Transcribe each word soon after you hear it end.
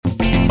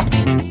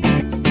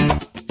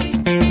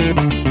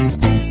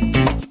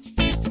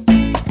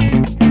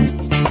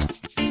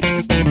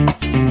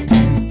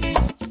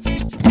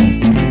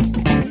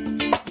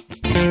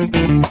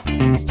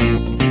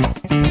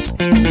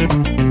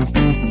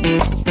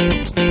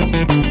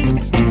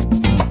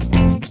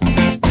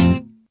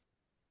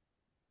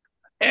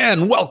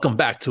And welcome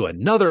back to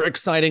another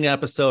exciting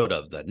episode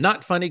of the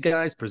Not Funny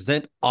Guys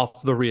Present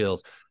Off the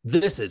Reels.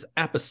 This is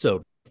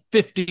episode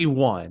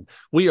 51.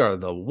 We are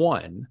the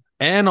one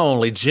and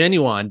only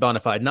genuine,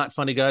 bona fide Not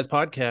Funny Guys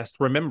podcast.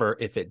 Remember,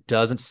 if it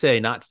doesn't say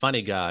Not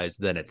Funny Guys,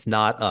 then it's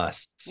not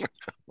us.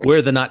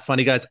 We're the Not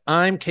Funny Guys.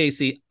 I'm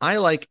Casey. I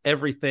like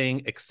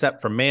everything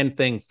except for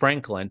Man-Thing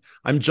Franklin.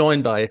 I'm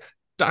joined by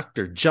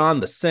Dr. John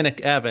the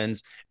Cynic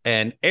Evans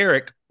and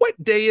Eric. What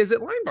day is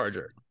it,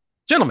 Linebarger?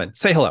 Gentlemen,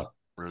 say hello.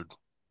 Rude.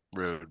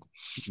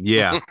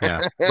 Yeah.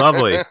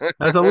 Lovely.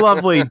 That's a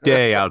lovely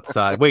day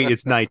outside. Wait,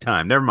 it's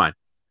nighttime. Never mind.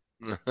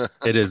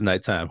 It is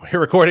nighttime. We're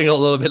recording a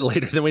little bit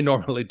later than we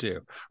normally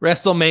do.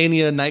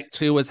 WrestleMania Night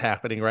 2 is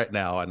happening right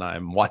now, and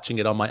I'm watching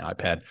it on my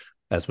iPad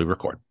as we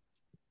record.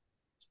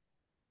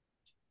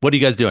 What are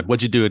you guys doing?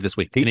 What'd you do this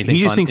week? He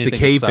just thinks the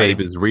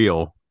kayfabe is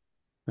real.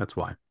 That's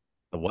why.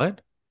 The what?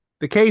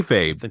 The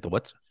kayfabe. I think the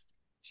what?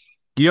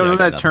 You don't know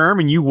that term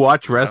and you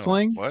watch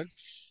wrestling? What?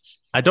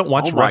 I don't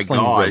watch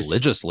wrestling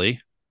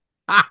religiously.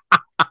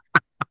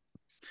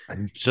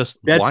 I'm just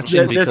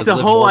watching because that's the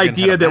Liv whole Morgan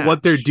idea had a that what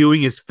match. they're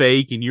doing is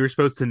fake and you're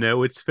supposed to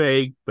know it's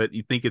fake, but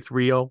you think it's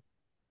real.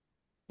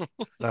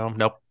 So,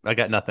 nope, I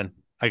got nothing.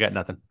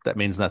 That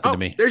means nothing to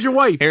me. There's your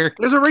wife. Eric,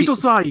 there's a Rachel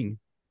sighting.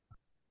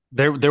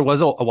 There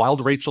was a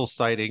wild Rachel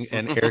sighting,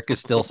 and Eric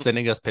is still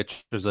sending us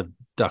pictures of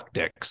duck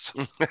dicks.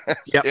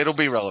 Yep. It'll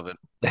be relevant.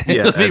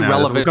 It'll be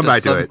relevant we'll come back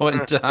at some to it. point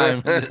in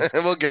time.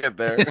 We'll get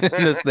there.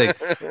 This thing.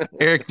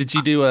 Eric, did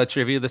you do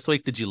trivia this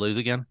week? Did you lose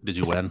again? Did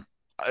you win?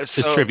 Is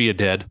trivia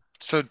dead?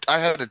 So I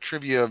had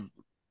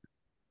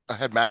I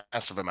had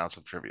massive amounts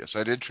of trivia. So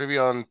I did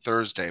trivia on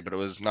Thursday, but it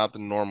was not the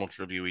normal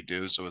trivia we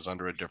do. So it was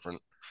under a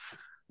different,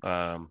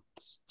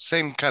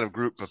 same kind of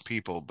group of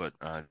people, but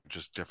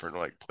just different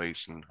like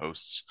place and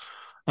hosts.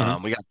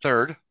 Mhm. We got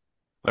third.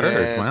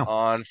 Third, wow.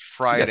 On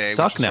Friday,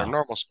 suck which is now. our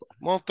normal spot.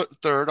 Well,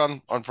 third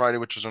on Friday,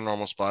 which is our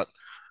normal spot.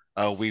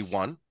 We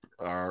won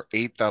our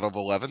 8th out of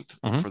 11th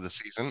Mhm. for the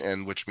season,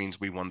 and which means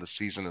we won the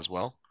season as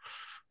well.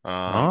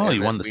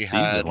 You won the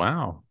season.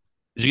 Wow.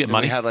 Did you get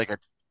money? We had like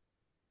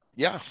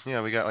we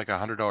got like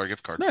 $100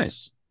 gift card.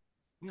 Nice.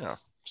 Yeah.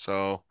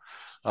 So,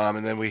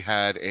 and then we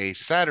had a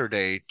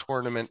Saturday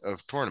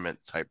tournament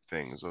type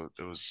thing. So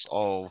it was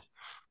all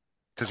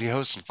because he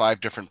hosts in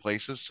 5 different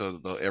places, so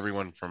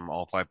everyone from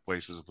all 5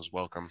 places was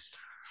welcome.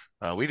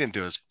 We didn't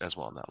do as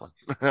well on that one.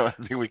 I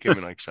think we came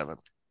in like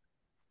 7th.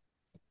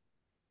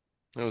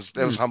 It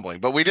was humbling,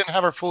 but we didn't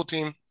have our full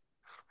team.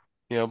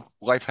 You know,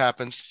 life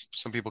happens.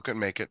 Some people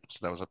couldn't make it, so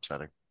that was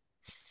upsetting.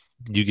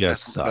 You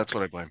guys suck. That's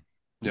what I blame.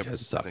 You Yep,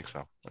 guys suck. I think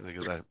so. I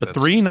think that. But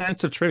 3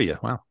 nights of trivia.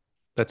 Wow.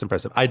 That's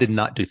impressive. I did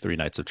not do 3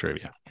 nights of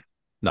trivia.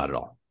 Not at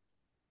all.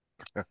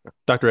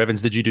 Dr.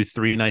 Evans, did you do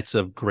 3 nights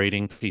of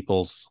grading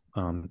people's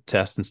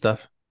tests and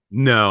stuff?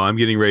 No, I'm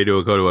getting ready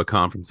to go to a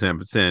conference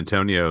in San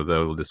Antonio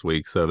though this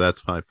week, so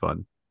that's my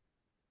fun.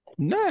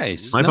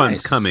 Nice. My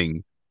fun's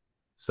coming.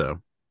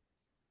 So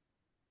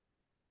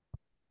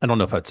I don't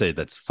know if I'd say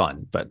that's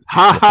fun, but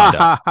we'll find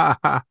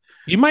out.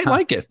 You might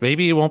like it.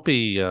 Maybe it won't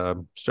be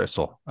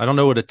stressful. I don't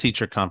know what a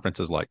teacher conference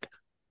is like.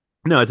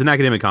 No, it's an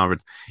academic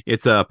conference.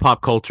 It's a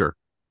pop culture.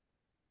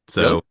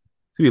 So Really?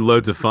 it's gonna be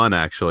loads of fun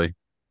actually.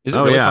 Is it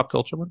really pop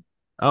culture one?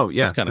 Oh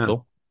yeah. That's kind of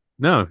cool.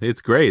 No,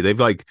 it's great. They've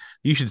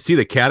you should see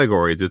the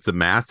categories. It's a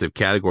massive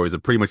categories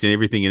of pretty much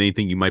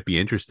anything you might be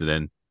interested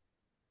in.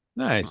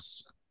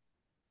 Nice.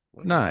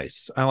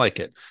 I like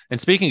it.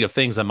 And speaking of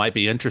things I might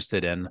be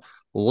interested in,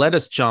 let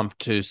us jump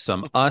to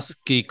some Us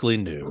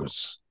Geekly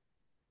news.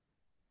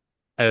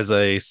 As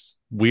a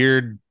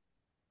weird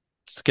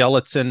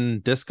skeleton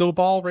disco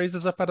ball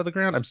raises up out of the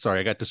ground. I'm sorry,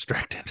 I got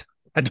distracted.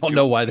 I don't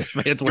know why this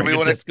man's wearing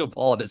a disco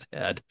ball in his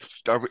head.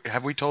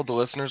 Have we told the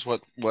listeners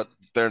what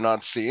they're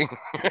not seeing?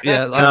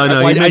 Yeah,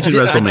 no. You mentioned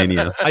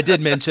WrestleMania. I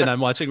did mention I'm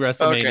watching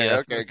WrestleMania.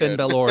 Okay, Finn good.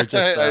 Balor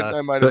just.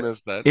 I might have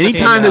missed that.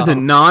 Anytime there's a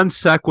non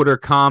sequitur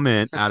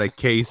comment out of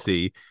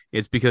Casey,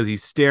 it's because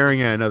he's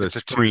staring at another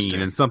screen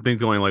and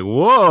something's going like,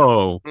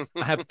 "Whoa!"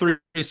 I have 3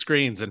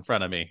 screens in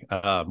front of me.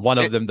 One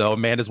of them, though,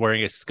 Amanda's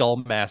wearing a skull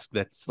mask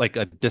that's like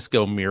a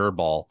disco mirror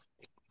ball.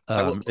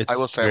 I will say very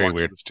I watched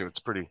weird. this too.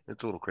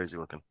 It's a little crazy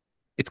looking.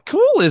 It's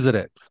cool, isn't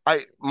it?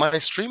 My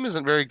stream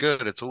isn't very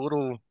good. It's a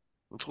little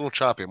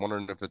choppy. I'm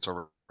wondering if it's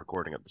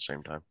recording at the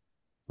same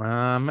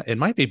time. It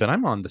might be, but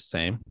I'm on the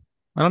same.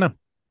 I don't know.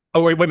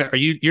 Oh, wait a minute.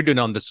 You're doing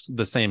it on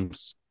the same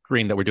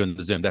screen that we're doing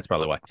the Zoom? That's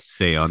probably why.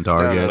 Stay on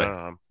target.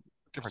 No.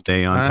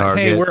 Stay on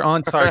target. Hey, we're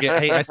on target.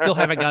 Hey, I still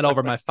haven't got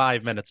over my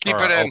 5 minutes for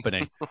our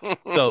opening.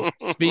 So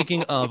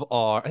speaking of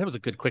that was a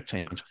good quick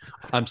change.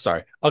 I'm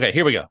sorry. Okay,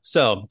 here we go.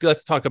 So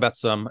let's talk about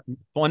some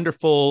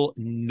wonderful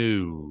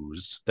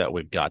news that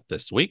we've got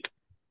this week.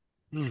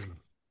 If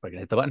I can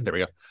hit the button. There we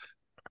go.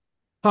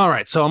 All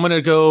right, so I'm going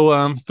to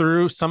go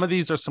through. Some of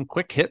these are some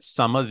quick hits.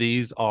 Some of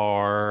these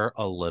are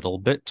a little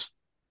bit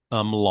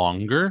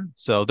longer.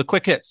 So the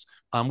quick hits.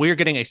 We are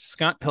getting a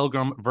Scott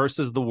Pilgrim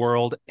versus the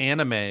World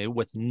anime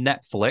with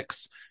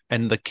Netflix,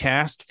 and the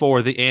cast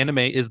for the anime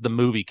is the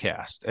movie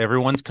cast.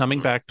 Everyone's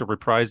coming back to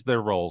reprise their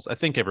roles. I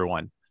think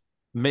everyone.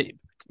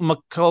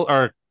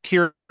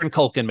 Kieran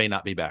Culkin may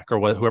not be back, or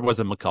whoever was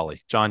it,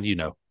 Macaulay. John, you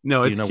know.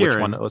 No, it's Which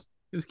Kieran. one it was?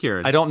 It was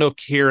Kieran. I don't know if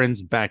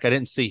Kieran's back. I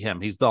didn't see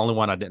him. He's the only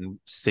one I didn't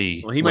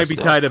see. Well, he might be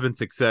tied up in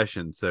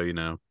Succession, so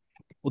Well,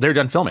 they're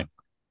done filming.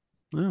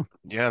 Oh.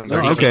 Yeah.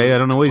 Okay. I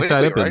don't know what he's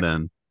tied up in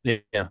then.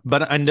 Yeah,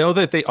 but I know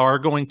that they are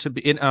going to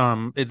be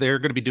they're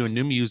going to be doing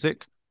new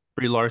music.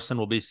 Brie Larson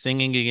will be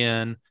singing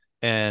again,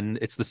 and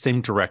it's the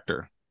same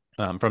director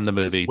from the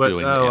movie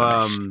doing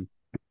the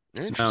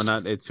animation. No,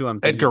 not it's who I'm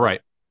thinking. Edgar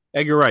Wright.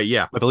 Edgar Wright,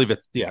 yeah. I believe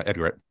it's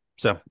Edgar Wright.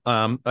 So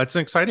that's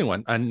an exciting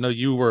one. I know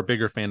you were a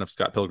bigger fan of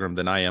Scott Pilgrim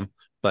than I am,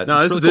 but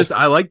no, this cool.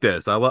 I like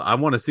this. I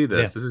want to see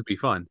this. Yeah. This would be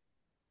fun.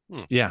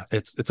 Yeah,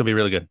 it's gonna be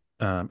really good.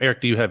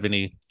 Eric, do you have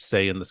any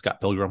say in the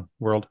Scott Pilgrim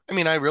world? I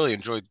mean, I really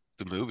enjoyed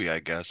the movie. I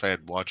guess I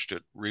had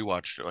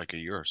rewatched it like a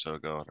year or so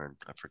ago, and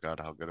I forgot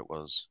how good it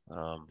was.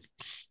 I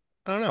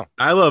don't know.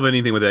 I love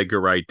anything that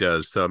Edgar Wright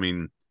does. So I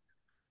mean,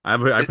 I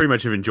pretty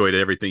much have enjoyed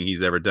everything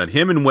he's ever done.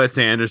 Him and Wes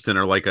Anderson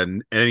are like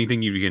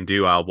anything you can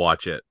do, I'll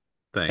watch it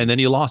thing. And then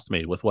you lost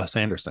me with Wes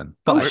Anderson.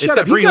 Oh, shut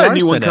up! He's got a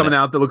new one coming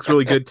out that looks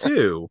really good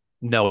too.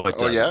 No, it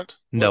doesn't. Oh, yeah?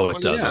 No,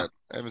 it doesn't.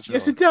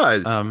 Yes, it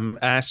does.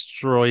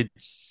 Asteroid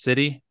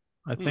City,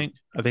 I think.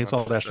 I think it's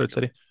called Asteroid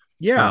City.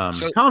 Yeah.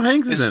 So Tom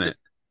Hanks is in it.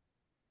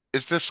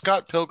 Is this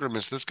Scott Pilgrim?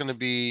 Is this going to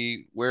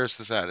be? Where is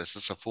this at? Is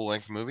this a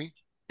full-length movie?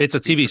 It's a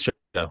TV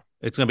show.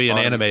 It's going to be an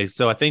anime.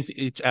 So I think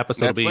each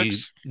episode will be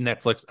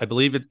Netflix. I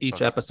believe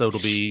each episode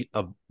will be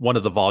one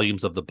of the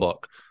volumes of the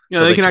book. Yeah,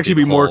 so they can actually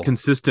be more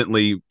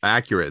consistently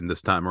accurate in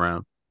this time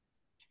around.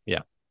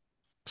 Yeah.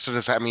 So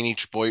does that mean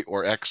each boy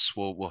or X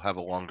will have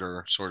a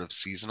longer sort of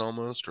season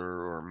almost,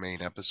 or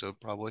main episode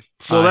probably?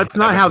 Well, that's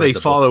not how they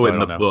follow it in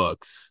the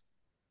books.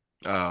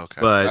 Oh, okay.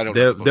 But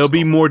there'll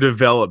be more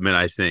development,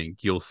 I think.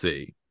 You'll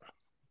see.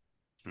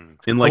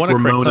 In like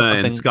Ramona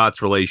and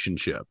Scott's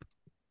relationship.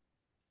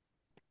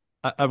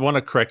 I want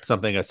to correct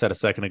something I said a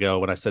second ago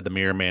when I said the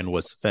Mirror Man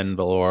was Finn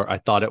Balor. I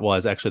thought it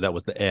was. Actually, that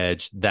was the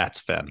Edge. That's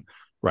Finn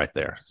right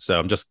there. So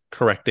I'm just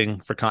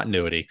correcting for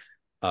continuity.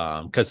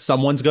 Because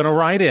someone's going to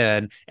write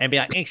in and be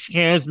like,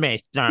 excuse me,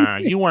 sir,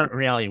 you weren't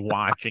really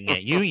watching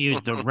it. You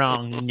used the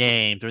wrong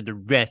names or the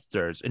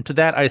wrestlers. And to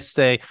that, I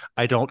say,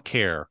 I don't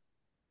care.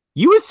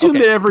 You assume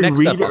that every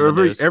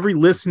reader, every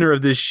listener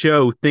of this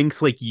show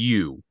thinks like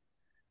you.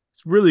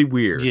 It's really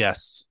weird.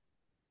 Yes.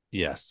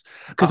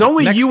 Because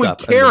only you would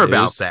care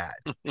about that.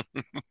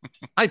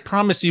 I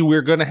promise you,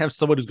 we're going to have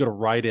someone who's going to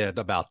write in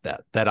about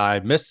that I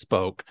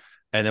misspoke,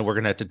 and then we're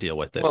going to have to deal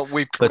with it. Well,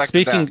 we've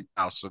corrected that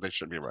now, so they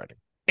should be writing.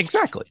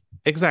 Exactly.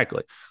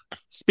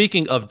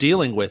 Speaking of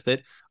dealing with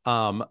it,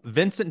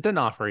 Vincent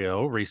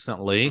D'Onofrio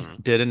recently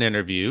did an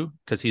interview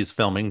because he's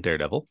filming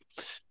Daredevil.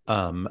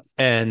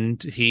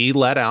 And he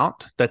let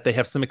out that they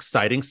have some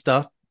exciting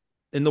stuff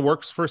in the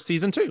works for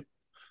season 2.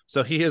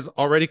 So he has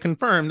already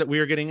confirmed that we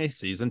are getting a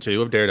season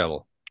 2 of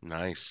Daredevil.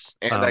 Nice.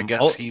 And I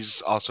guess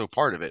he's also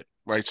part of it,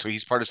 right? So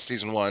he's part of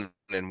season 1,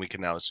 and we can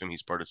now assume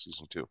he's part of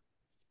season 2.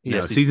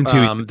 Yes, season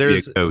 2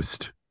 there's a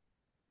ghost.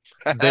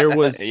 There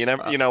was you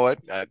know what?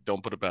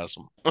 Don't put it past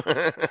him.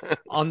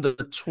 On the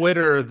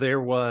Twitter,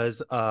 there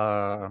was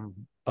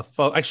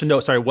actually, no,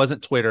 sorry, it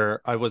wasn't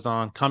Twitter. I was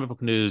on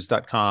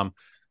comicbooknews.com,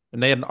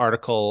 and they had an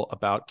article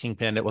about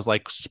Kingpin. It was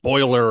like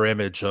spoiler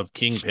image of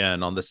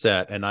Kingpin on the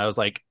set. And I was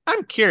like,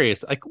 I'm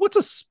curious, like, what's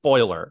a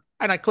spoiler?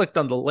 And I clicked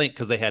on the link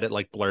because they had it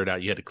like blurred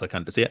out. You had to click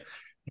on it to see it.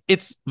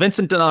 It's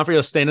Vincent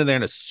D'Onofrio standing there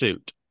in a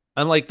suit.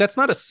 I'm like, that's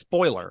not a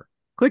spoiler.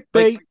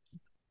 Clickbait.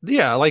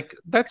 Like,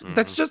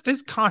 that's just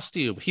his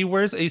costume. He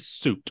wears a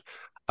suit.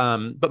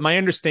 But my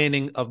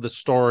understanding of the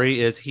story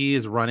is he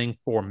is running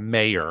for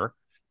mayor.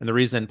 And the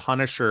reason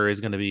Punisher is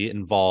going to be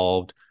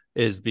involved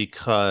is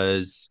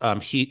because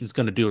he is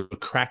going to do a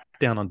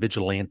crackdown on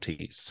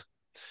vigilantes.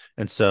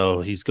 And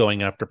so he's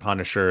going after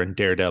Punisher and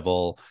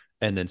Daredevil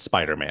and then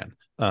Spider-Man.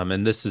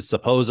 And this is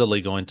supposedly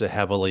going to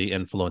heavily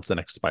influence the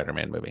next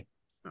Spider-Man movie.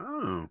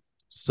 Oh.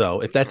 So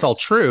if that's all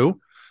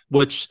true,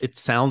 which it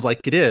sounds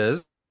like it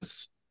is,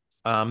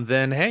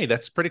 then hey,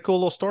 that's a pretty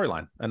cool little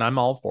storyline. And I'm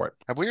all for it.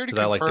 Have we already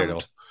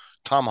confirmed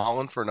Tom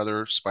Holland for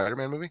another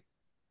Spider-Man movie?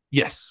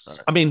 Yes.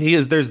 Right. I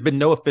mean, there's been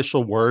no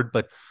official word,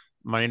 but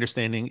my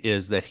understanding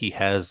is that he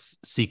has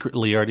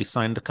secretly already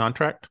signed a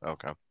contract.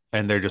 Okay.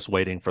 And they're just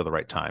waiting for the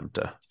right time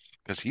to.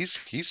 Because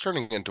he's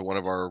turning into one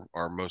of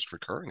our most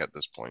recurring at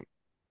this point.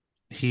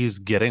 He's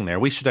getting there.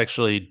 We should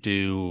actually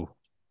do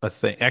a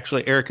thing.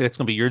 Actually, Eric, that's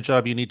going to be your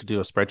job. You need to do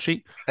a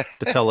spreadsheet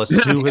to tell us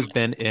who has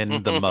been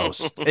in the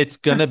most. It's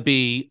going to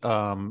be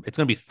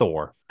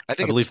Thor. I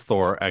believe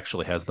Thor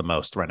actually has the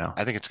most right now.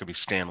 I think it's going to be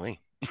Stan Lee.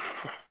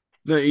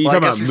 No, you talking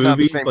about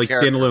movies, like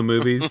standalone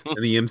movies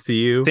in the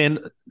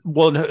MCU?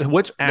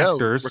 Which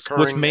actors,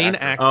 which main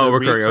actors,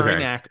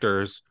 recurring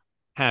actors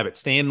have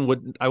it?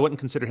 I wouldn't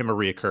consider him a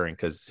reoccurring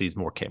because he's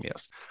more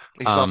cameos.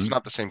 He's also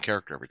not the same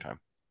character every time.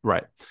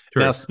 Right.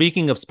 True. Now,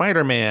 speaking of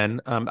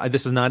Spider-Man,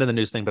 this is not in the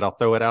news thing, but I'll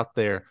throw it out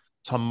there.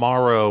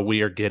 Tomorrow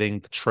we are getting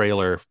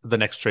the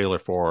next trailer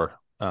for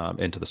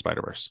Into the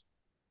Spider-Verse.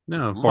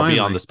 No, or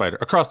Beyond the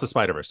Across the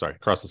Spider-Verse. Sorry,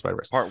 Across the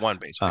Spider-Verse. Part 1,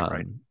 basically,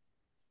 right?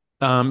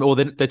 Well,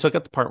 they took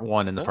out the part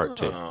 1 and the part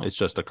 2. It's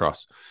just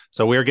across.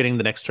 So we're getting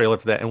the next trailer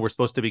for that, and we're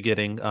supposed to be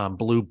getting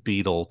Blue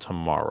Beetle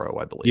tomorrow,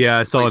 I believe. Yeah,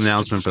 I saw an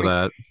announcement for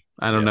that.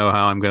 I don't know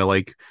how I'm gonna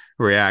like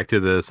react to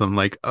this. I'm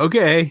like,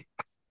 okay.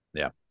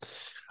 Yeah.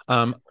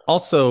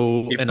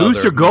 Also, if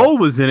Booster Gold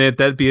was in it,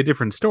 that'd be a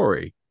different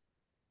story.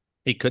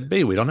 He could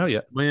be. We don't know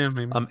yet. Yeah,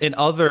 maybe. In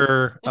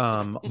other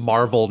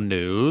Marvel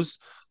news,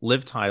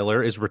 Liv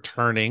Tyler is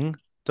returning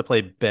to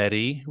play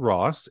Betty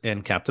Ross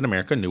in Captain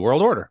America: New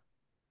World Order.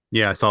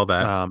 Yeah, I saw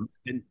that.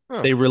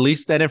 They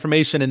released that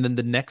information, and then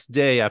the next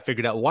day I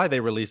figured out why they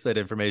released that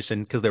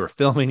information, because they were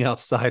filming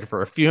outside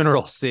for a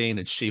funeral scene,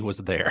 and she was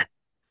there.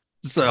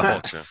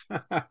 So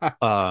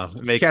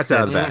makes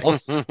sense.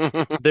 Also,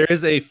 there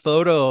is a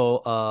photo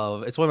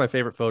of, it's one of my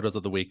favorite photos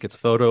of the week. It's a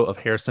photo of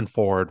Harrison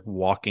Ford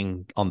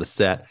walking on the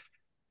set,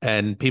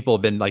 and people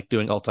have been like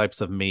doing all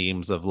types of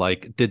memes of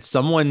like, did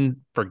someone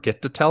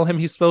forget to tell him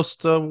he's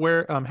supposed to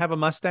have a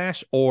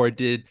mustache, or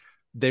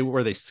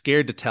were they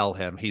scared to tell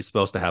him he's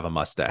supposed to have a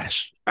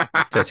mustache,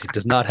 because he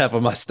does not have a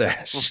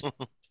mustache.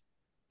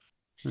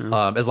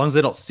 As long as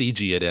they don't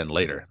CG it in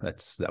later,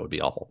 that would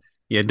be awful.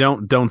 Yeah,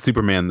 don't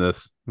Superman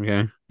this.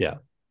 Okay. Yeah.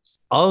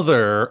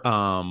 Other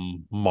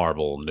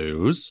Marvel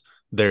news,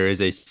 there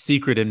is a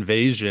Secret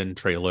Invasion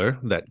trailer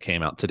that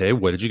came out today.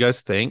 What did you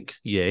guys think?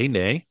 Yay,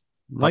 nay?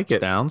 Like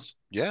it. Downs?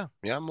 Yeah,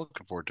 I'm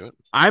looking forward to it.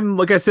 I'm,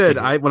 like I said,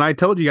 when I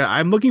told you guys,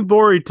 I'm looking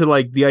forward to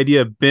like the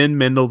idea of Ben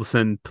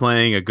Mendelsohn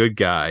playing a good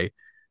guy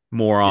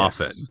more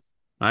often.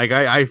 Like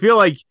I feel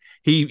like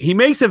he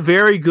makes a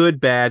very good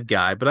bad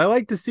guy, but I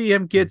like to see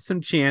him get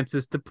some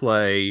chances to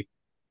play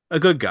a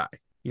good guy,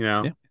 you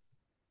know. Yeah.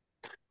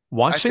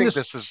 I think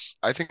this is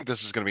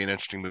going to be an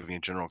interesting movie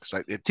in general,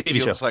 because it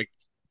feels like,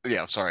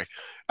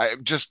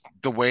 just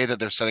the way that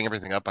they're setting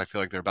everything up, I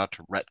feel like they're about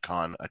to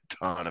retcon a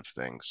ton of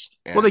things.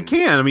 Well, they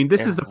can. I mean,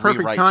 this is the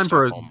perfect time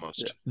for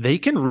almost. They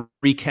can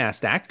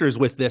recast actors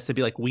with this and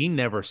be like, we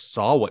never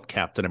saw what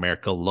Captain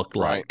America looked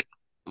like.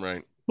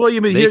 Right. Well,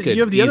 you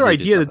have the other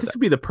idea that this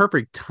would be the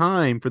perfect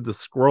time for the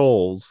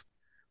Skrulls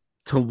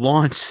to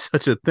launch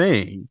such a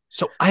thing.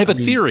 So I have a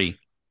theory.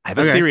 I have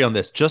a theory on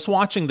this. Just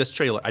watching this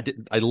trailer,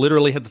 I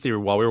literally had the theory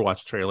while we were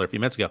watching the trailer a few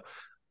minutes ago.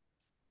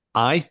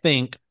 I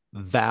think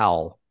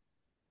Val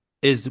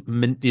is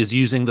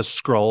using the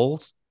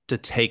Skrulls to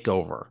take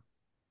over.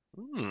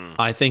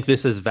 I think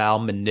this is Val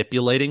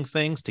manipulating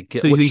things to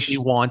get what she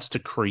wants, to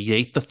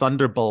create the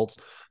Thunderbolts,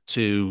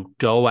 to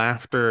go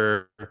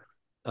after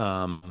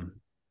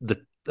the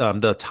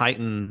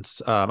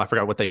Titans. I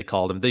forgot what they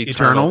called them. The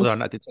Eternals?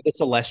 The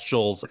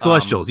Celestials.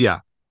 Celestials, yeah.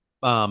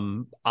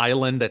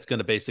 Island that's going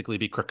to basically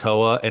be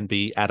Krakoa and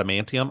be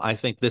adamantium. I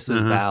think this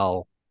is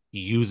Val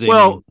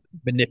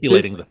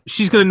manipulating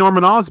she's going to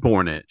Norman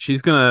Osborn it.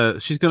 She's going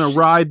to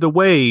ride the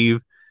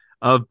wave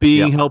of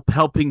being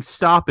helping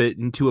stop it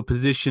into a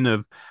position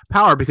of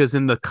power, because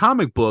in the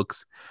comic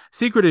books,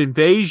 Secret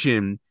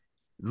Invasion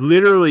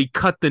literally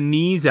cut the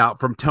knees out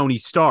from Tony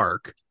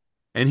Stark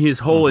and his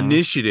whole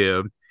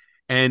initiative,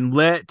 and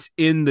let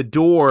in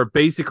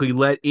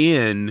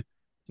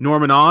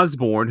Norman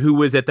Osborn, who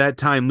was at that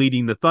time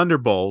leading the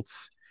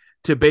Thunderbolts,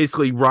 to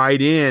basically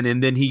ride in,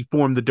 and then he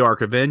formed the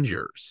Dark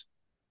Avengers.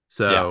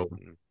 So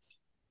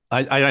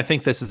I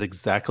think this is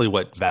exactly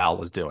what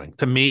Val is doing.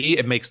 To me,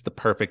 it makes the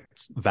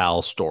perfect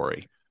Val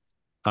story.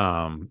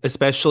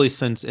 Especially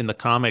since in the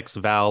comics,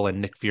 Val and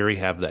Nick Fury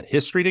have that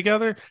history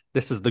together.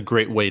 This is the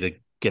great way to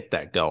get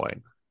that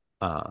going.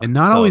 And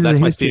not always the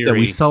history that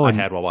we saw I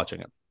had while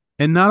watching it.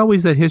 And not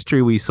always that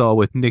history we saw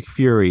with Nick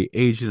Fury,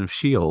 Agent of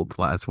S.H.I.E.L.D.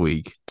 last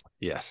week.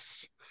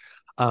 Yes.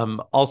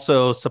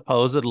 Also,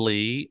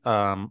 supposedly,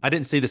 I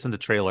didn't see this in the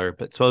trailer,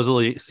 but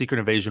supposedly Secret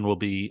Invasion will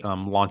be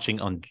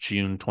launching on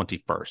June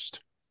 21st.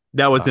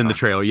 That was in the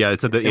trailer. Yeah,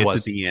 it's at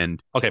the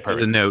end. Okay, perfect.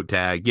 The note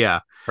tag.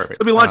 Yeah. Perfect.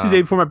 It'll be launching the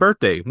day before my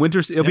birthday.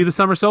 It'll be the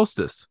summer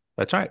solstice.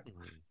 That's right.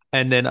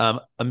 And then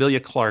Emilia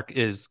Clarke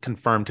is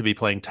confirmed to be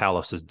playing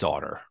Talos's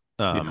daughter,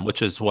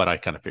 which is what I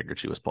kind of figured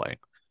she was playing.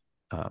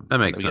 That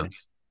makes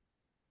sense.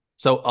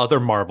 So other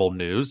Marvel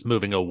news,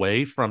 moving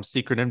away from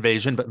Secret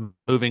Invasion, but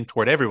moving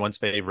toward everyone's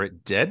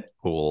favorite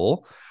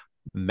Deadpool.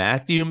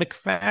 Matthew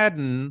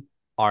McFadden,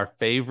 our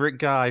favorite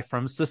guy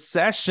from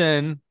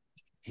Succession,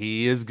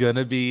 he is going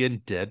to be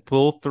in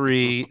Deadpool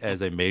 3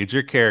 as a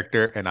major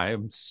character, and I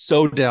am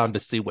so down to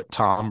see what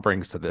Tom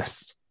brings to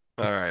this.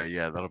 All right,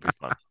 yeah, that'll be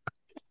fun.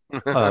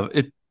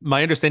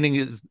 My understanding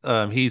is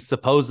he's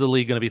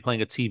supposedly going to be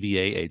playing a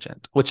TVA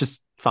agent, which is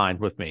fine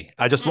with me.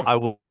 I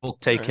will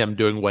take him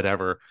doing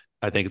whatever.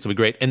 I think it's going to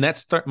be great. And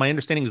my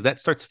understanding is that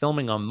starts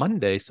filming on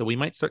Monday, so we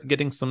might start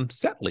getting some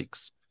set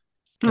leaks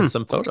and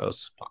some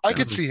photos. I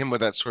could see him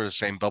with that sort of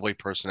same bubbly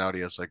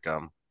personality as like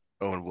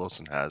Owen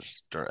Wilson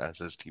has as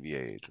his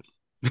TVA agent.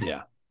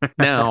 Yeah.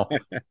 Now,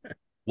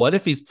 what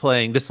if he's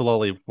playing, this will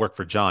only work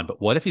for John, but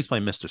what if he's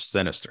playing Mr.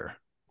 Sinister?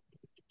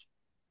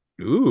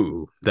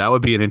 Ooh, that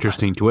would be an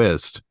interesting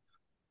twist.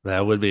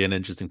 That would be an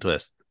interesting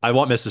twist. I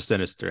want Mr.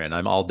 Sinister, and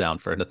I'm all down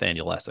for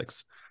Nathaniel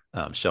Essex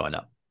showing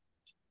up.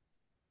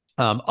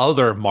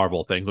 Other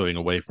Marvel thing, moving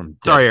away from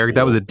Sorry, Eric,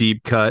 that was Deadpool. a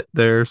deep cut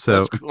there.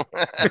 So Cool.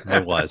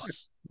 It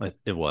was.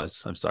 It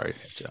was. I'm sorry,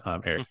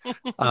 Eric.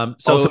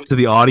 So also to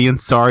the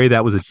audience, sorry,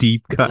 that was a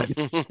deep cut.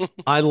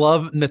 I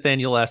love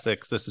Nathaniel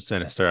Essex. This is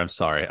Sinister. I'm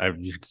sorry.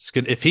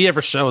 If he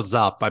ever shows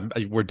up,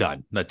 we're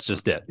done. That's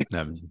just it.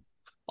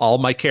 All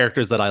my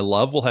characters that I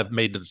love will have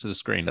made it to the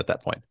screen at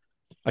that point.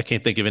 I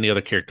can't think of any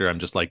other character. I'm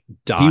just like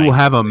dying. He will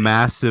have a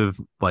massive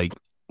like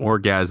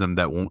orgasm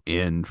that won't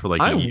end for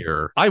like a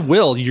year. I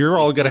will. You're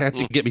all gonna have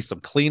to get me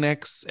some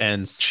Kleenex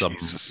and some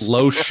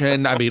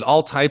lotion. I mean,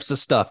 all types of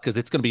stuff because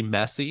it's gonna be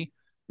messy.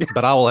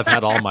 But I will have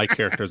had all my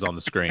characters on the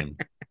screen.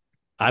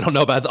 I don't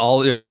know about all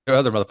the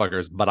other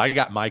motherfuckers, but I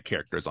got my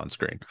characters on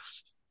screen.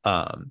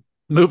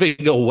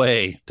 Moving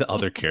away to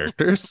other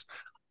characters,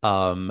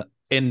 in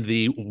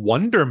the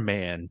Wonder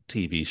Man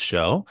TV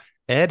show,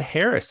 Ed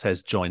Harris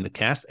has joined the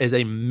cast as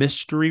a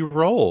mystery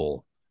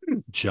role.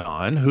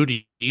 John, who do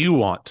you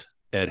want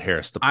Ed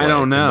Harris to play? I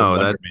don't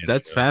know.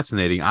 That's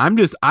fascinating.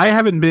 I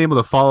haven't been able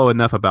to follow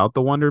enough about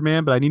the Wonder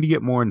Man, but I need to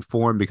get more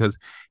informed because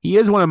he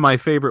is one of my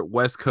favorite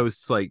West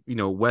Coast, like,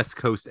 West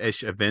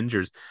Coast-ish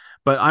Avengers.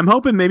 But I'm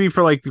hoping maybe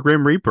for like the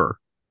Grim Reaper.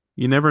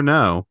 You never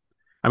know.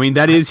 I mean,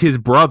 that is his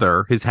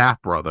brother, his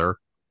half brother.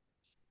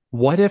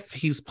 What if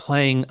he's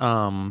playing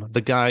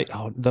the guy,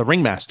 the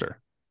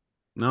Ringmaster?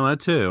 No, that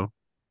too.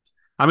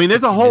 I mean,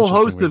 there's a whole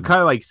host of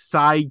kind of like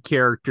side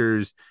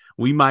characters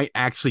we might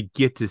actually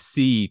get to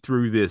see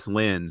through this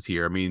lens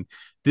here. I mean,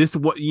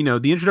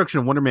 the introduction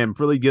of Wonder Man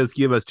really does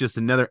give us just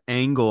another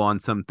angle on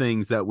some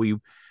things that we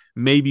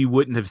maybe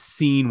wouldn't have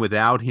seen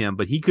without him,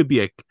 but he could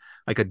be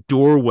like a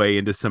doorway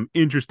into some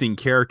interesting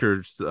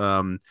characters.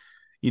 The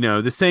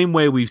same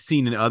way we've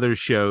seen in other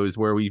shows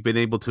where we've been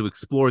able to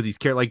explore these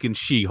characters, like in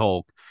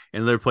She-Hulk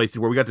and other places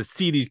where we got to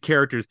see these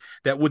characters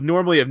that would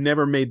normally have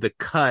never made the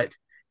cut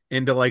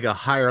into like a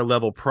higher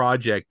level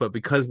project. But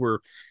because we're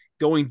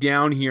going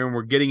down here and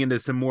we're getting into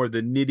some more of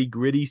the nitty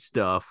gritty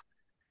stuff,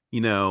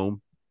 I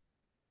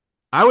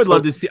would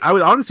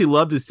honestly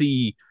love to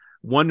see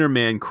Wonder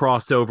Man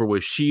cross over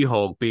with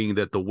She-Hulk, being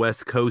that the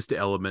West Coast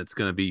element's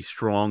going to be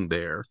strong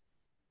there.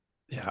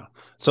 Yeah.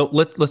 So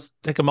let's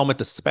take a moment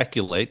to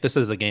speculate. This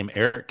is a game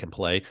Eric can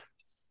play.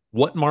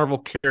 What Marvel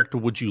character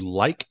would you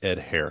like Ed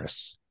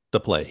Harris to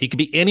play? He could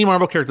be any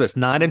Marvel character that's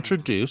not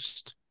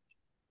introduced.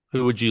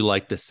 Who would you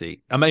like to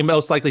see? I mean,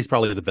 most likely he's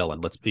probably the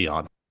villain, let's be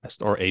honest,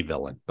 or a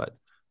villain. But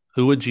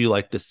who would you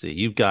like to see?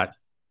 You've got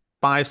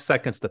 5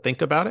 seconds to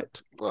think about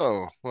it.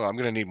 Whoa. Well, I'm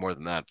going to need more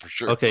than that for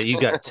sure. Okay,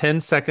 you got 10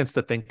 seconds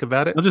to think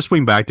about it. I'll just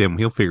swing back to him.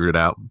 He'll figure it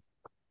out.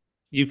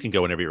 You can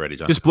go whenever you're ready,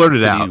 John. Just blurt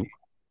it out.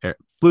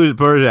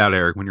 Blurt it out,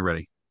 Eric, when you're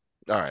ready.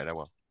 All right, I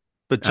will.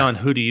 But John,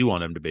 who do you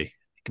want him to be? It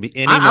can be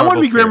any. I want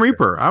to be Grim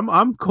Reaper.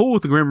 I'm cool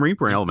with the Grim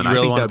Reaper element. I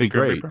think that'd be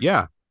great. Reaper?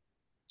 Yeah.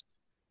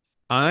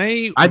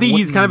 I think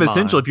he's kind of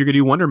essential. If you're gonna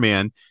do Wonder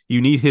Man, you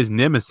need his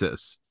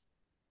nemesis.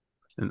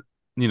 And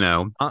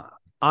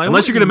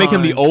unless you're gonna make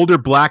him the older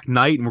Black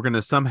Knight, and we're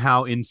gonna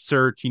somehow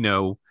insert,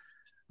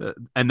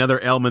 another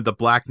element, the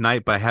Black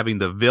Knight, by having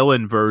the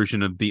villain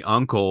version of the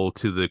uncle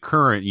to the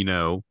current,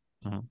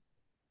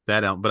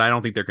 that element. But I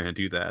don't think they're gonna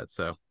do that.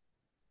 So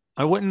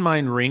I wouldn't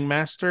mind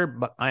Ringmaster,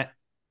 but I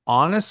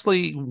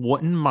honestly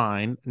wouldn't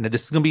mind. Now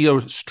this is gonna be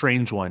a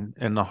strange one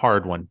and a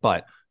hard one,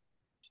 but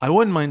I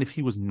wouldn't mind if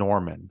he was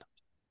Norman.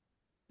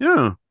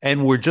 Yeah.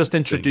 And we're just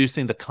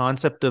introducing the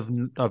concept of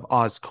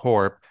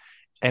Oscorp,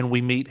 and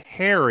we meet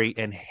Harry,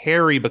 and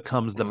Harry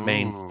becomes the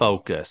main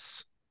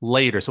focus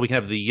later. So we can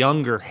have the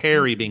younger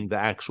Harry being the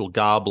actual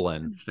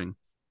Goblin. Interesting.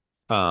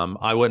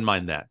 I wouldn't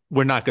mind that.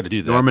 We're not going to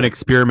do that. Norman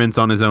experiments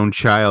on his own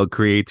child,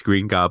 creates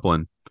Green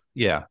Goblin.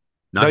 Yeah.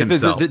 Not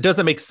himself. It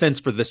doesn't make sense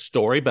for this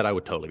story, but I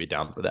would totally be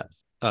down for that.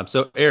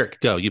 So Eric,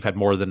 go. You've had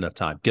more than enough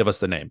time. Give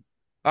us a name.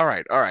 All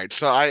right.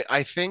 So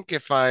I think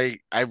if I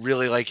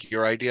really like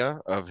your idea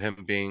of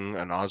him being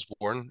an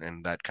Osborn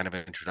and that kind of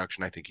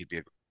introduction, I think he'd be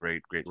a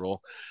great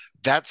role.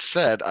 That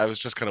said, I was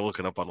just kind of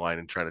looking up online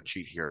and trying to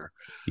cheat here.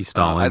 He's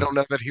stalling. I don't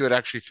know that he would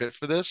actually fit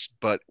for this,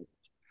 but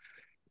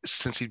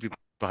since he'd be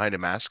behind a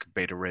mask,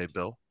 Beta Ray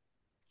Bill.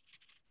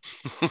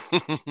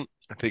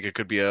 I think it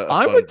could be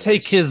I would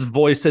take his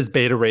voice as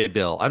Beta Ray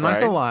Bill. I'm not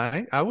gonna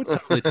lie. I would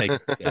totally take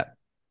that.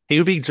 He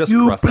would be just.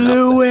 You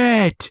blew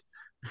it.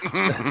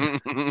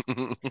 I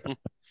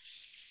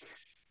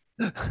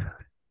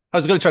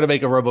was going to try to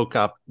make a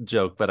RoboCop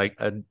joke, but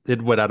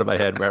it went out of my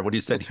head right when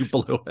you said you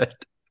blew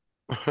it.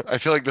 I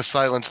feel like the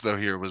silence though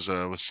here was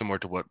similar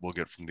to what we'll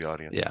get from the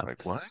audience. Yeah.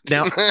 Like what?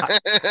 Now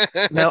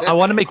I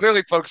want to make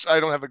clearly, folks.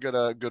 I don't have a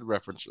good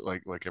reference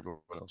like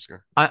everyone else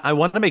here. I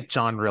want to make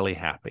John really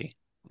happy.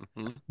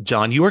 Mm-hmm.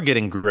 John, you are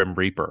getting Grim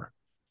Reaper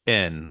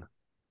in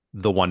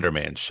the Wonder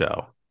Man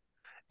show.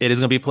 It is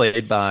going to be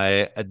played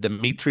by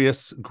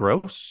Demetrius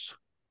Gross.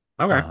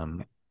 Okay.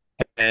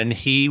 And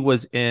he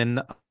was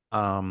in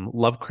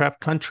Lovecraft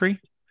Country.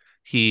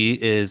 He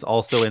is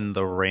also in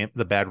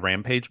the Bad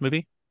Rampage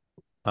movie,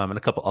 and a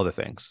couple other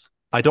things.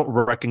 I don't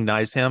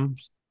recognize him,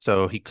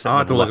 so he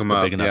couldn't have left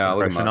a big enough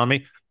impression on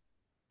me.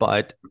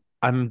 But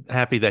I'm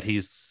happy that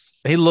he's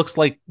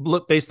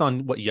look based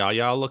on what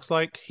Yaya looks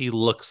like, he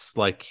looks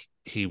like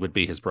he would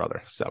be his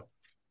brother. So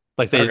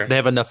like they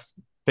have enough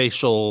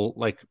facial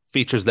like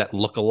features that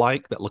look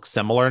alike, that look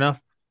similar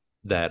enough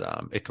that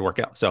it could work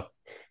out. So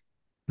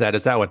that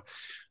is that one.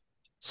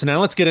 So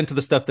now let's get into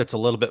the stuff that's a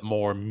little bit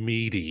more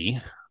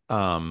meaty.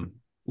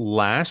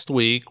 Last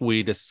week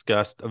we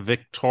discussed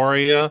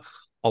Victoria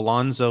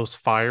Alonso's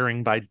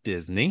firing by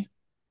Disney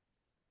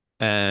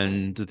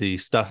and the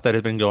stuff that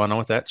had been going on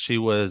with that. She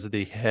was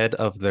the head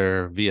of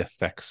their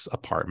VFX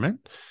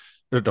department.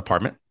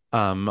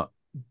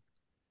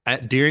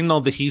 During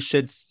all the he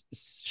said,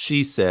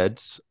 she said,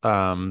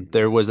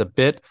 there was a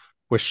bit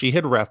where she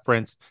had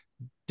referenced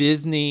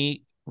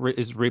Disney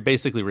is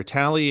basically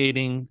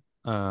retaliating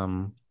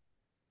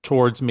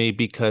towards me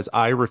because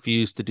I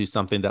refused to do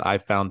something that I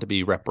found to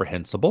be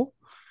reprehensible.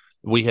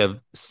 We have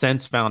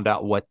since found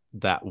out what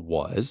that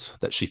was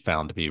that she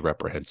found to be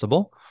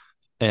reprehensible.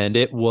 And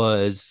it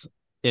was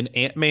in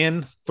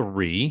Ant-Man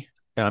 3.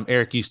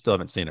 Eric, you still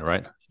haven't seen it,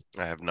 right?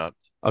 I have not.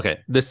 Okay.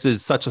 This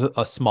is such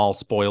a small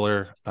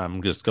spoiler.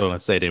 I'm just going to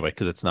say it anyway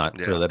because it's not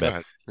really that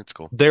bad. It's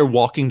cool. They're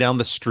walking down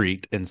the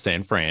street in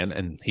San Fran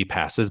and he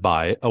passes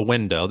by a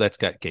window that's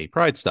got gay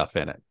pride stuff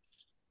in it.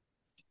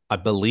 I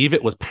believe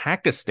it was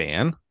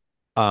Pakistan.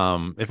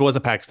 If it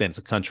wasn't Pakistan, it's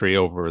a country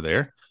over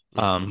there.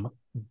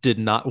 Did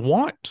not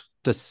want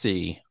to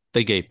see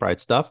the gay pride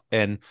stuff,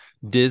 and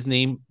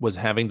Disney was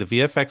having the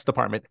VFX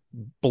department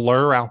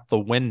blur out the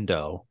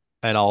window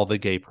and all the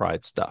gay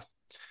pride stuff,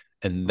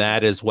 and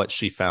that is what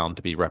she found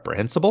to be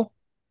reprehensible.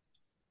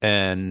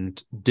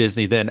 And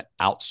Disney then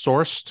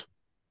outsourced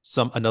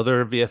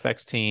another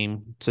VFX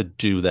team to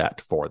do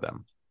that for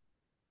them.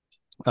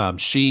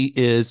 She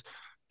is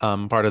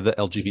part of the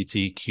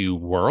LGBTQ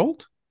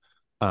world,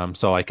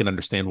 so I can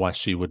understand why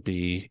she would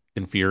be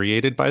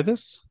infuriated by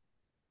this.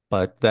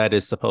 But that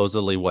is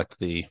supposedly what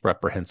the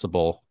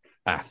reprehensible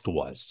act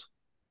was.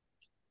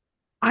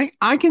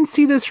 I can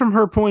see this from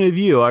her point of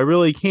view. I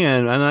really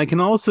can. And I can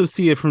also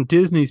see it from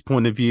Disney's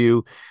point of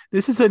view.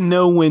 This is a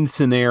no-win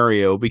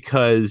scenario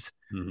because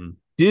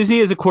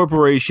Disney as a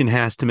corporation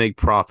has to make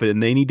profit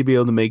and they need to be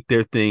able to make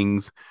their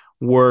things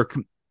work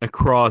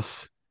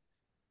across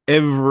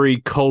every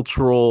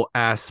cultural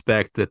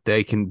aspect that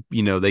they can,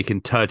 they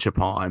can touch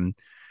upon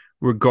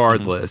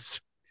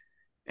regardless.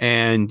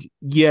 And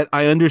yet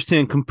I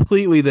understand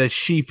completely that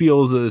she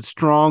feels a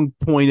strong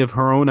point of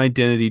her own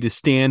identity to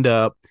stand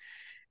up.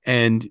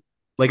 And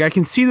like, I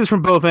can see this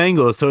from both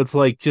angles. So it's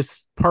like,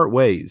 just part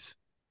ways.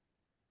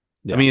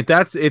 Yeah. I mean, if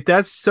that's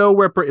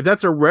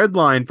a red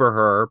line for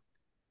her,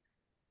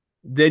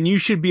 then you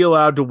should be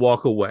allowed to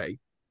walk away.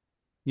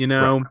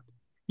 Right.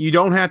 You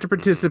don't have to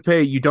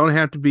participate. You don't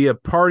have to be a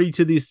party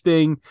to this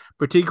thing,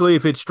 particularly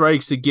if it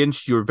strikes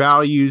against your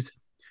values.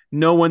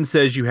 No one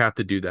says you have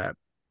to do that.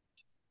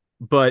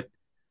 But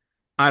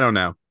I don't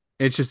know.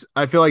 It's just,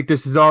 I feel like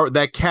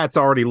that cat's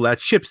already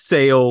left. Ship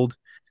sailed.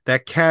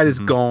 That cat is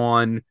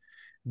gone.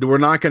 We're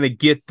not going to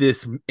get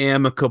this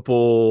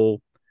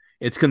amicable.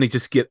 It's going to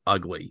just get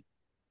ugly.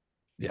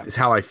 Yeah, is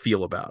how I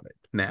feel about it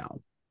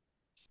now.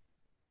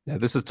 Yeah,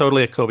 this is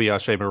totally a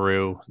Kobayashi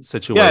Maru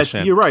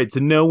situation. Yeah, you're right. It's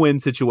a no-win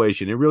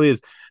situation. It really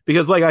is.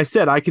 Because like I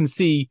said, I can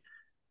see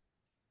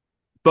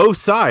both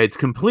sides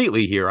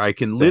completely here. I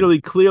can literally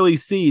clearly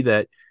see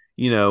that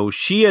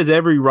she has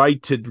every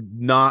right to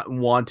not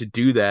want to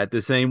do that,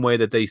 the same way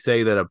that they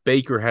say that a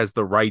baker has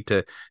the right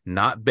to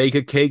not bake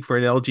a cake for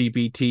an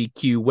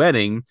LGBTQ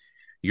wedding.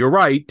 You're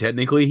right.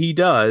 Technically, he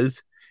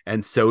does.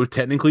 And so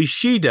technically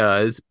she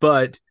does.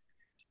 But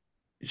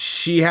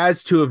she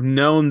has to have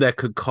known that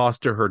could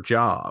cost her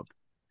job.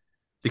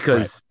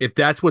 Because if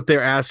that's what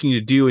they're asking you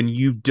to do and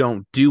you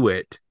don't do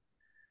it.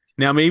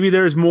 Now, maybe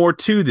there's more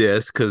to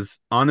this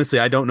because honestly,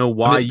 I don't know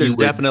why there's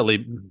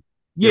definitely.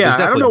 Yeah,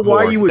 I don't know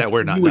why you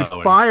would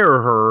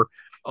fire her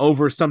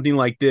over something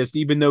like this,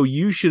 even though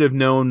you should have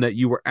known that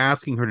you were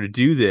asking her to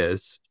do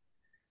this.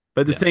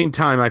 But at the same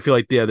time, I feel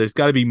like, there's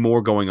got to be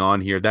more going on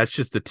here. That's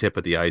just the tip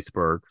of the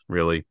iceberg,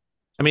 really.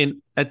 I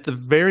mean, at the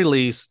very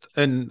least,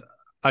 and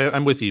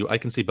I'm with you. I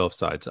can see both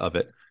sides of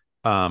it.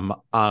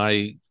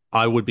 I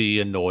would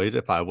be annoyed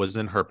if I was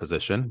in her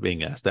position,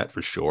 being asked that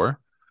for sure.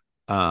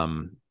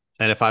 And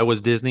if I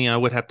was Disney, I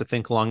would have to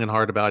think long and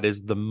hard about,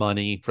 is the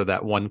money for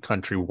that one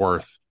country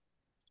worth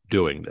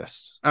doing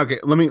this? Okay,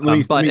 let me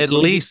at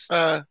least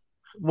can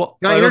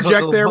I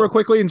interject there real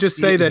quickly and just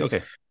say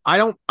that I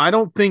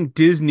don't think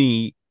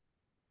Disney's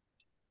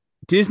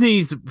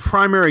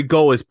primary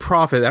goal is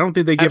profit. I don't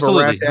think they give a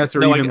rat's ass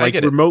or even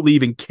remotely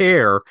even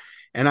care.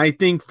 And I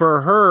think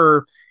for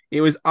her,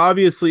 it was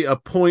obviously a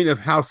point of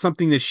how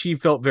something that she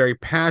felt very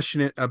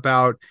passionate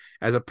about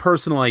as a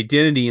personal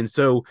identity. And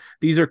so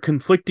these are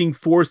conflicting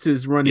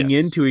forces running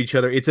into each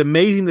other. It's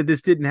amazing that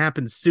this didn't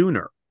happen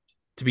sooner.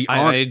 To be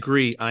honest. I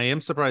agree. I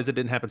am surprised it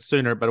didn't happen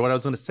sooner. But what I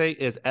was going to say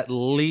is, at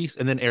least,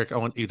 and then Eric, I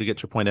want you to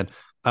get your point in.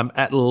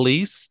 At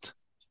least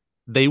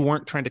they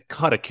weren't trying to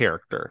cut a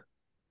character,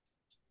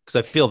 because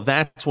I feel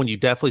that's when you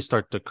definitely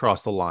start to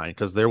cross the line.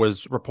 Because there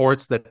was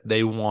reports that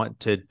they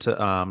wanted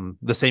to,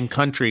 the same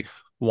country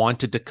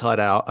wanted to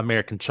cut out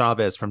American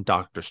Chavez from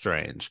Doctor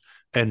Strange,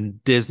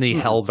 and Disney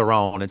held their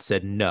own and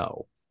said,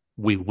 no,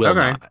 we will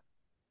not.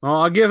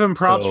 Well, I'll give him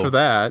props for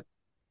that.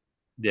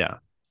 Yeah.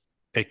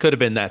 It could have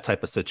been that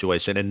type of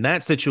situation. In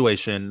that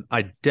situation,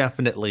 I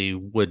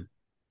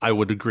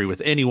would agree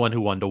with anyone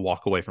who wanted to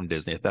walk away from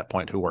Disney at that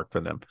point who worked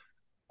for them,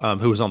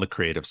 who was on the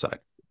creative side.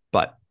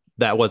 But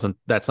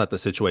that's not the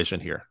situation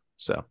here.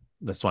 So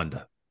just wanted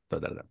to throw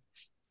that out.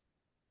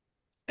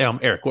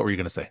 Eric, what were you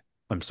going to say?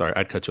 I'm sorry,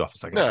 I'd cut you off a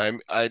second. No,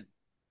 I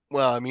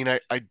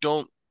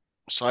don't.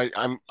 So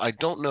I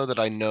don't know that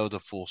I know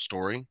the full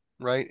story,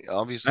 right?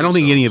 Obviously, I don't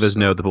think any of us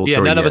know the full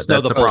story. Yeah, none of us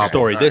know the full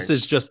story. This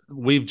is just,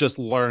 we've just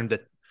learned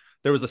that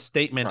there was a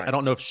statement. Right. I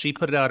don't know if she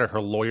put it out or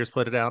her lawyers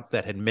put it out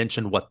that had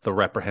mentioned what the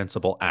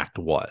reprehensible act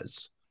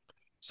was.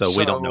 So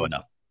we don't know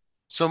enough.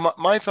 So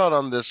my thought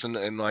on this,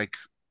 and like,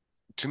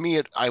 to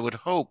me, I would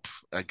hope,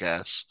 I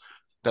guess,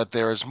 that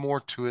there is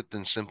more to it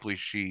than simply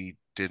she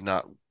did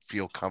not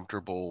feel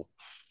comfortable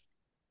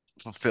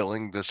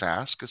fulfilling this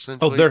ask,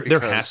 essentially. Oh, there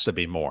has to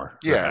be more.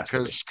 Yeah,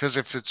 because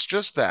if it's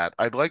just that,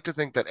 I'd like to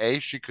think that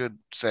she could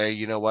say,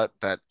 you know what,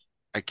 that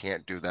I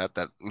can't do that.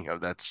 That, you know,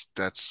 that's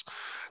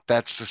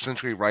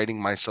essentially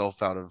writing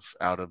myself out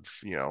of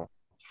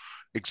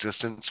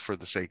existence for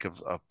the sake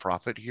of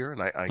profit here,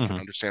 and I can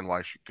understand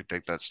why she could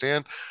take that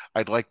stand.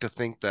 I'd like to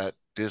think that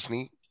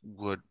Disney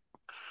would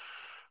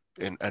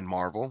and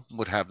Marvel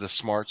would have the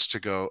smarts to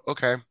go,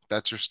 okay,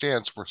 that's your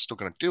stance. We're still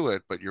going to do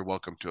it, but you're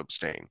welcome to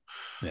abstain.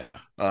 Yeah.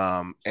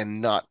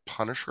 And not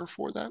punish her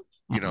for that,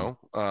 you know.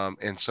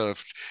 And so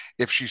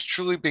if she's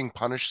truly being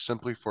punished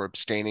simply for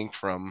abstaining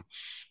from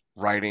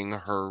writing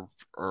her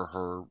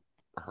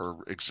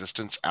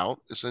existence out,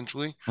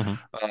 essentially,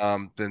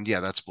 then yeah,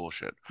 that's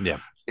bullshit. Yeah.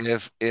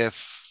 If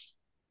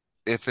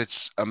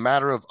it's a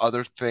matter of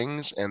other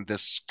things, and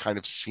this kind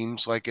of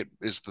seems like it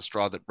is the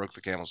straw that broke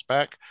the camel's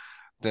back,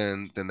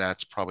 then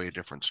that's probably a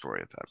different story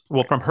at that point.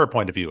 Well, from her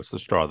point of view, it's the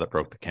straw that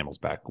broke the camel's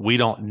back. We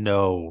don't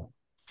know.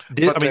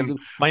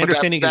 My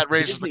understanding that is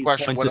raises the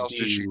question: what else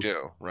did she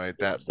do? Right.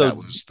 That's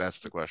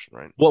the question,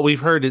 right? What we've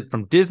heard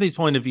from Disney's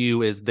point of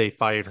view is they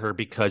fired her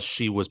because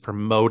she was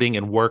promoting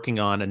and working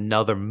on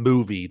another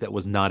movie that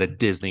was not a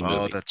Disney movie.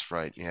 Oh, that's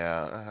right.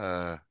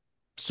 Yeah.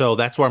 So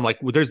that's where I'm like,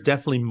 well, there's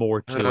definitely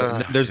more to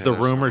it. There's the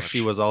rumor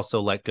she was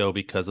also let go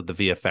because of the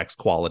VFX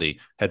quality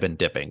had been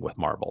dipping with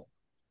Marvel.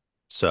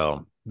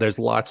 So there's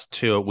lots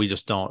to it. We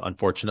just don't,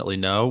 unfortunately,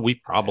 know. We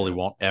probably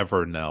won't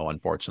ever know,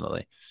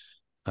 unfortunately.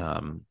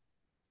 Not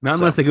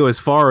unless they go as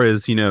far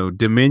as,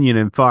 Dominion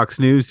and Fox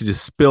News to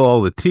just spill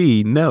all the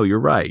tea. No, you're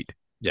right.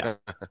 Yeah.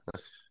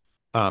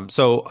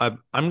 So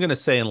I'm going to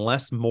say,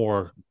 unless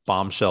more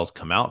bombshells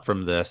come out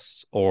from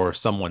this or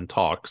someone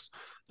talks,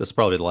 this is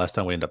probably the last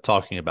time we end up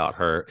talking about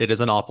her. It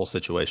is an awful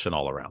situation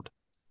all around.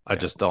 I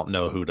just don't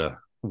know who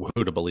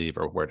to believe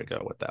or where to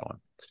go with that one.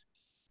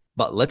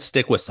 But let's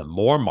stick with some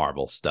more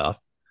Marvel stuff.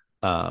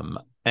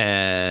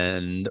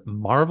 And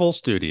Marvel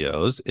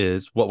Studios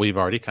is what we've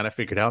already kind of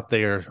figured out.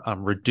 They are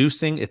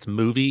reducing its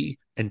movie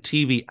and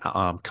TV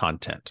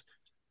content.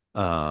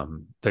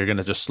 They're going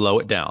to just slow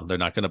it down. They're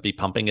not going to be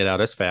pumping it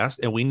out as fast.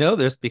 And we know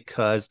this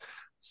because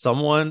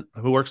someone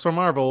who works for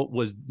Marvel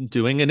was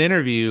doing an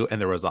interview and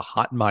there was a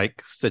hot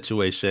mic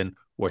situation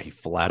where he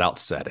flat out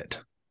said it.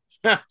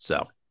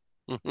 So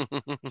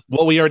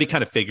what we already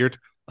kind of figured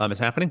is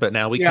happening, but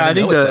now we I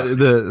think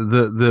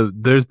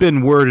there's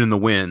been word in the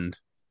wind.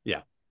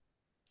 Yeah.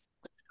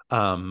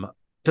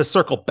 To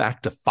circle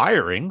back to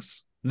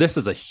firings, this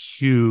is a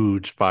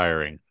huge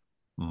firing.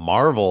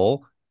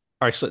 Marvel,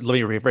 or actually, let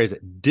me rephrase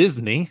it.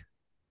 Disney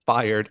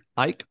fired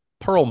Ike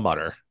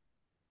Perlmutter.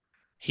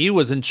 He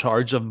was in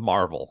charge of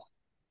Marvel.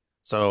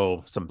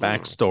 So some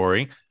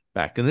backstory.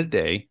 Back in the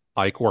day,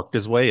 Ike worked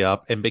his way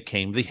up and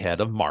became the head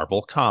of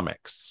Marvel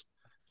Comics.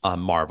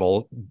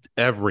 Marvel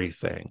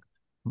everything.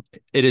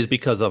 It is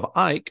because of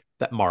Ike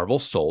that Marvel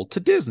sold to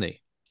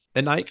Disney.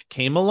 And Ike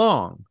came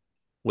along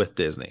with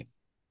Disney.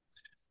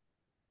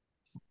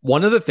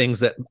 One of the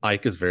things that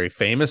Ike is very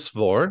famous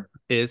for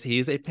is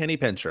he's a penny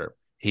pincher.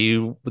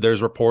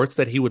 There's reports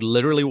that he would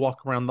literally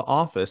walk around the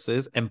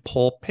offices and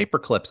pull paper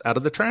clips out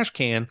of the trash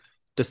can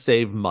to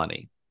save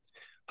money.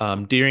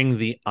 During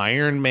the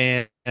Iron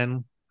Man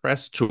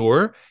press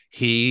tour,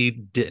 he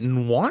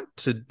didn't want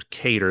to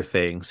cater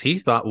things. He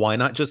thought, why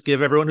not just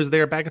give everyone who's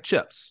there a bag of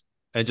chips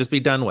and just be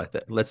done with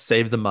it? Let's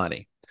save the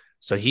money.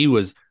 So he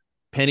was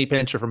penny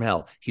pincher from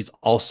hell. He's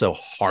also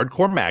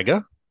hardcore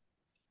MAGA.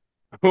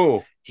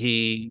 Oh,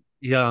 he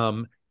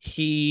what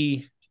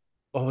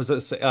was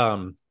it say?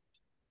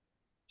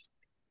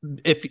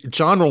 If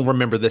John will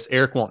remember this,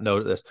 Eric won't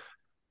know this.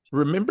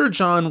 Remember,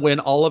 John, when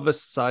all of a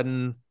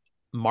sudden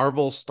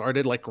Marvel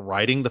started like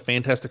writing the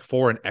Fantastic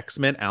Four and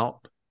X-Men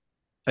out,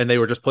 and they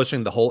were just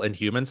pushing the whole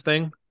Inhumans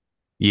thing?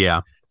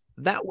 Yeah.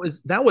 That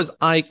was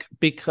Ike,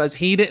 because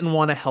he didn't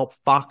want to help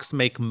Fox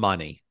make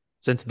money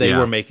since they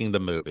were making the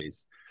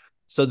movies.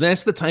 So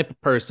that's the type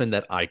of person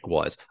that Ike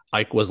was.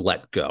 Ike was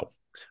let go.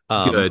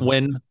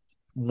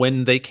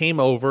 When they came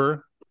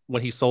over,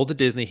 when he sold to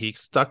Disney, he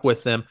stuck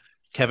with them.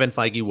 Kevin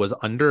Feige was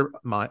under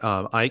my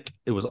Ike.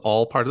 It was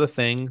all part of the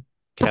thing.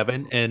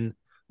 Kevin and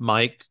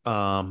Mike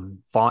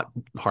fought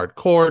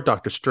hardcore.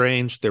 Doctor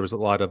Strange. There was a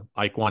lot of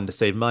Ike wanted to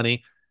save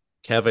money.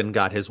 Kevin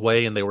got his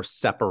way, and they were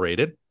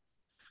separated.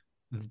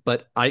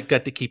 But Ike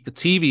got to keep the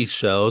TV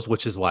shows,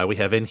 which is why we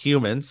have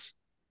Inhumans,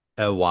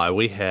 and why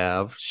we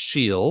have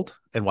Shield,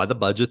 and why the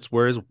budgets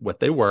were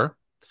what they were.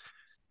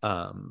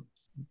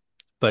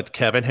 But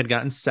Kevin had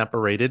gotten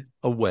separated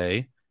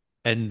away,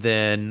 and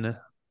then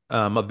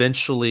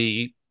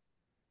eventually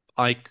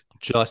Ike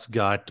just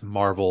got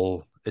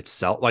Marvel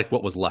itself, like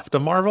what was left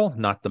of Marvel,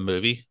 not the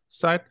movie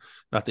side,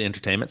 not the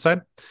entertainment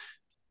side.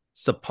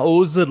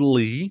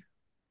 Supposedly,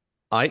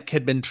 Ike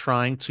had been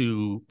trying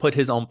to put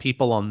his own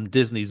people on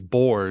Disney's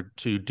board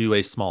to do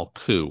a small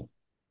coup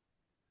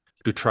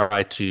to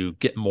try to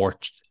get more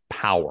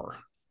power.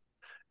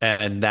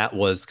 And that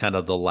was kind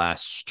of the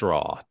last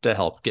straw to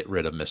help get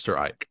rid of Mr.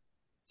 Ike.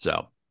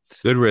 So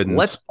good riddance.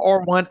 Let's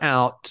pour one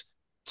out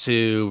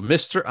to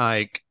Mr.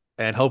 Ike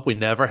and hope we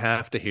never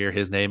have to hear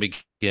his name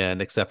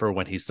again, except for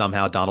when he's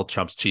somehow Donald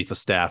Trump's chief of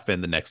staff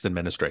in the next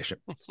administration.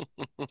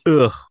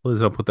 Ugh,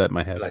 let's not put that in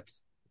my head.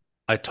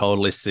 I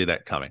totally see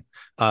that coming.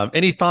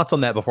 Any thoughts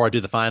on that before I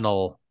do the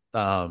final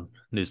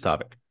news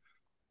topic?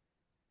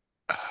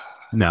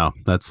 No,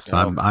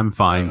 I'm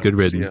fine. Good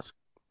riddance.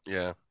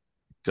 Yeah.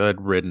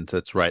 Good riddance.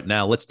 That's right.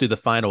 Now let's do the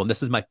final one.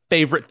 This is my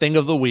favorite thing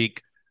of the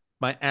week.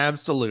 My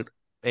absolute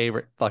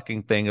favorite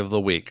fucking thing of the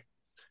week.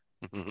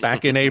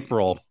 Back in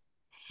April,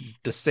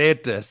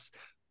 DeSantis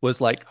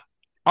was like,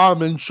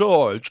 I'm in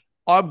charge.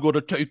 I'm going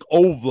to take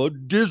over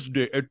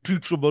Disney and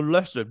teach them a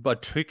lesson by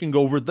taking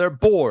over their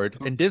board.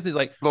 And Disney's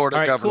like, Florida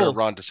right, Governor cool.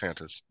 Ron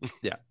DeSantis.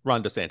 Yeah,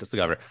 Ron DeSantis, the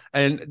governor.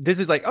 And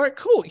Disney's like, all right,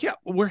 cool. Yeah,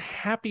 we're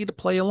happy to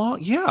play along.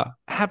 Yeah,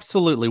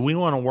 absolutely. We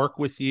want to work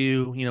with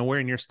you. You know, we're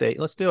in your state.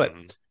 Let's do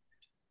it.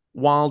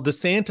 While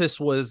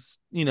DeSantis was,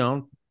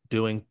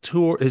 doing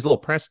his little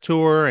press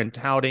tour and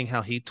touting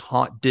how he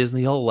taught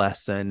Disney a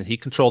lesson, he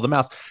controlled the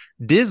mouse.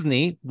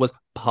 Disney was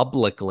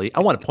publicly, I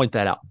want to point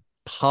that out,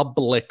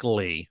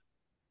 publicly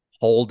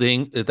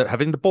having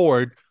the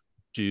board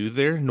do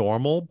their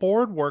normal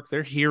board work,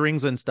 their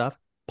hearings and stuff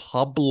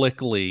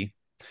publicly.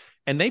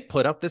 And they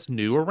put up this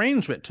new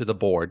arrangement to the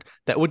board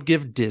that would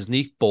give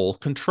Disney full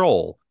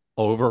control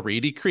over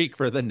Reedy Creek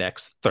for the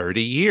next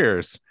 30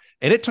 years.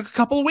 And it took a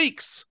couple of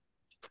weeks.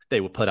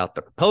 They would put out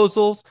the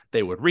proposals.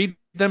 They would read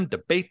them,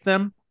 debate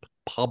them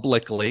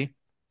publicly.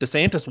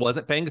 DeSantis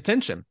wasn't paying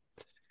attention.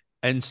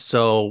 And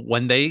so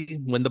when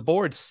the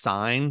board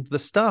signed the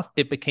stuff,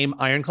 it became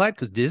ironclad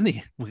because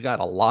Disney, we got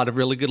a lot of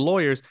really good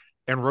lawyers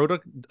and wrote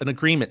an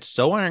agreement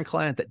so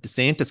ironclad that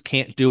DeSantis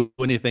can't do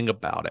anything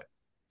about it.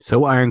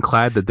 So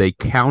ironclad that they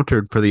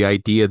countered for the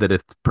idea that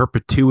if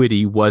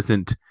perpetuity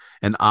wasn't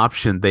an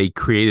option, they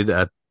created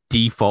a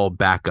default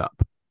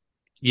backup.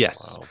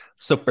 Yes. Wow.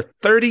 So for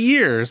 30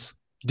 years,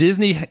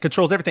 Disney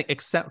controls everything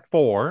except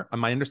for,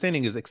 my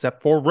understanding is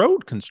except for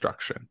road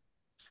construction.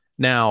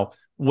 Now,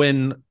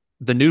 when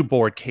the new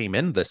board came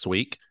in this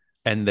week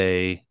and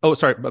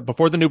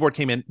before the new board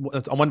came in,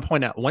 I want to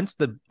point out, once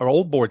our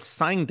old board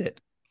signed it,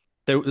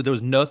 there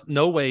was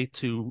no way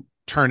to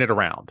turn it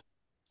around.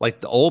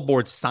 Like the old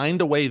board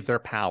signed away their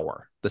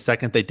power the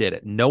second they did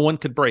it. No one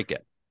could break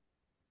it.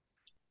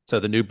 So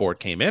the new board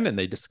came in and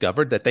they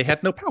discovered that they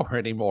had no power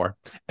anymore.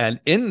 And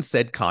in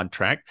said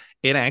contract,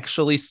 it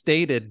actually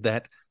stated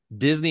that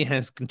Disney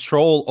has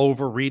control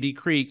over Reedy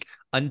Creek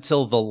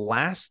until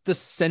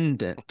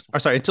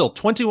until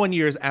 21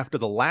 years after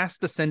the last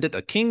descendant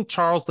of King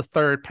Charles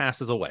III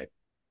passes away.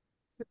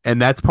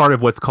 And that's part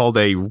of what's called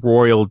a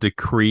royal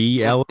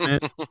decree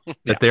element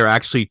that they're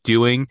actually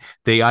doing.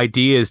 The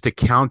idea is to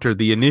counter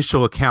the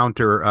initial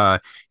counter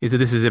is that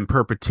this is in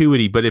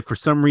perpetuity. But if for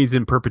some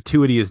reason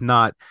perpetuity is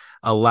not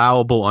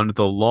allowable under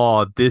the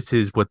law, this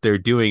is what they're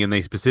doing. And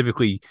they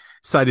specifically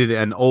cited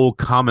an old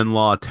common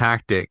law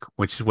tactic,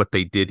 which is what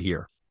they did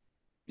here.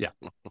 Yeah.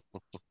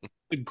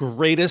 The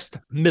greatest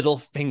middle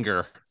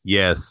finger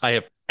I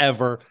have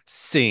ever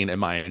seen in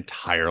my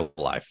entire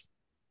life.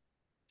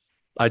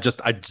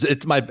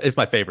 It's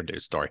my favorite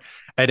news story,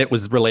 and it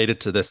was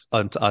related to this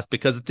to us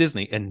because it's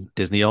Disney and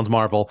Disney owns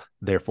Marvel,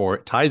 therefore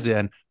it ties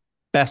in.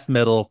 Best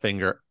middle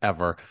finger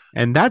ever,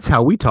 and that's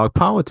how we talk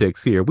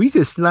politics here. We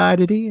just slide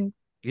it in.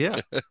 Yeah,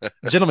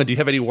 gentlemen, do you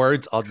have any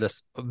words on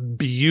this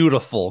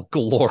beautiful,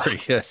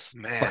 glorious?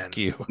 Man, fuck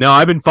you. No,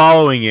 I've been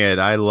following it.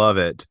 I love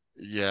it.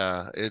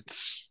 Yeah,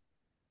 it's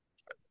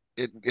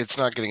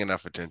not getting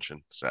enough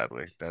attention.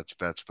 Sadly,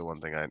 that's the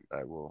one thing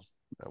I will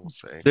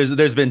say.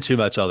 There's been too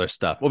much other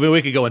stuff. I mean,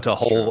 we could go into a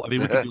whole. I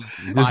mean,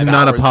 this is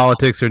not a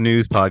politics or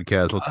news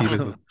podcast. Let's keep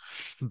it.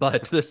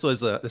 But this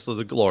was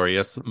a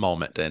glorious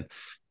moment, and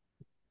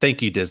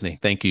thank you, Disney.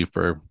 Thank you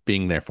for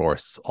being there for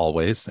us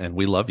always, and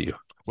we love you.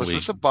 Was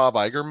this a Bob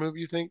Iger move?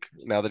 You think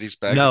now that he's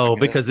back? No,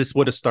 because this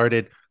would have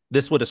started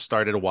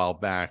a while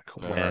back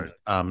when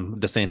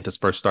DeSantis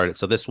first started.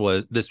 So this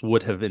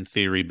would have in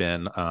theory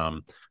been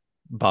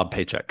Bob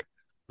Paycheck.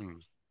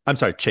 I'm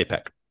sorry,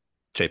 Chapek.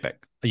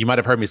 You might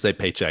have heard me say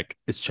paycheck.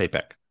 It's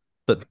Chapek.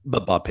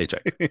 but Bob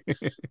Paycheck,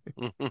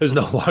 who's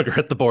no longer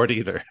at the board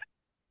either.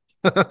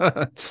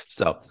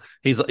 So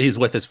he's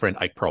with his friend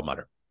Ike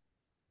Perlmutter.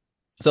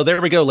 So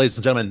there we go, ladies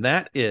and gentlemen.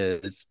 That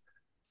is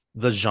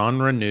the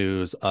genre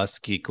news, Us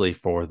Geekly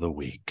for the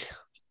week.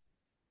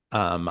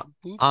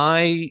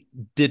 I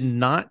did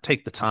not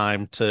take the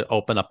time to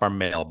open up our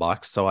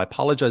mailbox, so I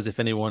apologize if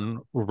anyone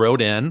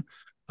wrote in.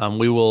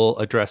 We will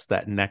address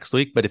that next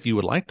week. But if you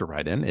would like to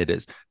write in, it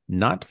is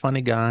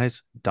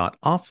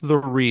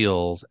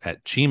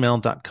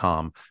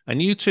notfunnyguys.offthereels@gmail.com.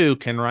 And you too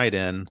can write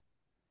in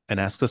and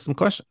ask us some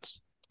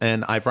questions.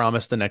 And I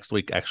promise the next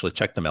week actually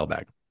check the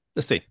mailbag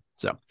to see.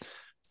 So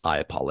I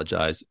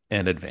apologize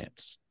in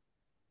advance.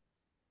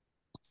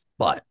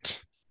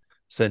 But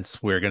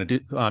since we're going to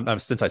do,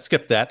 since I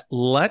skipped that,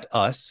 let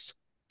us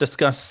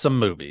discuss some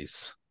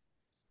movies.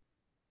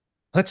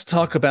 Let's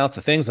talk about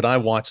the things that I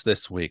watched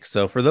this week.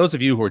 So for those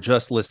of you who are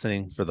just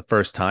listening for the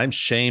first time,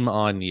 shame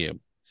on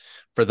you.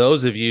 For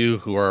those of you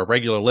who are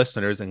regular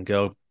listeners and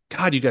go,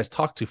 God, you guys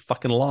talk too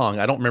fucking long.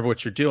 I don't remember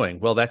what you're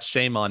doing. Well, that's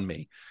shame on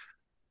me.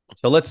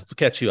 So let's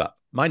catch you up.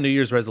 My New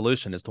Year's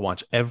resolution is to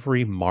watch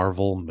every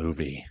Marvel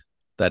movie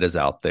that is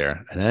out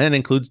there. And that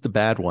includes the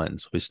bad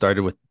ones. We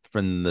started with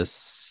from the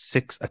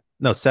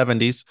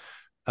 70s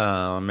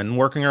and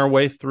working our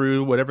way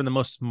through whatever the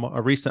most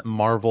recent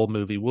Marvel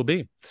movie will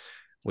be.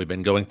 We've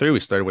been going through. We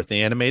started with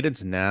the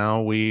animateds.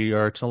 Now we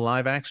are to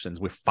live actions.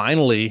 We're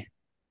finally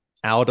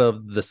out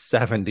of the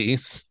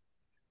 70s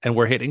and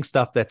we're hitting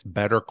stuff that's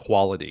better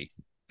quality.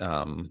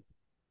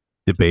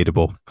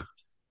 Debatable.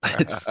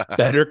 It's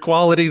better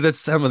quality than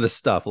some of the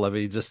stuff. Let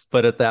me just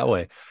put it that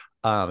way.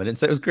 I didn't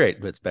say it was great,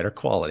 but it's better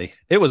quality.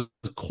 It was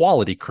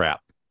quality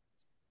crap.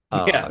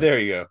 Yeah, there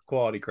you go.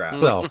 Quality crap.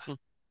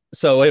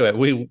 So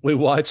anyway, we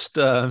watched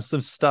some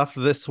stuff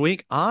this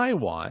week. I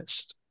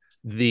watched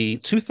the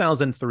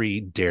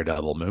 2003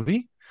 Daredevil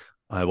movie.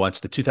 I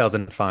watched the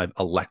 2005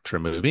 Elektra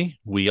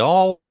movie. We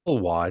all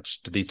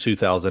watched the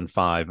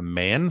 2005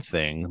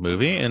 Man-Thing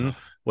movie, and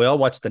we all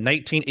watched the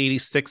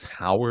 1986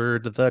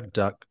 Howard the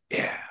Duck.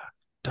 Yeah.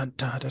 Dun,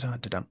 dun, dun, dun,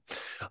 dun,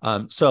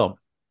 dun. So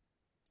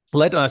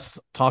let us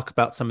talk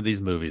about some of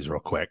these movies real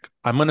quick.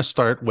 I'm going to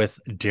start with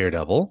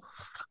Daredevil.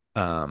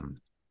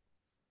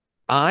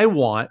 I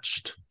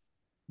watched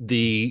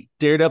the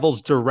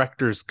Daredevil's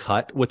director's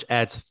cut, which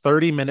adds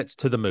 30 minutes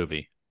to the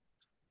movie.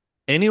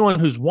 Anyone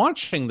who's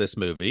watching this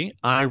movie,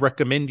 I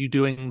recommend you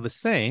doing the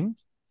same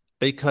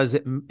because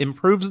it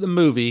improves the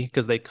movie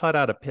because they cut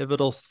out a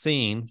pivotal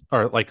scene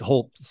or like a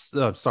whole,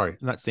 storyline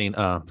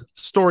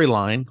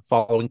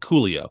following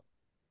Coolio.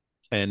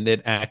 And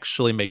it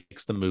actually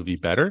makes the movie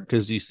better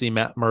because you see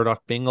Matt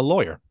Murdock being a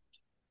lawyer.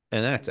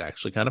 And that's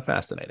actually kind of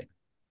fascinating.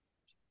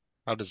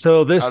 How does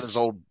old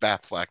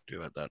Batfleck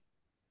do it then?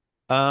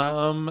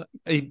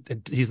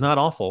 He's not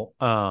awful.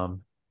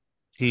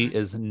 He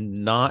is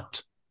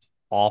not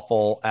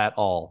awful at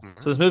all.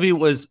 Mm-hmm. So this movie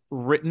was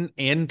written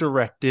and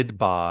directed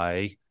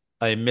by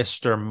a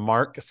Mr.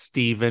 Mark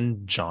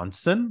Steven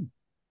Johnson.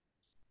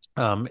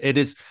 It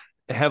is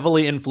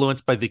heavily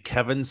influenced by the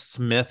Kevin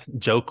Smith,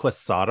 Joe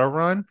Quesada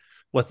run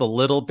with a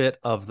little bit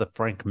of the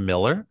Frank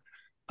Miller.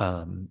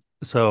 Gentlemen,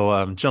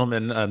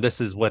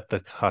 this is what the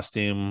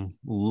costume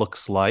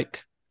looks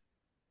like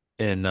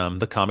in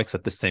the comics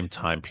at the same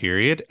time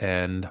period.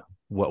 And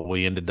what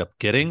we ended up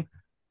getting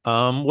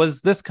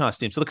was this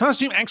costume. So the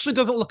costume actually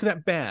doesn't look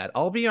that bad.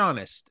 I'll be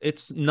honest.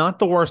 It's not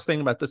the worst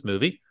thing about this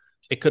movie.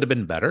 It could have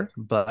been better,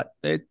 but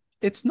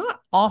it's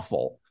not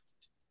awful.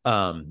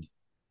 I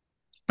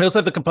also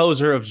have the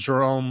composer of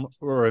Jerome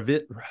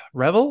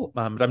Revel,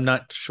 but I'm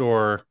not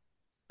sure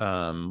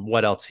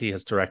what else he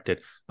has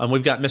directed.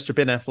 We've got Mr.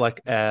 Ben Affleck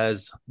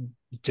as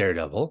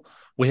Daredevil.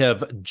 We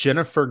have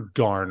Jennifer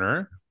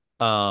Garner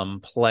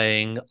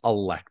playing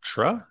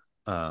Elektra.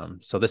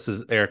 So this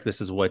is Eric.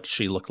 This is what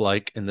she looked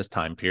like in this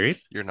time period.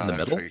 You're not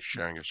actually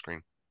sharing your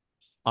screen.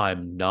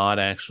 I'm not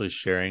actually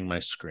sharing my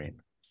screen.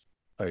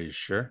 Are you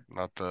sure?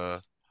 Not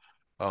the.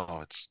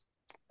 Oh,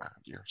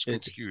 your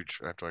screen's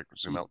huge. I have to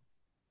zoom out.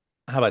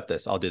 How about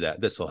this? I'll do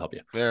that. This will help you.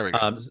 There we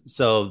go.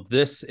 So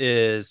this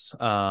is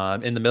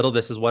in the middle.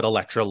 This is what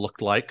Elektra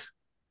looked like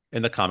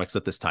in the comics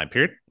at this time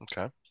period.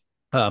 Okay.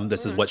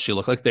 This is what she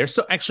looked like there.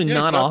 So actually,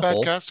 not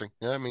awful. Bad casting.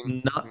 Yeah, I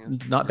mean,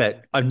 not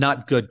bad.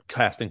 Not good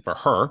casting for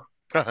her.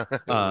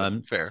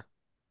 Fair.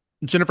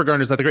 Jennifer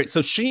Garner's not great.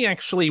 So she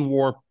actually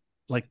wore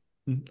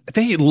I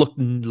think it looked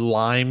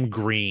lime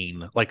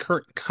green. Like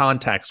her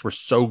contacts were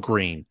so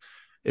green,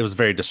 it was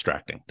very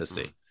distracting to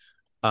see.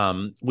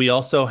 We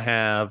also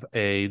have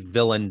a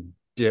villain,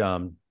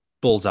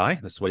 Bullseye.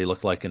 This is what he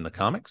looked like in the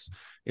comics.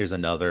 Here's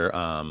another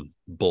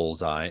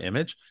Bullseye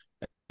image.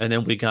 And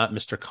then we got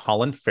Mr.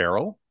 Colin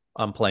Farrell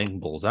playing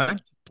Bullseye.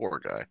 Poor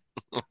guy.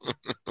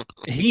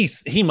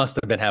 He must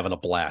have been having a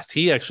blast.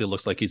 He actually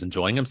looks like he's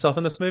enjoying himself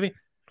in this movie.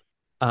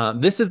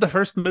 This is the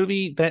first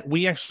movie that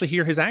we actually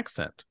hear his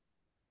accent.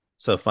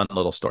 So fun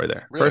little story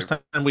there. Really? First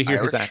time we hear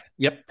Irish?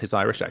 his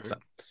Irish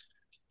accent.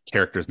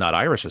 Character's not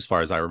Irish as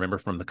far as I remember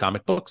from the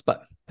comic books,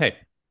 but hey,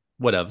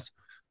 whatevs.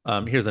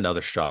 Here's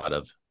another shot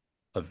of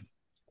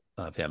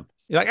of him.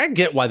 Like, I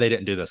get why they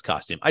didn't do this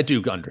costume. I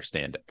do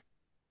understand it.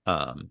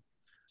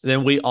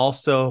 Then we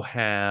also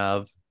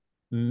have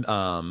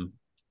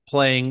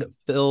playing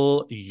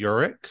Phil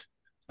Urich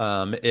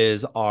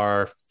is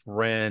our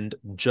friend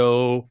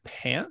Joey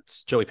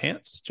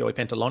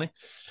Pantalone.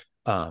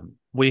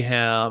 We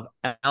have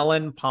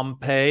Alan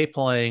Pompey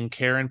playing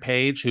Karen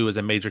Page, who is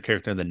a major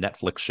character in the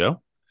Netflix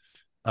show.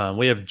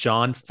 We have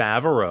Jon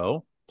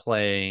Favreau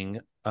playing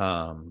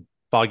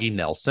Foggy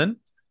Nelson,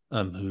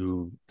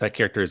 who that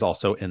character is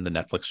also in the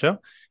Netflix show.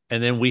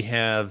 And then we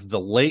have the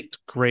late,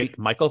 great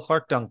Michael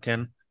Clarke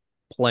Duncan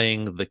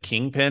playing the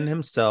Kingpin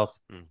himself,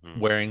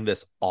 wearing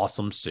this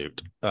awesome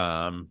suit.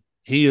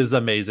 He is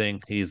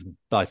amazing. He's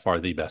by far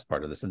the best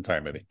part of this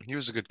entire movie. He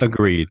was a good Kingpin.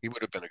 Agreed. He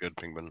would have been a good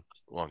Kingpin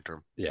long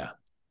term. Yeah.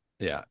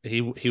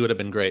 He would have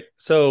been great.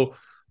 So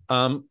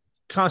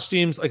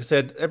costumes, like I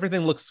said,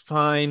 everything looks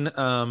fine.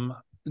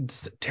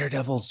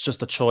 Daredevil's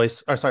just a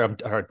choice.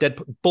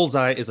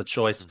 Bullseye is a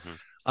choice.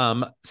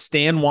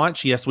 Stan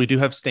Watch, yes, we do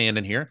have Stan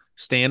in here.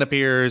 Stan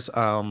appears.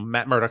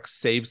 Matt Murdock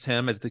saves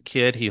him as the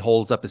kid. He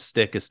holds up his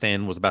stick as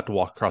Stan was about to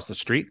walk across the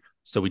street.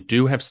 So we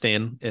do have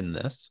Stan in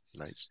this.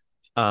 Nice.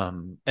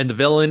 And the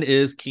villain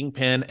is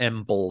Kingpin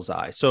and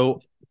Bullseye.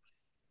 So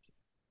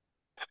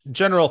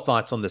general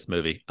thoughts on this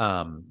movie.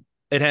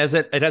 It has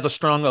a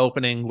strong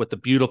opening with the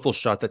beautiful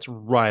shot that's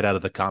right out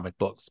of the comic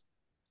books.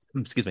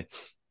 Excuse me.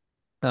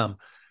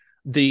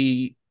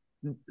 The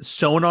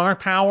sonar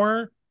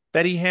power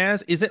that he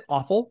has isn't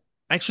awful.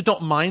 I actually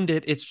don't mind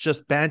it. It's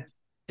just bad.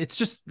 It's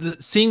just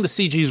seeing the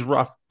CG is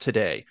rough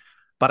today,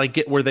 but I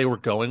get where they were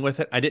going with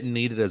it. I didn't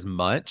need it as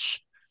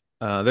much.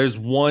 There's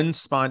one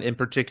spot in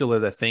particular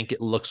that I think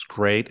it looks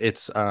great.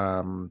 It's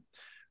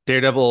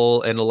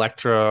Daredevil and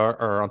Elektra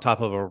are on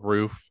top of a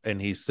roof,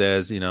 and he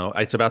says,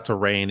 it's about to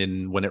rain,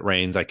 and when it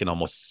rains, I can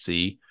almost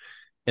see.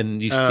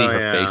 And you see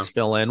her face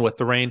fill in with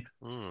the rain.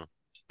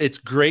 It's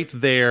great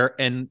there,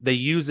 and they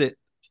use it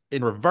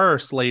in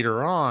reverse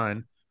later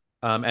on.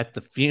 At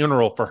the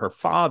funeral for her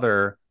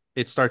father,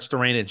 it starts to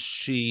rain, and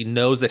she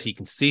knows that he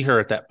can see her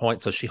at that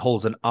point, so she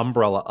holds an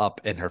umbrella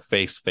up and her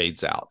face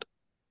fades out,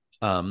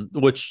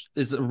 which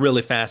is a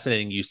really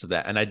fascinating use of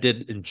that, and I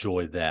did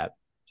enjoy that.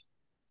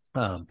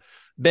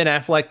 Ben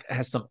Affleck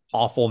has some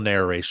awful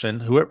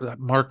narration.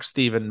 Mark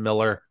Steven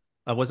Miller,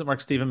 wasn't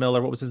Mark Steven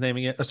Miller? What was his name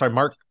again?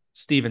 Mark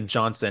Steven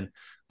Johnson.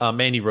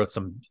 Man, he wrote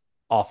some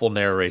awful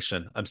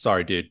narration. I'm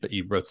sorry, dude, but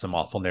you wrote some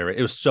awful narration.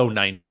 It was so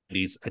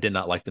 90s. I did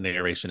not like the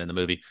narration in the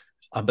movie.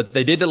 But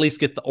they did at least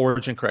get the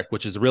origin correct,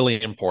 which is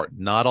really important.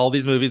 Not all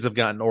these movies have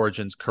gotten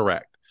origins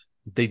correct.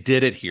 They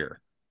did it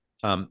here.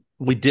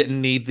 We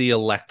didn't need the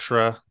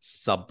Elektra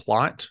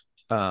subplot.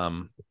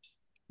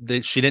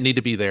 She didn't need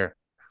to be there.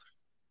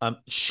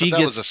 She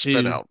gets was a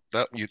spin out.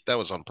 That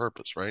was on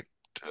purpose, right?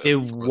 It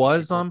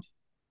was on.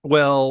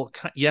 Well,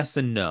 yes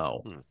and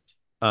no.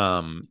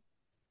 I'll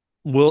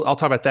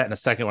talk about that in a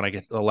second when I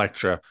get to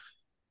Elektra.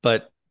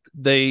 But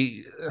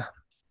they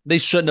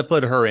shouldn't have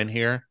put her in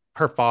here.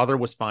 Her father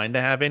was fine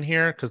to have in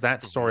here because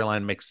that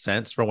storyline makes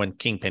sense for when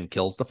Kingpin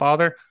kills the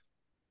father.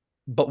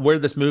 But where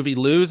this movie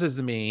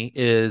loses me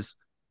is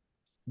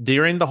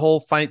during the whole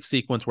fight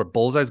sequence where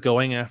Bullseye's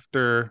going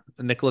after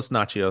Nicholas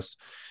Nachios.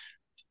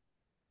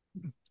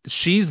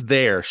 She's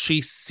there. She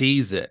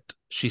sees it.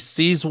 She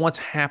sees what's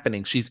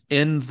happening. She's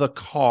in the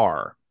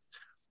car.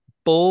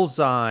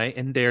 Bullseye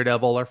and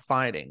Daredevil are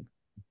fighting.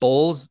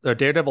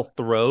 Daredevil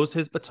throws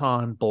his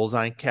baton.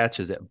 Bullseye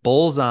catches it.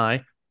 Bullseye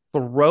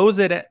throws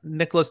it at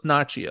Nicholas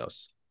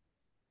Nachios.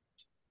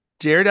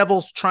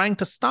 Daredevil's trying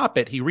to stop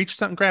it. He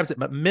reaches out and grabs it,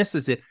 but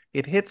misses it.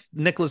 It hits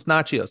Nicholas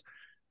Nachios.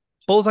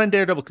 Bullseye and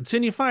Daredevil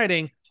continue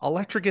fighting.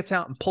 Elektra gets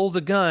out and pulls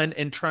a gun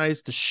and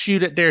tries to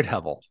shoot at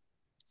Daredevil.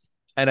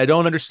 And I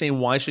don't understand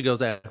why she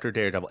goes after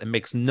Daredevil. It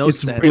makes no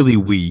sense. It's really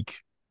weak.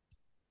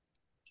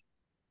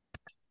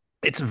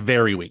 It's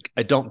very weak.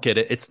 I don't get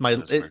it.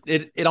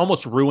 It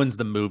almost ruins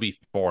the movie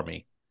for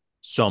me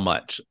so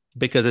much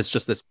because it's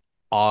just this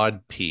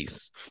odd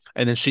piece.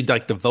 And then she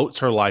devotes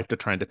her life to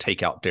trying to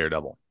take out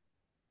Daredevil.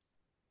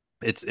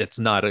 It's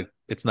not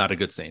a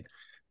good scene.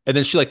 And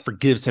then she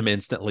forgives him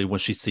instantly when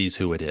she sees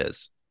who it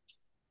is.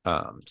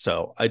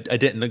 So I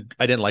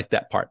didn't like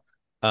that part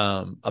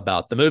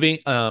about the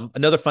movie.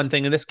 Another fun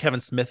thing in this,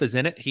 Kevin Smith is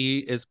in it. He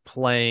is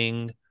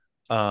playing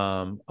did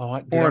I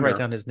write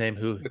down his name?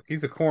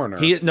 He's a coroner.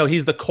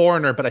 He's the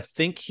coroner, but I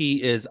think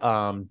he is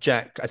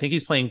Jack. I think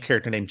he's playing a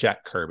character named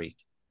Jack Kirby.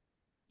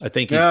 I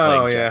think he's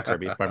playing Jack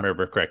Kirby, if I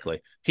remember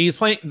correctly. He's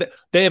playing.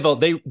 They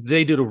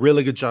did a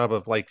really good job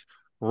of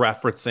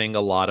referencing a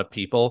lot of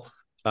people.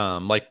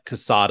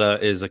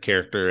 Casada is a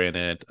character in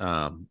it.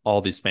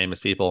 All these famous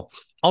people.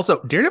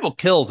 Also, Daredevil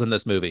kills in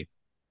this movie.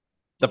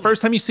 The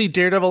first time you see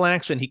Daredevil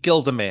action, he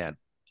kills a man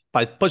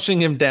by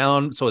pushing him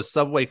down so his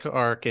subway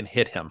car can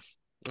hit him.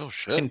 Oh,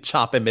 shit. And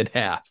chop him in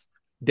half.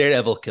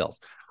 Daredevil kills.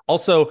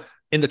 Also,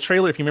 in the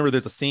trailer, if you remember,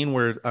 there's a scene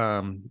where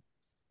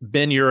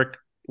Ben Urich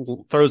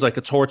throws a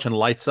torch and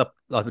lights up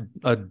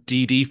a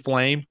DD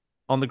flame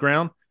on the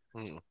ground.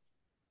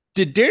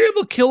 Did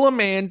Daredevil kill a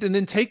man and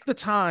then take the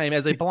time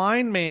as a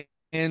blind man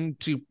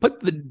to put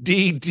the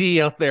DD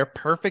out there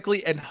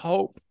perfectly and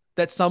hope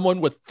that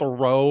someone would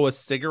throw a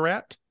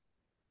cigarette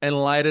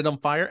and light it on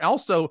fire.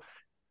 Also,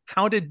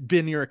 how did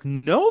Ben Urich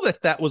know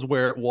that was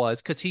where it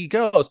was? Because he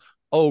goes,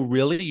 "Oh,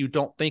 really? You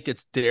don't think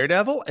it's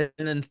Daredevil?" And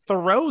then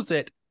throws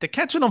it to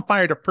catch it on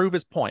fire to prove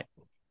his point.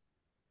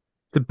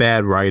 The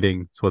bad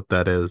writing is what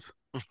that is.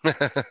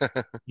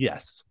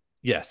 Yes.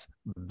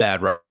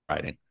 Bad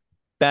writing.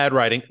 Bad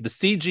writing. The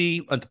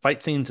CG at the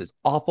fight scenes is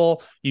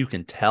awful. You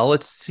can tell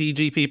it's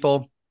CG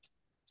people.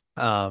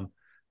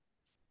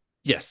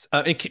 Yes.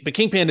 But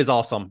Kingpin is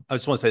awesome. I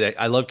just want to say that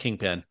I love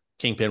Kingpin.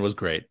 Kingpin was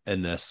great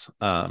in this.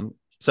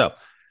 So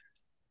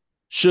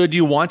should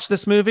you watch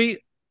this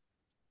movie?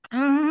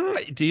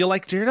 Do you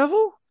like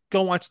Daredevil?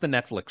 Go watch the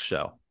Netflix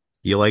show.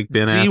 You like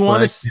Ben Affleck? Do you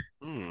want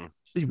to?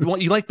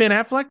 You like Ben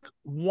Affleck?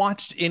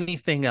 Watch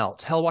anything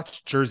else. Hell,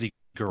 watch Jersey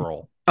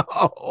Girl.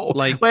 Oh,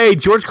 wait,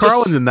 George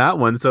Carlin's in that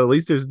one, so at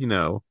least there's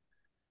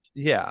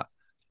Yeah.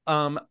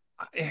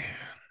 If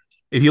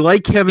you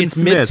like Kevin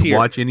Smith, mid-tier.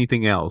 Watch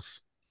anything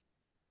else.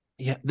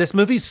 Yeah, this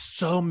movie's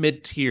so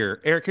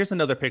mid-tier. Eric, here's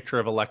another picture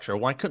of Elektra.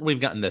 Why couldn't we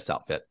have gotten this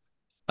outfit?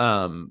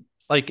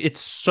 It's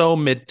so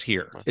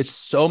mid-tier. It's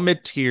so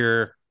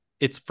mid-tier.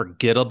 It's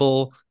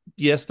forgettable.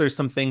 Yes, there's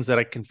some things that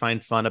I can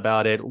find fun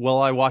about it.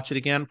 Will I watch it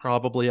again?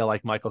 Probably. I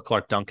like Michael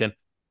Clarke Duncan.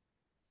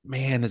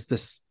 Man, is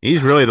this...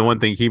 He's really the one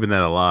thing keeping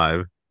that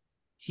alive.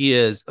 He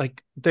is.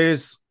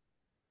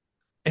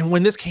 And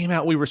when this came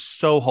out, we were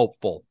so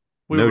hopeful.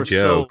 No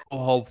joke. So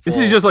hopeful. This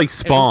is just like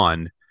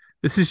Spawn.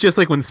 This is just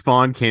like when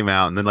Spawn came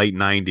out in the late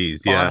 90s.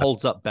 Spawn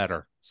holds up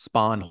better.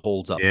 Spawn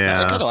holds up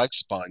better. I kind of like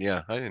Spawn.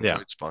 Yeah, I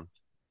enjoyed Spawn.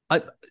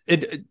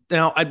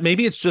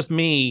 Maybe it's just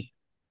me.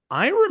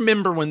 I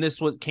remember when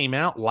this came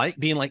out,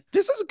 being like,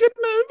 this is a good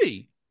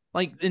movie.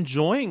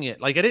 Enjoying it.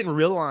 I didn't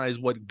realize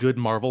what good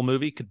Marvel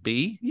movie could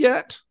be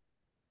yet.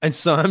 And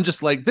so I'm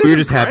just like, this we were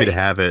just happy to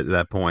have it at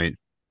that point.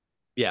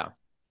 Yeah.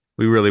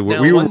 We really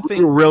were. We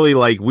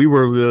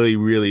were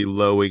really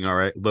lowering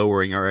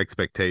our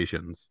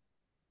expectations.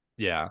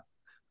 Yeah.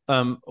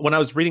 When I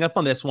was reading up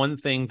on this, one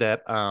thing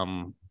that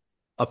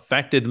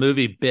affected the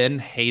movie, Ben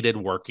hated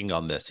working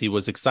on this. He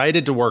was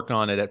excited to work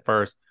on it at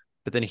first,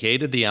 but then he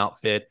hated the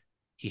outfit.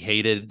 He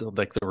hated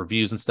the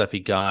reviews and stuff he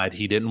got.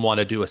 He didn't want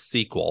to do a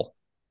sequel.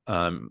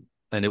 And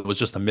it was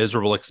just a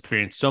miserable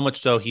experience. So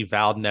much so he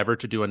vowed never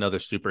to do another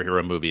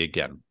superhero movie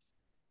again.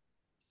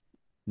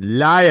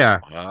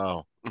 Liar.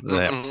 Wow.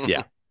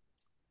 Yeah.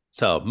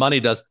 So money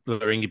does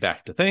bring you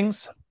back to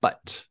things,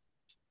 but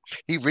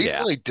he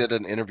recently did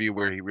an interview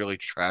where he really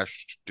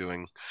trashed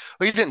doing.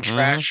 Well, he didn't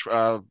trash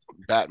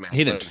Batman.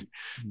 He didn't,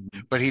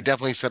 but he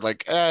definitely said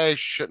I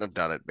shouldn't have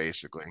done it.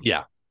 Basically,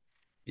 yeah.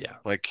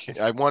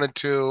 I wanted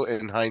to.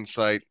 In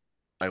hindsight,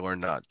 I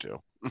learned not to.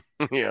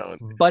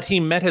 But he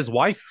met his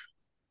wife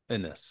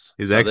in this.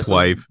 His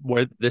ex-wife.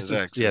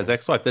 His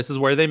ex-wife. This is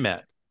where they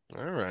met.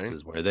 All right. This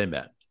is where they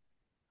met.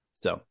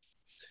 So.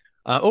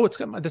 It's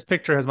got this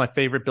picture has my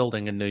favorite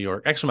building in New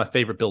York. Actually, my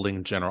favorite building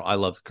in general. I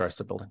love the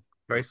Chrysler Building.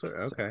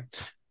 Chrysler, okay.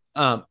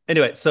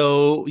 Anyway,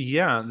 so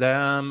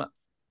yeah,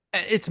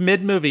 it's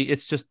mid-movie.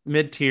 It's just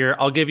mid-tier.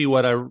 I'll give you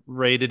what I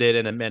rated it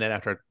in a minute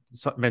after I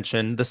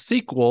mention the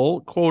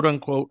sequel, quote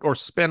unquote, or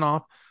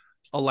spinoff,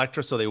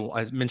 Elektra. So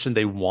I mentioned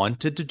they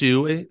wanted to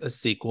do a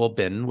sequel.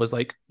 Ben was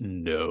like,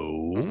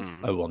 "No,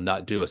 I will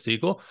not do a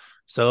sequel."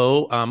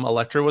 So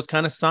Elektra was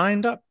kind of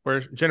signed up where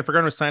Jennifer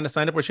Garner was signed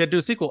up where she had to do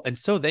a sequel. And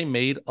so they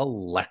made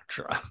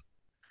Elektra.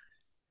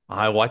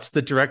 I watched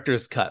the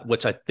director's cut,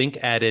 which I think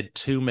added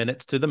 2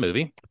 minutes to the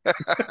movie.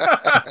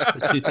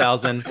 the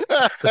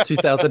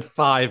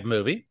 2005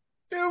 movie.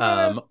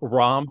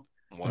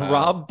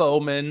 Rob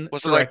Bowman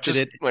was it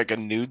just like a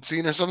nude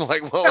scene or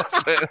something? What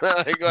was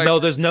it? No,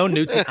 there's no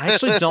nude scene. I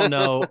actually don't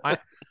know. I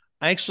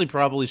actually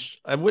probably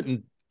I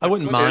wouldn't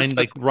mind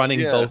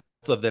running both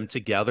of them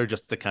together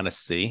just to kind of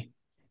see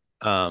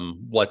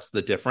what's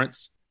the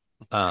difference.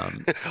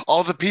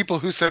 All the people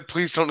who said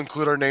please don't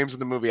include our names in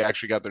the movie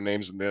actually got their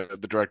names in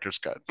the director's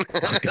cut.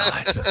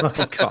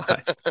 Oh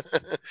god.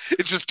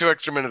 It's just 2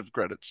 extra minutes of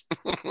credits.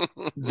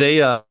 They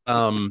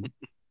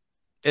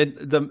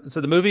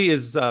the movie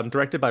is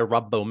directed by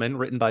Rob Bowman,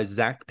 written by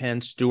Zach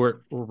Penn,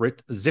 Stuart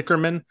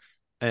Zickerman,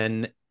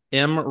 and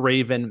M.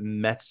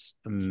 Raven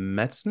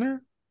Metzner.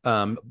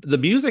 The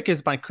music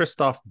is by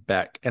Christoph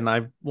Beck, and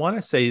I want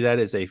to say that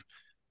is a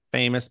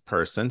famous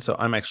person, so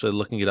I'm actually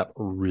looking it up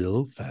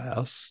real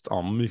fast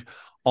on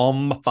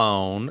my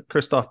phone.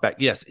 Christoph Beck,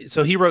 yes.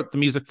 So he wrote the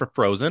music for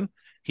Frozen.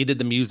 He did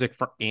the music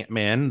for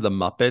Ant-Man, The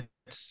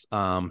Muppets,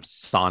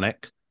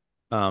 Sonic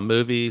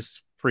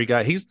movies. Free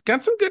Guy. He's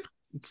got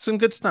some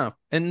good stuff,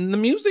 and the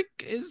music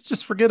is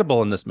just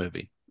forgettable in this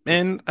movie.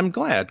 And I'm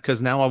glad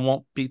because now I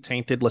won't be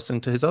tainted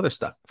listening to his other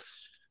stuff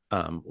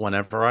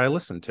whenever I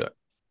listen to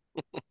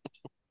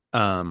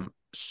it.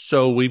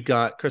 So we've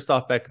got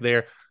Christoph Beck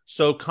there.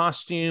 So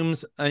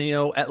costumes,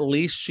 at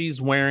least she's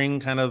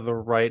wearing kind of the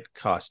right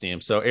costume.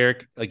 So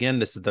Eric, again,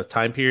 this is the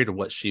time period of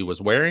what she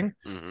was wearing.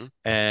 Mm-hmm.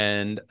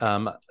 And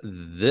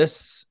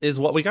this is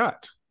what we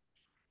got.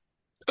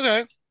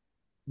 Okay.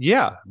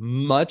 Yeah,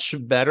 much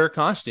better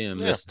costume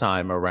this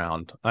time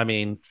around. I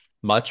mean,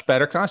 much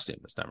better costume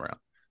this time around.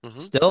 Mm-hmm.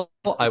 Still,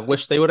 I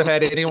wish they would have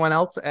had anyone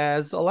else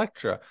as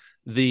Elektra.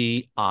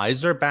 The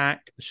eyes are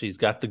back. She's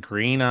got the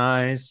green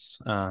eyes.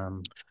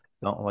 Don't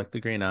like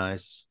the green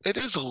eyes. It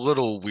is a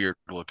little weird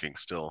looking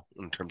still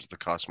in terms of the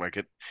costume.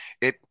 Like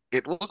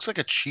it looks like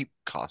a cheap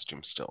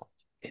costume still.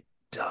 It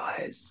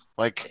does.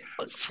 Like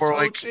for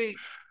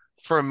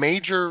a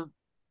major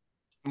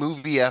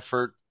movie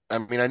effort. I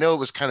mean, I know it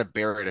was kind of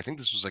buried. I think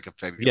this was like a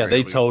February. Yeah,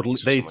 they totally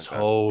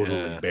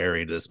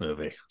buried this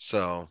movie.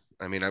 So,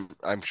 I mean,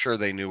 I'm sure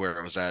they knew where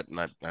it was at, and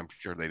I'm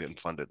sure they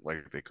didn't fund it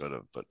like they could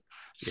have. But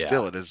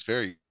still, it is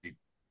very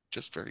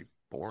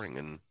boring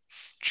and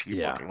cheap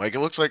looking. Like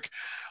it looks like,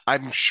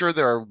 I'm sure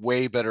there are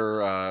way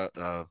better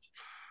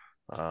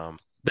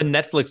the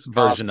Netflix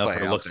version of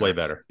her looks way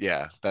better.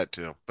 Yeah, that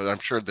too. But I'm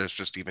sure there's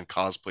just even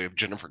cosplay of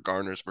Jennifer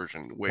Garner's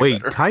version way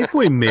better. Wait,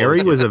 Typhoid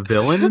Mary was a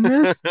villain in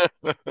this?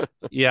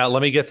 Yeah,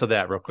 let me get to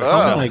that real quick.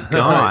 Oh my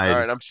god! All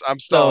right, I'm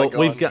stalling. So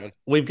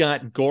we've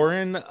got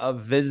Goran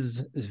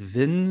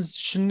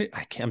Vinzhin.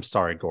 I'm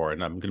sorry,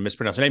 Goran. I'm going to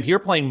mispronounce your name. You're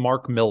playing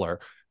Mark Miller,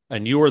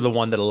 and you are the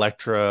one that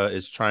Elektra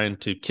is trying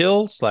to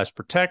kill /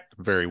 protect.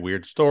 Very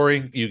weird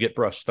story. You get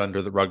brushed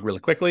under the rug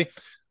really quickly.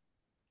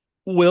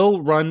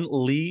 Will Run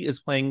Lee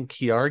is playing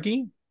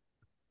Kiargi.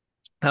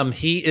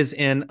 He is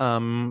in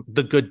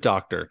The Good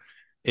Doctor.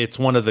 It's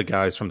one of the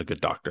guys from The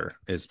Good Doctor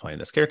is playing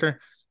this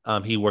character.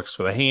 He works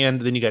for the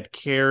Hand. Then you got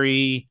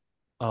Carrie.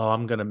 Oh,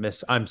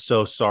 I'm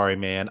so sorry,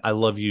 man. I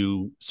love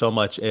you so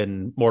much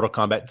in Mortal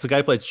Kombat. It's the guy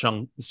who played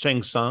Shang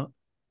Tsung.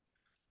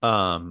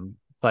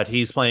 But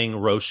he's playing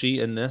Roshi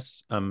in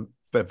this.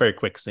 But very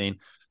quick scene.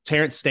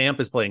 Terrence Stamp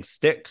is playing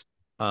Stick.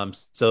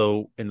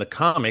 So in the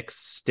comics,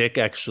 Stick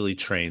actually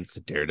trains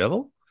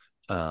Daredevil.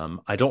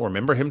 I don't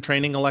remember him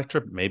training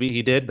Elektra. Maybe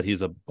he did, but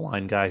he's a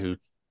blind guy who,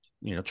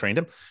 trained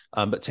him.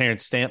 But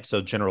Terrence Stamp,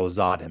 so General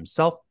Zod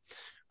himself.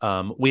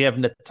 We have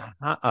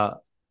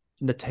Natasha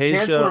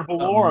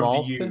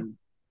Valorum.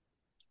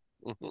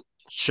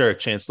 Sure,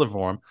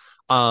 Chancellor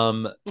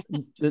Valorum.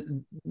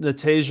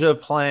 Natasha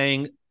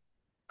playing,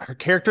 her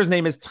character's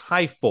name is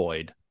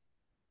Typhoid.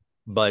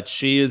 But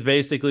she is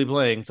basically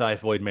playing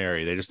Typhoid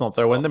Mary. They just don't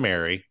throw in the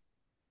Mary.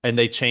 And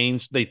they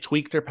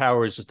tweaked her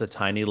powers just a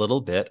tiny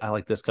little bit. I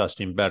like this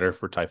costume better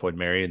for Typhoid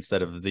Mary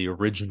instead of the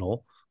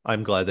original.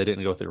 I'm glad they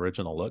didn't go with the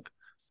original look.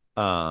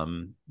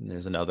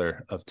 There's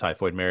another of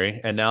Typhoid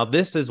Mary. And now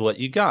this is what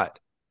you got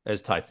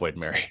as Typhoid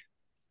Mary.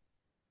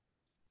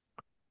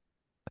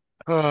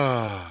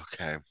 Oh,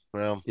 okay.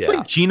 Well, yeah.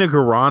 Like Gina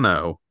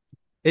Carano.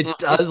 It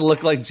does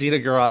look like Gina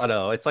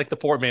Carano. It's like the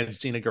poor man's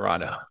Gina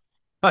Carano.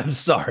 I'm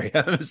sorry,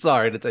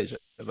 Natasha.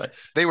 But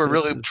they were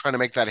really trying to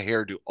make that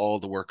hair do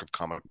all the work of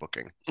comic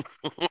booking.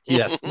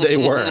 Yes, they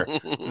were.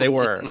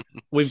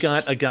 We've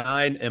got a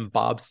guy named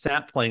Bob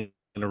Sapp playing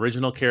an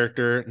original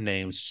character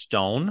named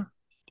Stone.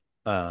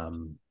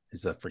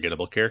 Is a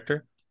forgettable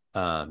character.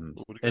 And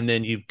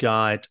then you've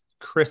got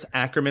Chris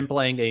Ackerman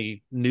playing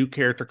a new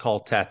character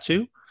called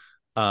Tattoo.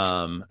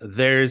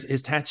 There's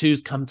his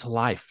tattoos come to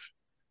life.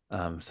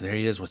 So there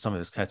he is with some of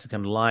his tattoos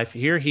come to life.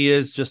 Here he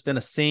is just in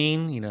a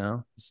scene,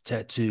 his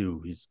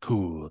tattoo, he's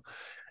cool.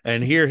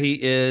 And here he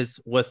is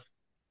with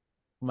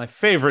my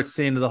favorite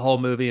scene of the whole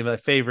movie,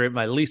 and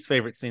my least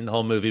favorite scene of the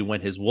whole movie,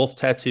 when his wolf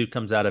tattoo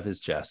comes out of his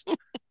chest.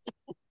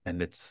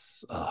 And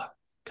it's, God.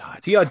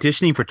 Is he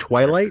auditioning for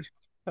Twilight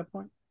at that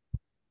point?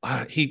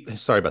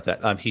 Sorry about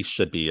that. He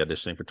should be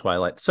auditioning for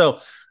Twilight.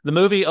 So the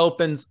movie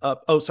opens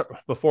up. Oh, sorry.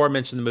 Before I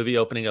mention the movie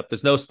opening up,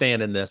 there's no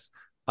Stan in this.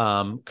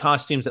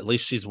 Costumes, at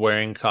least she's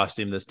wearing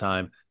costume this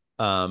time.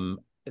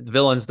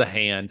 Villain's the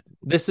Hand.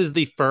 This is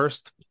the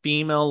first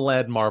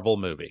female-led Marvel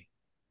movie.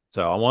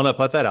 So I want to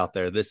put that out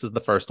there. This is the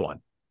first one.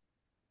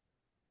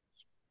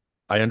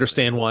 I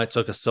understand why it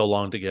took us so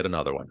long to get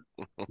another one.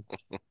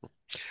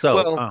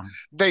 So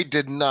they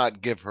did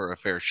not give her a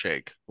fair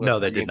shake. No,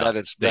 they did not.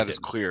 That is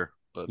clear.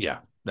 But yeah,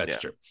 that's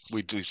true.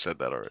 We said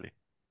that already.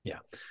 Yeah.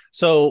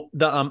 So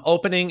the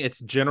opening, it's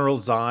General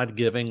Zod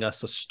giving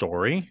us a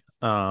story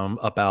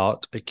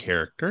about a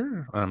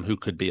character who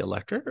could be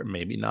Elektra or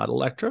maybe not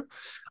Elektra.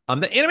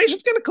 The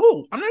animation's kind of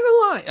cool. I'm not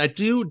gonna lie. I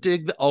do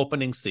dig the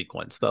opening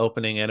sequence, the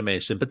opening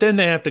animation, but then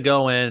they have to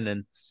go in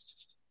and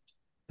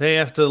they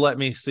have to let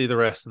me see the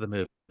rest of the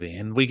movie.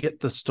 And we get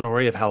the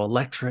story of how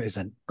Elektra is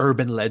an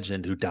urban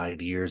legend who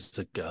died years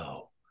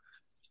ago.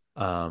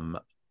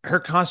 Her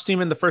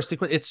costume in the first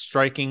sequence, it's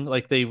striking.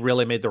 Like, they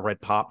really made the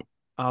red pop.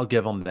 I'll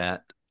give them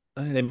that.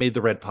 They made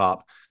the red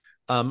pop.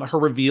 Her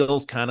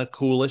reveal's kind of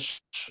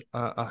coolish.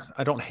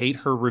 I don't hate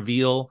her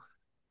reveal.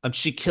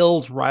 She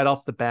kills right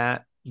off the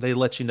bat. They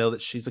let you know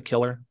that she's a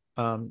killer.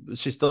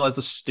 She still has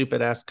the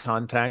stupid ass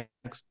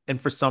contacts,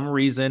 and for some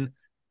reason,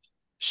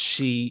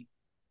 she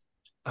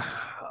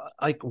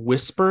like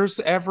whispers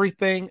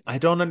everything. I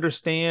don't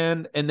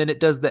understand. And then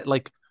it does that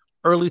like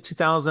early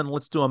 2000.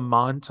 Let's do a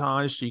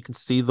montage so you can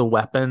see the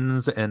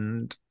weapons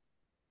and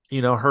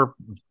her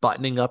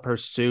buttoning up her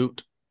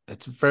suit.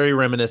 It's very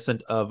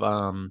reminiscent of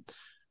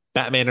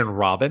Batman and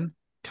Robin.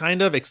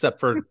 kind of, except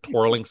for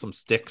twirling some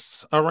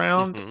sticks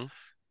around. Mm-hmm.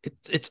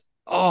 It's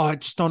I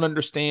just don't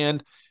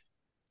understand.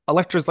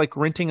 Elektra's like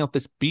renting out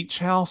this beach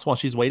house while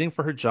she's waiting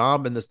for her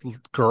job, and this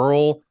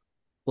girl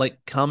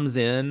like comes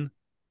in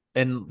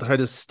and try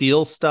to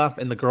steal stuff,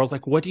 and the girl's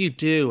like, "What do you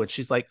do?" And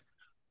she's like,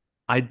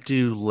 "I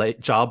do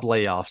job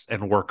layoffs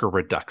and worker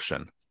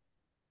reduction."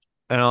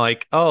 And I'm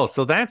like, "Oh,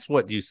 so that's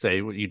what you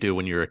say what you do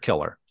when you're a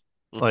killer."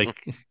 Like,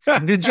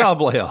 good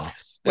job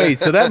layoffs. Wait,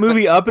 so that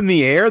movie Up in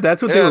the Air,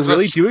 that's what they were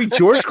really doing?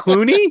 George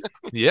Clooney?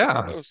 Yeah.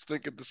 I was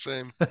thinking the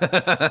same.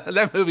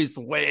 That movie's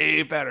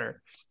way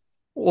better.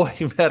 Way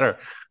better.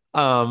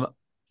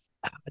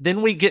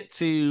 Then we get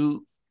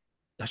to,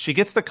 she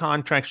gets the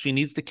contract. She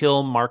needs to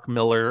kill Mark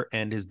Miller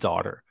and his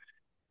daughter.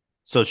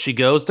 So she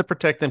goes to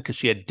protect them because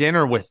she had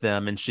dinner with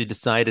them, and she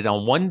decided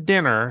on one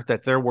dinner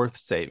that they're worth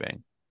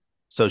saving.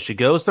 So she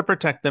goes to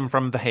protect them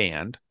from the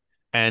Hand,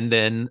 and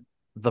then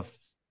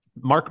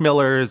Mark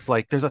Miller is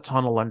like, there's a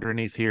tunnel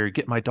underneath here.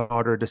 Get my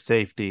daughter to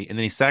safety. And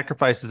then he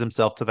sacrifices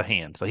himself to the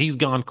Hand. So he's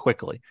gone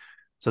quickly.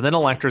 So then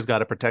Elektra's got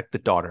to protect the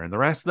daughter. And the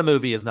rest of the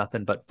movie is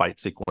nothing but fight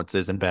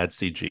sequences and bad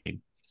CG.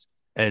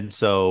 And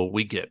so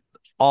we get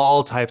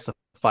all types of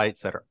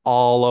fights that are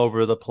all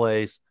over the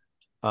place.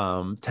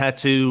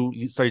 Tattoo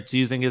starts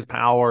using his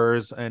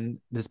powers, and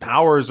his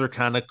powers are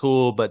kind of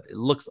cool, but it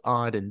looks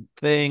odd and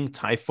thing.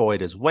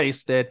 Typhoid is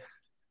wasted.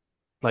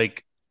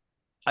 Like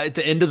at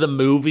the end of the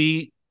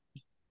movie,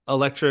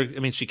 Elektra, I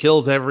mean, she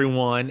kills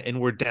everyone, and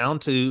we're down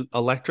to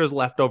Elektra's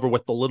left over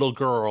with the little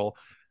girl,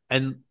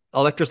 and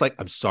Elektra's like,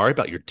 "I'm sorry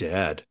about your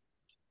dad.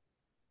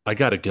 I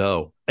gotta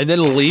go," and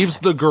then leaves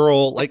the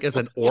girl like as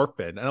an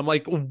orphan. And I'm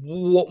like,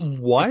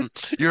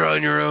 what? You're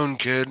on your own,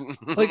 kid.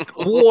 Like,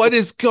 what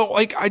is going?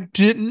 Like, I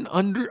didn't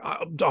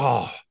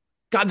oh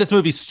God, this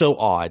movie's so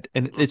odd,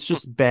 and it's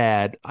just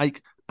bad.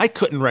 I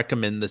couldn't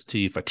recommend this to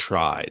you if I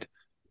tried.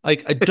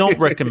 Like, I don't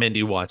recommend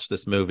you watch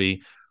this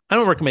movie. I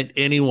don't recommend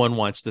anyone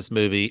watch this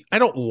movie. I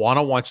don't want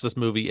to watch this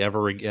movie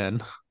ever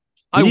again.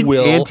 I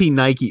will.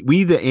 Anti-Nike. We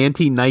need the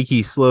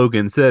anti-Nike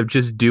slogan. Instead of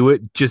just do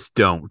it, just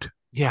don't.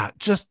 Yeah,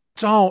 just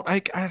don't.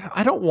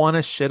 I don't want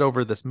to shit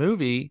over this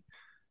movie.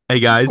 Hey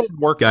guys,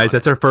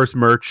 that's our first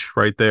merch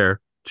right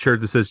there.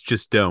 Shirt that says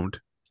 "Just Don't."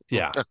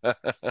 Yeah,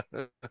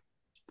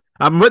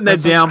 I'm putting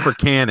that down for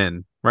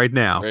Canon right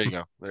now. There you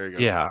go.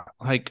 Yeah,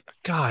 like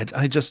God,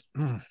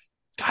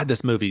 God,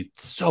 this movie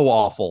so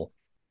awful.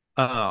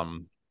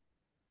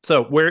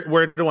 So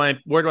where do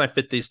I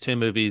fit these two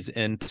movies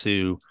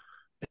into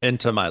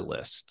my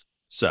list?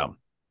 So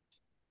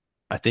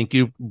I think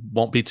you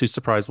won't be too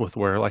surprised with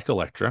where I like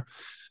Elektra.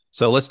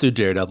 So let's do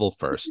Daredevil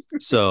first.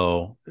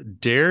 So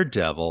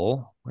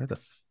Daredevil, where the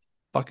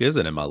fuck is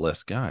it in my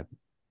list? God.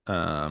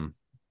 I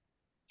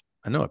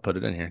know I put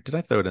it in here. Did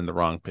I throw it in the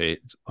wrong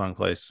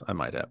place? I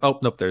might have. Oh,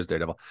 nope, there's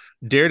Daredevil.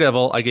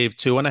 Daredevil, I gave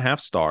 2.5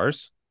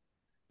 stars,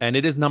 and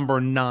it is number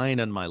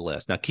 9 on my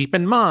list. Now keep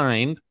in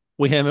mind,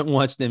 we haven't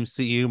watched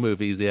MCU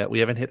movies yet. We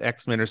haven't hit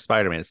X-Men or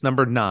Spider-Man. It's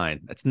number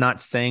 9. It's not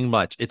saying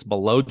much. It's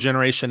below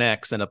Generation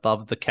X and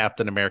above the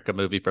Captain America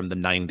movie from the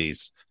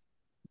 90s.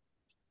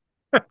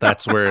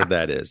 That's where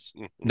that is.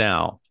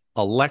 Now,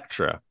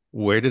 Elektra,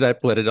 where did I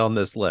put it on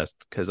this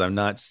list? Because I'm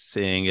not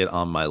seeing it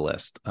on my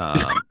list.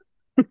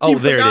 Oh,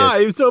 there it is.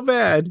 It was so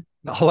bad.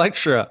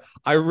 Elektra,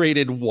 I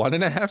rated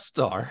 1.5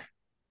 star.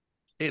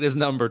 It is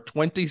number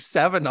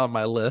 27 on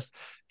my list.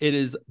 It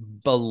is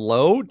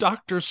below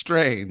Doctor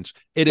Strange.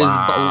 It is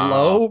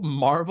below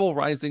Marvel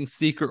Rising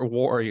Secret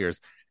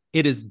Warriors.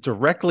 It is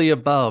directly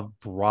above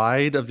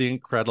Bride of the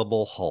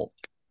Incredible Hulk.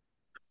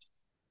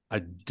 I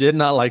did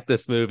not like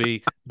this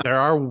movie. There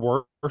are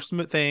worse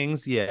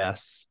things,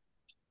 yes.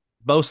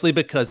 Mostly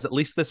because at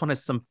least this one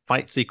has some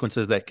fight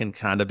sequences that can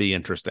kind of be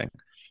interesting.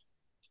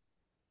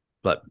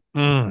 But,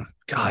 God,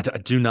 I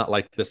do not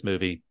like this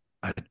movie.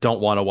 I don't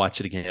want to watch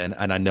it again,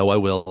 and I know I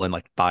will in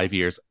like 5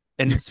 years.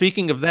 And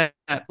speaking of that,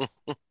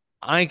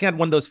 I got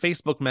one of those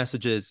Facebook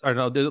messages, or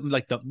no,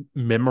 like the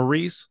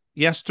memories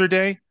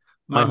yesterday.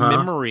 My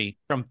memory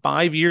from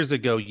 5 years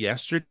ago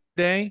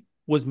yesterday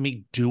was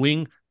me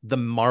doing the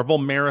Marvel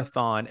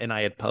marathon, and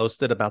I had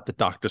posted about the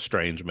Doctor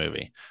Strange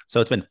movie. So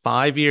it's been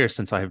 5 years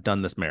since I have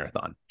done this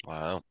marathon.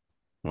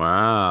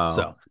 Wow.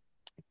 So,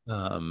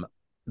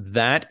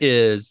 that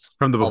is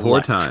from the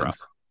before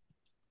times.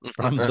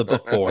 From the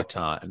before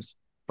times.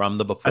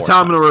 That's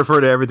how I'm going to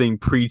refer to everything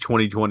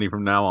pre-2020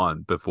 from now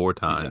on. Before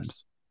times.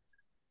 Yes.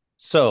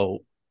 So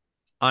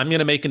I'm going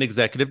to make an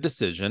executive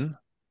decision.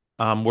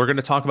 We're going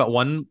to talk about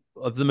one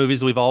of the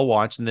movies we've all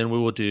watched, and then we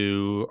will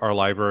do our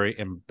library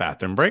and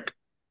bathroom break.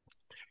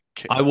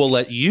 Okay. I will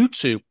let you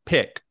two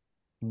pick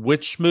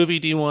which movie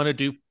do you want to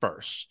do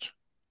first.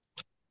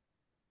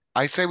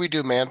 I say we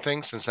do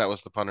Man-Thing since that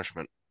was the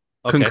punishment.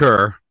 Okay.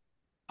 Concur.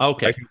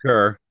 Okay. I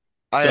concur.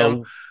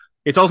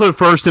 It's also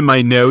first in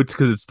my notes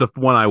because it's the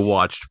one I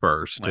watched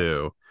first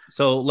too.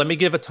 So let me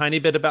give a tiny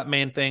bit about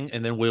Man-Thing,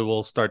 and then we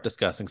will start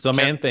discussing. So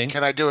Man-Thing.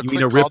 Can I do a? You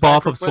mean a rip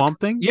off of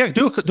Swamp Thing? Yeah,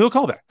 do a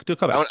callback.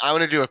 I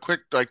want to do a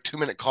quick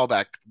 2-minute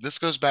callback. This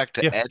goes back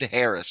to Ed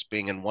Harris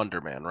being in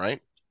Wonder Man, right?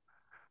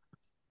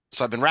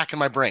 So I've been racking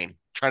my brain.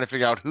 trying to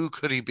figure out who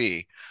could he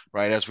be,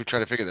 right? As we try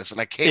to figure this, and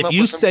I came if up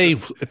you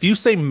with if you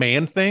say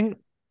Man Thing,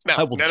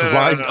 I will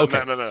drive.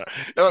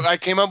 No. I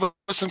came up with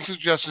some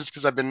suggestions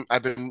because I've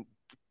been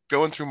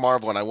going through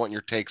Marvel, and I want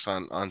your takes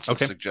on some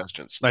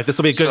suggestions. All right, this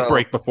will be a good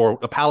break before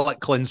a palate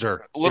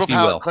cleanser, a little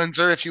palate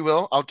cleanser, if you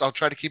will. I'll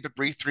try to keep it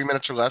brief, 3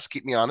 minutes or less.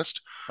 Keep me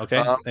honest.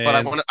 Okay, but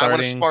I want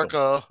to spark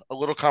a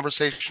little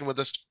conversation with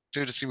us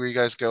too to see where you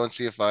guys go and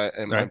see if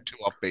I'm too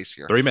off base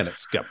here. 3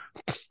 minutes, go.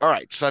 All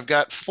right, so I've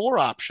got 4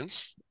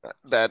 options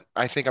that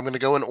I think I'm going to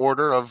go in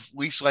order of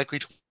least likely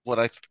to what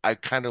I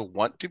kind of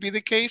want to be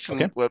the case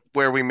and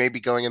where we may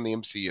be going in the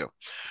MCU.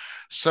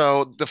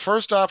 So the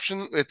first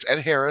option, it's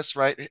Ed Harris,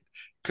 right?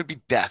 Could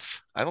be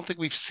Death. I don't think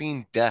we've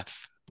seen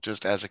Death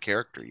just as a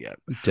character yet.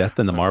 Death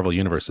in the Marvel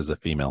universe is a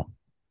female.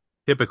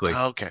 Typically.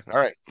 Okay. All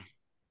right.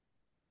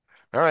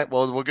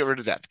 Well, we'll get rid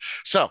of Death.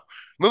 So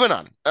moving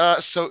on.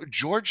 So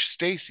George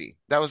Stacy,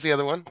 that was the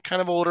other one.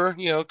 Kind of older,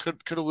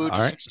 could allude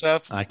to some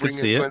stuff. I could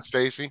see it.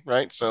 Stacy,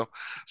 right? So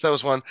that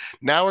was one.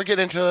 Now we're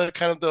getting into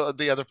kind of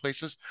the other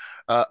places.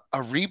 A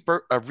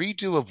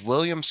redo of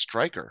William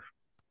Stryker.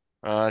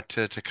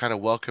 To kind of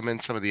welcome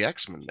in some of the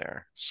X-Men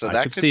there. So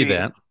that could see be,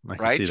 that.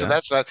 Right? So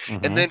that's that.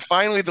 Mm-hmm. And then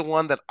finally the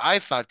one that I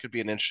thought could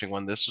be an interesting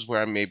one. This is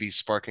where I may be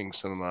sparking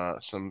some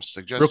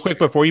suggestions. Real quick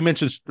before you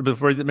mention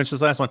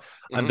this last one,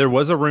 there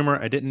was a rumor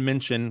I didn't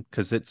mention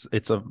because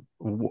it's a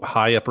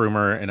high up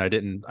rumor and I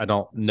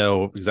don't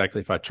know exactly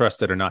if I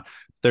trust it or not.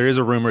 There is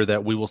a rumor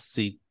that we will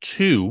see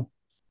 2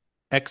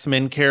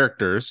 X-Men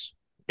characters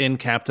in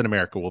Captain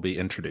America will be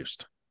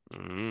introduced.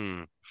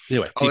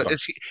 Anyway,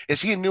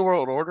 is he in New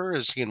World Order or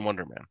is he in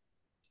Wonder Man?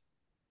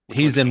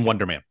 He's in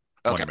Wonder Man.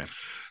 Okay. Wonder Man.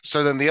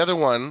 So then the other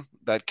one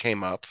that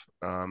came up,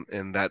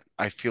 and that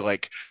I feel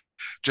like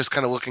just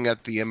kind of looking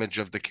at the image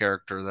of the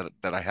character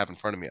that I have in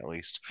front of me at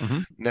least,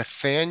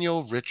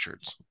 Nathaniel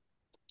Richards.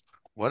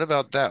 What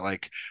about that?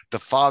 Like the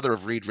father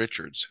of Reed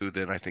Richards, who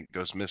then I think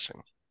goes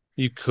missing.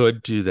 You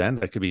could do that.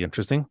 That could be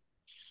interesting.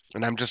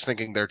 And I'm just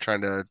thinking they're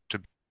trying to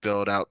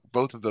build out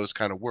both of those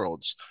kind of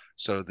worlds.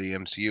 So the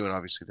MCU and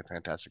obviously the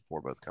Fantastic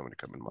Four both come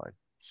in mind.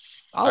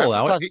 I'll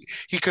allow it.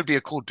 He could be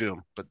a cool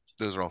Doom, but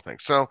those are all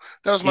things. So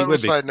that was my little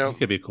side note. He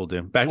could be a cool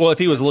Doom. If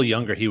he was a little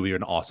younger, he would be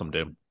an awesome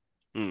Doom.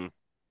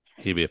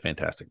 He'd be a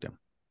fantastic Doom.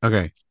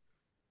 Okay.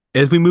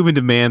 As we move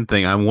into Man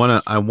Thing, I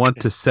want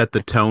to set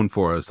the tone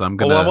for us. I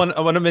want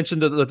to mention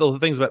the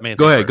things about Man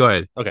Thing. Go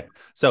ahead. Okay.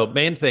 So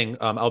Man Thing,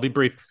 I'll be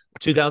brief.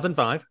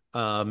 2005.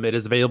 It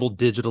is available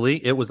digitally.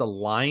 It was a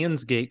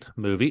Lionsgate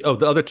movie. Oh,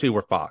 the other 2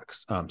 were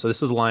Fox. So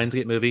this is a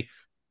Lionsgate movie.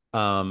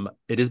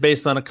 It is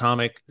based on a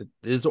comic. It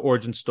is an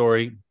origin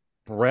story.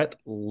 Brett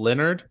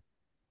Leonard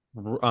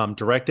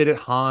directed it.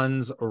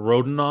 Hans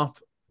Rodenoff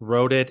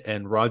wrote it,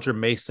 and Roger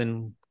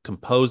Mason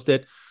composed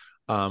it.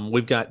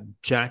 We've got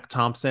Jack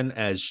Thompson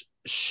as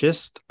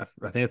Schist. I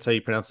think that's how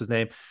you pronounce his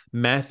name.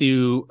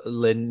 Matthew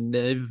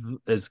Leneve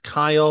as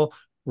Kyle.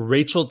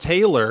 Rachel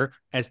Taylor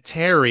as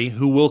Terry,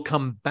 who will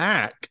come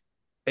back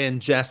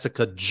in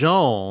Jessica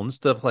Jones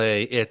to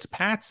play It's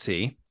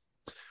Patsy.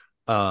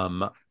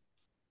 The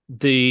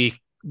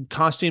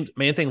costume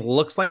Man Thing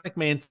looks like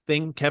Man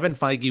Thing. Kevin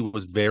Feige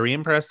was very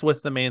impressed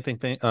with the Man Thing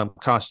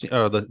costume,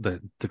 or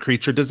the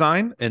creature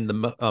design and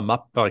the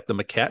like the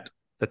maquette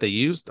that they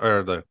used,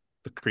 or the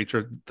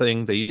creature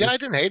thing they used. Yeah, I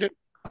didn't hate it.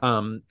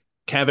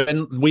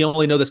 Kevin, we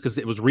only know this because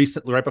it was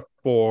recently, right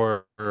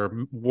before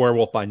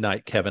Werewolf by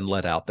Night, Kevin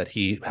let out that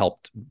he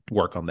helped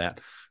work on that.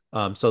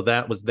 So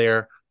that was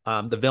there.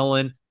 The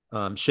villain,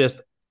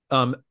 Schist.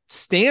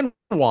 Stan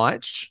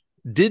Watch,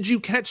 did you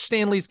catch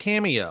Stanley's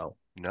cameo?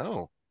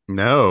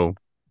 No.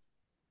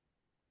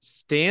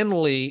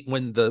 Stanley,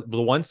 when the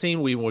one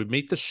scene when we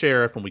meet the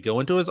sheriff and we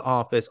go into his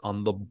office,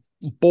 on the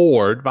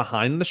board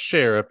behind the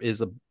sheriff is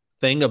a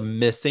thing of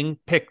missing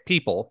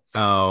people.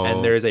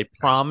 And there's a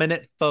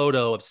prominent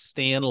photo of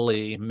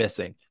Stanley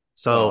missing.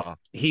 So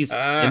he's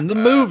in the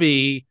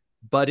movie,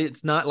 but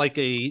it's not like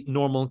a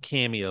normal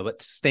cameo,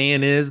 but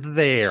Stan is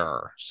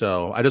there.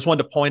 So I just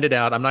wanted to point it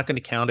out. I'm not going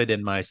to count it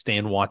in my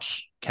Stan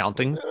Watch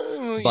counting,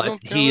 but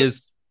he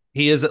is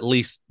at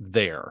least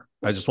there.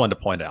 I just wanted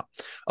to point out.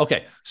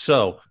 Okay,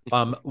 so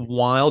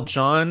while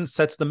John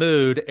sets the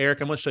mood,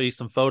 Eric, I'm going to show you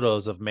some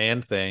photos of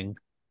Man Thing,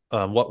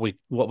 what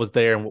was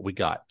there and what we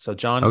got. So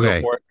John,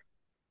 go for it.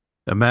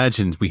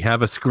 Imagine we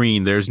have a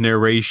screen. There's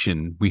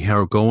narration. We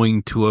are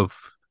going to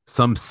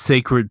some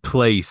sacred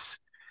place.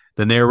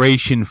 The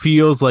narration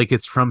feels like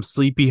it's from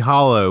Sleepy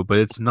Hollow, but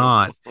it's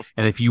not.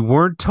 And if you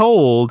weren't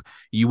told,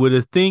 you would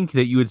have think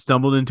that you had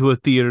stumbled into a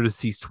theater to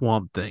see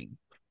Swamp Thing.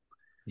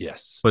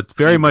 Yes. But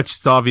very much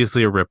it's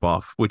obviously a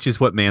ripoff, which is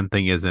what Man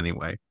Thing is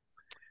anyway.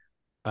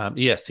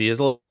 Yes, he is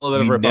a little bit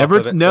of a ripoff. You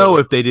never know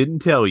if they didn't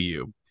tell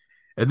you.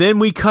 And then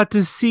we cut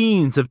to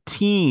scenes of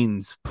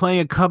teens playing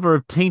a cover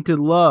of Tainted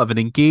Love and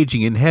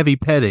engaging in heavy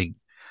petting,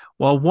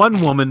 while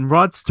one woman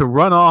wants to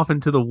run off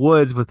into the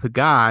woods with a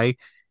guy,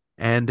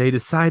 and they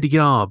decide to get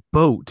on a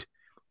boat.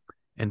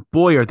 And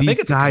boy, are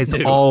these guys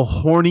all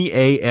horny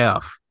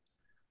AF.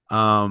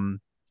 And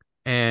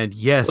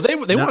yes,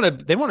 well, they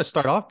want to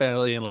start off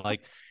badly and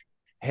like,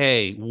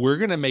 hey, we're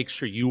gonna make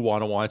sure you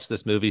want to watch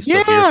this movie. So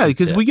yeah,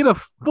 because we get a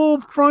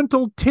full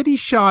frontal titty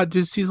shot.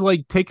 Just he's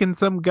like taking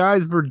some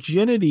guy's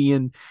virginity,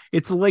 and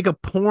it's like a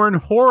porn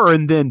horror,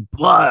 and then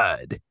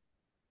blood.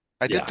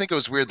 I did think it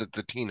was weird that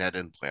the teen had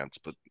implants,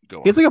 but go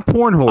on. It's like a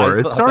porn horror.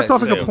 It starts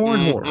off like a porn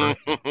horror.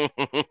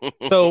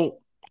 So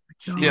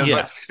yeah,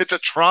 yes. It's a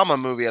trauma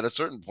movie at a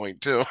certain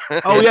point too.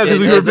 Oh yeah, because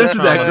we were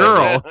missing that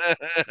girl.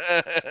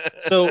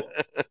 So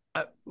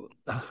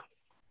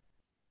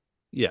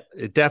yeah,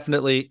 it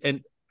definitely.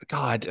 And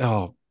God,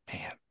 oh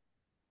man,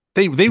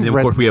 they and then,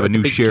 of course we have a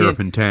new sheriff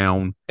in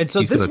town, and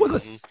so this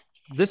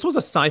was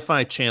a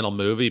Sci-Fi Channel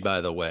movie,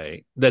 by the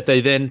way, that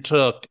they then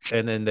took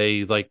and then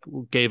they like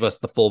gave us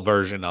the full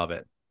version of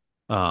it.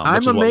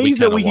 I'm amazed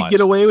that we could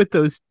get away with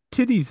those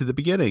titties at the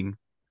beginning.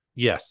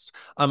 Yes.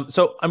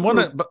 So I want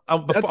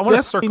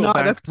to circle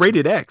back. That's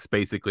rated X,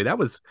 basically. That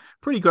was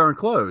pretty darn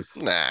close.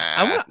 Nah.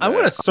 I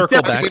want to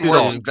circle back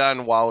to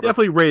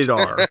definitely rated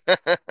R.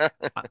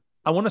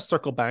 I want to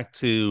circle back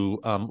to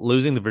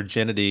losing the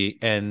virginity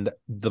and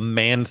the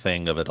man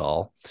thing of it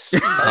all.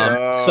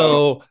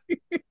 So,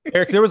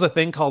 Eric, there was a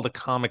thing called the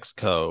Comics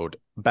Code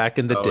back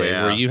in the day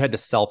where you had to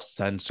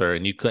self-censor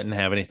and you couldn't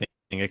have anything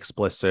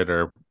explicit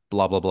or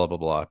blah, blah, blah, blah,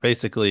 blah.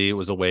 Basically, it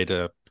was a way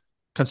to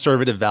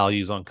conservative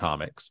values on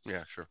comics.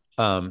 Yeah, sure.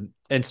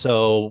 And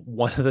so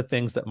one of the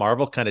things that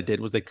Marvel kind of did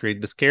was they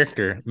created this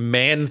character,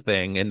 Man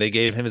Thing, and they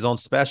gave him his own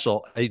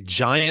special, a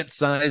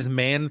giant-sized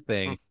man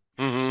thing.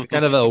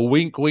 Kind of a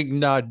wink, wink,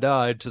 nod,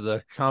 nod to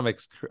the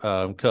comics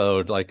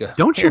code. Like,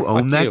 don't you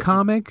own that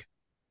comic?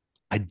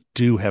 I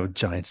do have a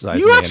giant size.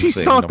 You actually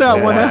sought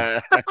that one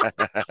out.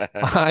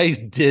 I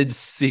did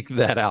seek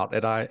that out,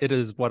 and it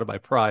is one of my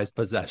prized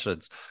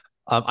possessions.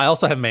 I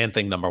also have Man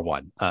Thing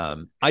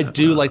 #1. I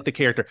do like the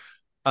character.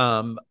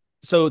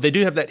 So they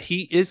do have that.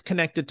 He is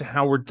connected to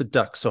Howard the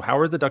Duck. So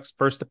Howard the Duck's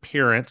first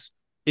appearance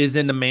is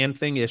in the Man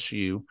Thing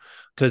issue,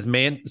 because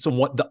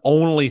the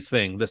only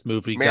thing this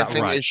movie Man got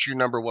Thing right. issue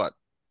number what?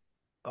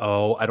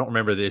 Oh, I don't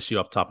remember the issue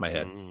off the top of my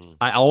head.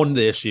 I own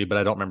the issue, but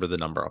I don't remember the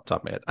number off the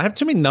top of my head. I have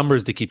too many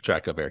numbers to keep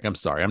track of, Eric. I'm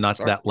sorry. I'm not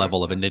that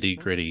level of a nitty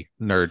gritty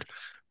nerd.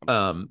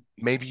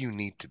 Maybe you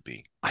need to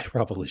be. I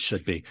probably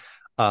should be.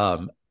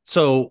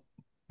 So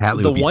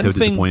Hatley would be so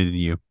disappointed in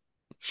you.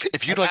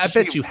 If you'd like, I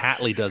bet you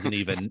Hatley doesn't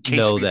even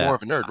know that. More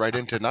of a nerd, right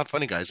into Not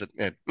Funny Guys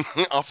at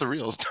Off the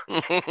Reels.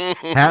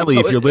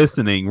 Hatley, if you're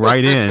listening,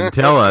 write in,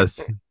 tell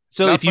us.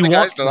 So Not if you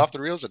want, Off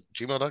the Reels at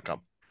gmail.com.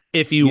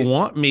 If you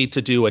want me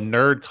to do a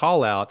nerd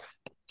call out,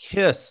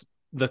 Kiss,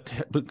 the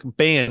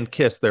band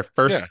Kiss, their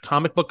first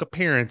comic book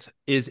appearance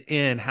is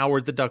in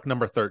Howard the Duck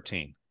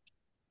 #13.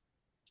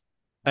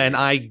 And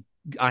I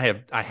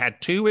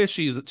had two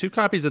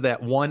copies of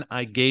that. One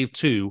I gave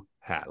to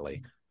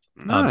Hatley.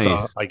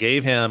 Nice. So I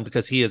gave him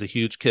because he is a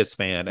huge Kiss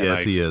fan. And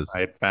yes, he is.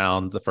 I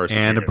found the first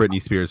and a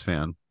Britney Spears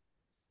fan.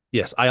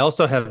 Yes, I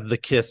also have the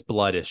Kiss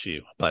Blood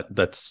issue, but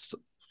that's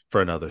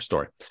for another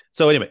story.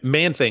 So anyway,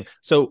 Man Thing.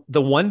 So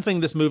the one thing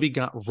this movie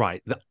got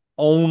right, the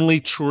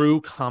only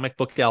true comic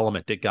book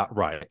element it got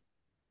right,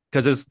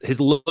 because his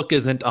look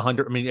isn't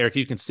 100. I mean, Eric,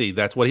 you can see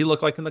that's what he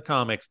looked like in the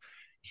comics.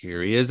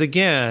 Here he is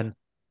again.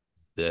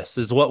 This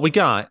is what we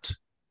got.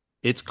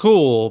 It's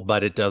cool,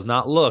 but it does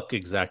not look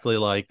exactly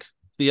like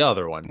the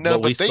other one. No,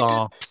 but they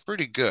did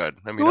pretty good.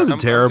 I mean, it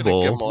wasn't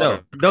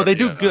terrible. No, they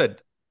do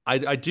good.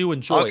 I do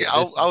enjoy it.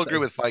 I'll agree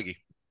with Feige.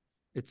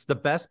 It's the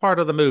best part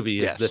of the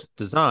movie is this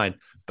design.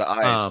 The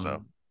eyes,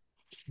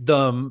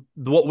 though.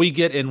 What we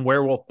get in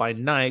Werewolf by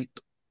Night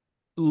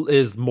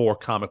is more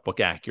comic book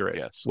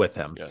accurate with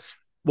him. Yes.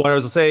 What I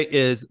was going to say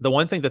is the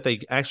one thing that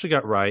they actually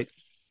got right,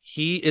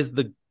 he is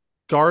the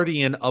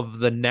guardian of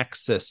the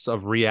nexus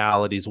of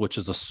realities, which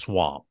is a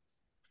swamp.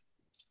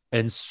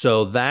 And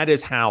so that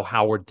is how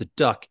Howard the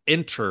Duck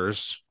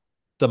enters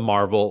the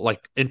Marvel,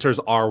 enters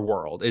our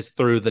world, is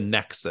through the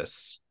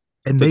nexus.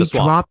 And they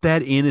dropped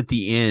that in at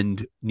the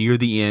end, near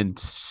the end,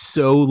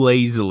 so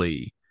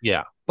lazily.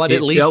 Yeah, but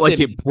at least it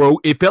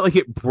felt like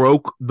it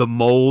broke the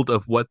mold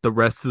of what the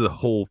rest of the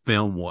whole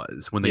film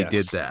was when they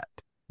did that.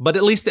 But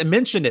at least it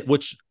mentioned it,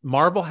 which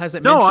Marvel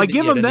hasn't. No, I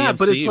give them that,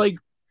 but it's like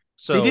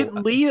they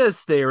didn't lead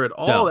us there at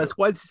all. No. That's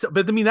why.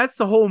 But I mean, that's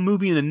the whole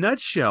movie in a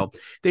nutshell.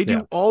 They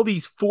do all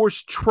these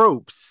forced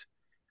tropes,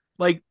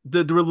 like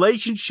the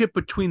relationship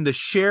between the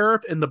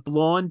sheriff and the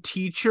blonde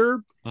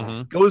teacher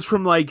goes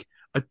from like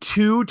a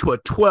 2 to a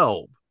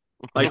 12,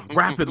 like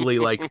rapidly.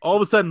 Like all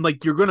of a sudden,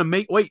 like you're gonna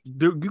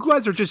you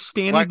guys are just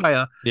standing by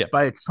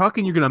a truck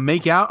and you're gonna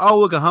make out. Oh,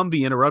 look, a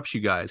Humvee interrupts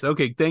you guys.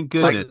 Okay, thank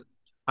goodness.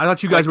 I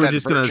thought you guys were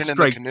just gonna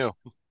strike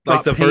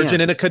like the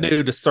virgin in a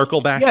canoe to circle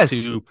back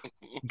to.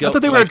 I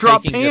thought they were gonna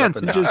drop pants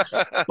and just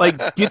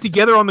like get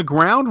together on the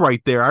ground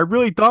right there. I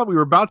really thought we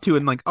were about to,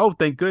 and like, oh,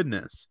 thank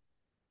goodness.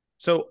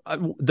 So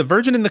the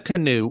virgin in the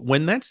canoe,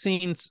 when that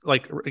scene's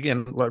like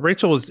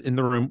Rachel was in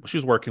the room, she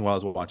was working while I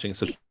was watching,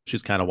 so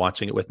she's kind of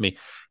watching it with me.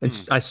 And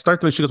I start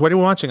the she goes, "What are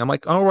you watching?" I'm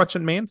like, "Oh, we're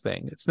watching Man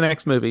Thing. It's the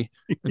next movie."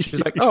 And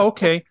she's like, "Oh,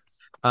 okay."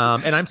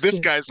 And I'm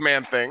guy's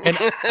Man Thing,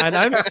 and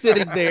I'm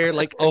sitting there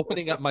like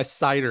opening up my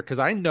cider because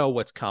I know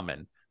what's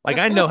coming. Like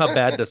I know how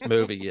bad this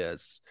movie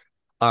is.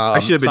 I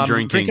should have been So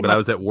drinking, but I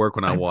was at work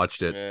when I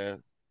watched it. Yeah.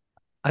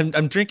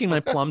 I'm drinking my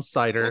plum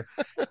cider,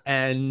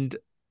 and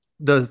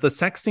the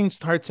sex scene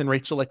starts, and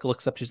Rachel like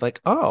looks up. She's like,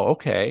 "Oh,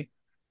 okay."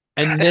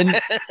 And then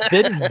but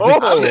then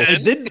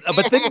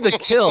the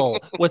kill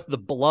with the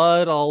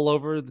blood all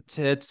over the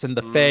tits and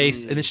the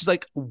face, and then she's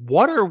like,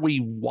 "What are we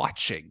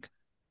watching?"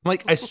 I'm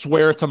like, I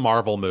swear it's a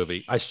Marvel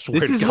movie. I swear.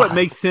 This is what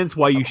makes sense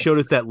why you showed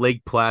us that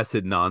Lake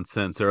Placid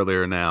nonsense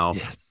earlier. Now,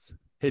 yes,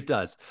 it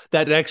does.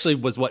 That actually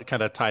was what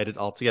kind of tied it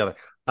all together.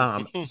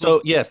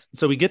 So yes,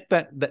 so we get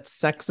that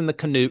sex in the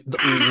canoe,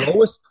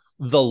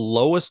 the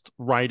lowest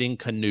riding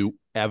canoe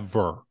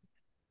ever.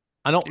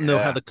 I don't know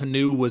how the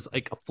canoe was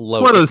like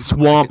afloat. It's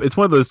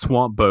one of those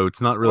swamp boats,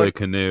 not really a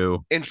canoe.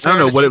 I don't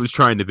know what it was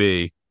trying to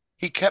be.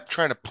 He kept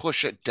trying to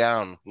push it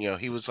down.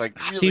 He was like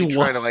really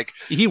trying to like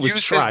use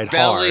his belly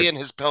hard. and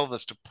his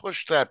pelvis to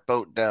push that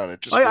boat down.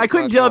 It just I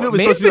couldn't tell if it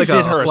was supposed to be like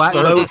a flat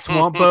boat,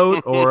 swamp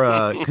boat, or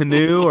a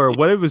canoe, or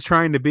what it was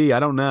trying to be. I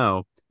don't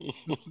know.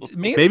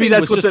 Maybe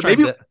that's what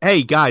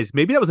hey guys,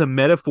 maybe that was a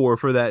metaphor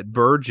for that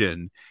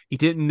virgin. He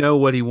didn't know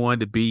what he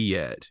wanted to be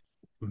yet.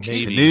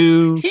 Maybe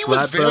he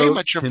was very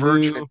much a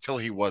virgin until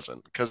he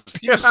wasn't, because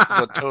he was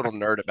a total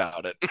nerd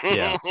about it.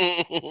 Yeah.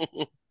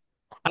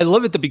 I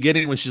love at the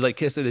beginning when she's like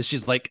kissing and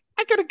she's like,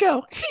 "I gotta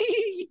go,"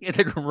 and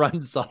then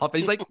runs off.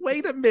 He's like,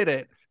 "Wait a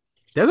minute."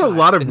 There's a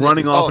lot of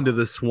running off into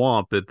the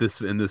swamp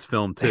in this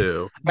film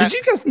too. Did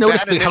you guys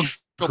notice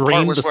how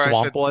green the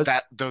swamp was?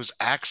 Those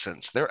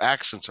accents, their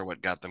accents are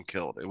what got them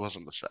killed. It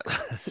wasn't the set.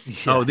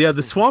 Yes. Oh yeah,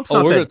 the swamp's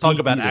not we're that going to talk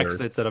about either.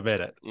 Accents in a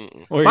minute.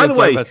 By the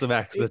way, about some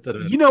accents in a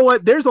minute. You know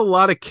what? There's a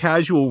lot of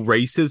casual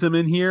racism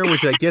in here,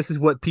 which I guess is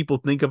what people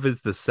think of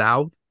as the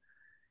South.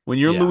 When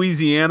you're in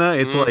Louisiana,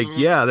 it's like,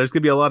 there's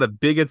gonna be a lot of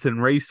bigots and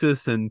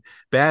racists and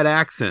bad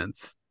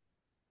accents.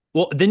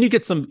 Well, then you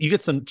get some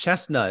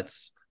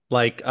chestnuts.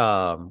 Like,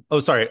 I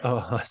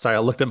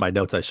looked at my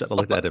notes. I should have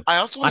looked at it. I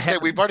also want to say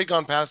we've already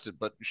gone past it,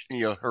 but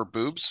her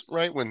boobs,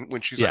 right? When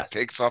she's like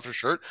takes off her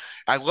shirt,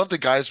 I love the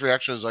guy's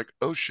reaction. Is like,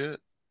 oh shit,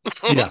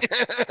 yeah,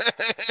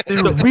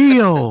 they're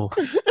real.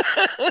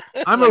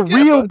 I'm a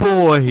real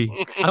boy.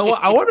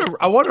 I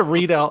want to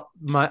read out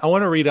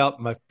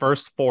my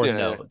first four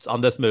notes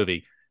on this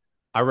movie.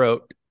 I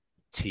wrote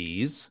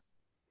tease,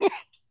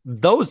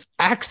 those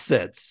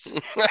accents,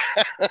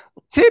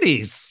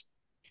 titties,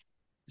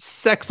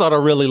 sex on a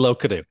really low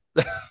canoe.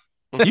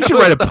 You should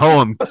write a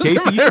poem,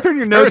 Casey. You turn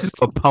your notes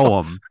into a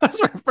poem. That's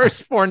my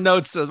first four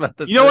notes about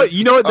this. You know what?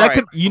 You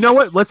know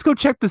what? Let's go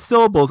check the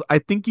syllables. I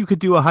think you could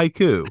do a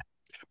haiku.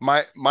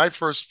 My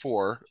first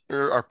four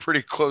are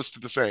pretty close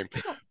to the same.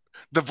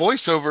 The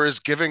voiceover is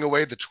giving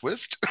away the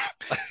twist.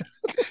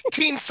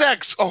 Teen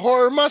sex, a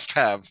horror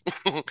must-have.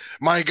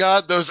 My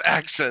God, those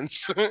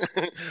accents.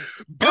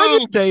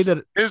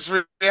 Boobs, his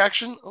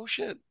reaction. Oh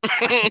shit.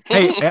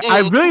 Hey,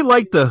 I really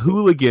like the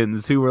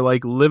hooligans who were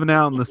like living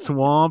out in the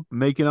swamp,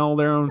 making all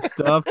their own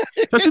stuff.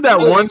 Especially that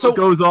one who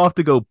goes off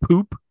to go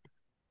poop.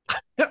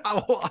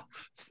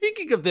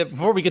 Speaking of that,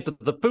 before we get to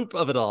the poop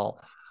of it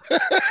all.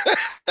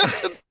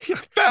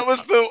 That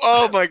was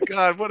oh my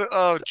God,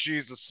 oh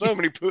Jesus, so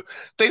many poop.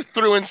 They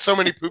threw in so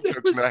many poop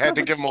jokes, and I had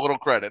to give them a little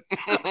credit.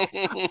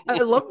 I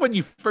love when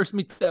you first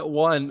meet that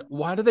one.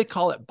 Why do they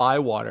call it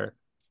Bywater?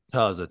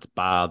 Because it's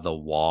by the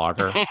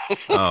water.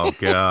 Oh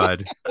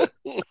God.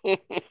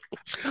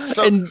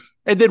 So, and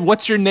then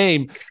what's your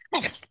name?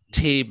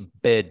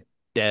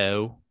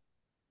 Thibodeau.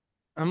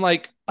 I'm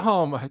like,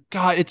 oh my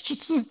God,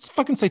 it's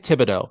fucking say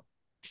Thibodeau.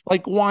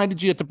 Like, why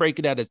did you have to break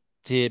it out as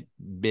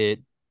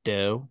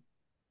Thibodeau?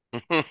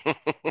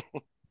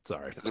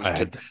 Sorry,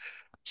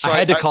 I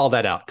had to call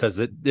that out because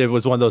it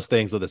was one of those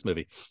things of this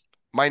movie.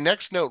 My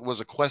next note was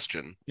a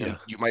question. Yeah.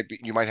 You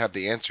might have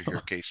the answer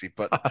here, Casey.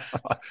 But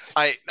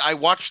I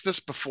watched this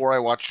before I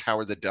watched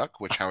Howard the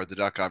Duck, which Howard the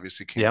Duck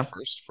obviously came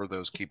first for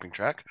those keeping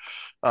track.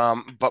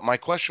 But my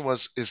question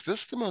was: is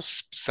this the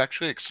most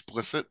sexually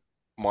explicit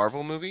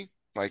Marvel movie,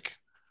 like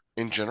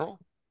in general?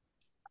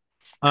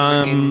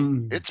 I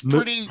mean, it's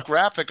pretty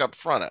graphic up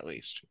front, at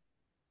least.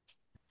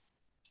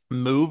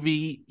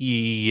 Movie,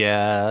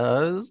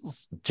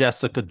 yes.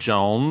 Jessica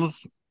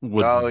Jones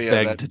would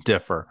beg to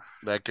differ.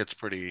 That gets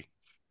pretty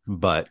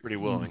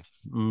willing.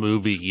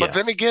 Movie, yes. But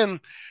then again,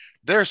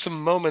 there are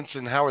some moments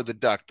in Howard the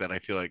Duck that I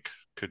feel like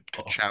could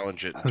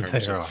challenge it in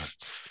terms of.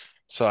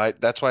 So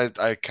that's why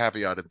I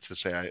caveated to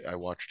say I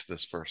watched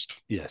this first.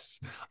 Yes.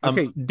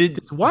 Okay.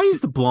 Why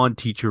is the blonde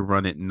teacher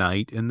run at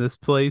night in this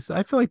place?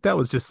 I feel like that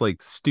was just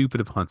like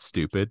stupid upon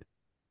stupid.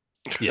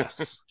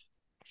 Yes.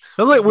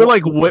 We're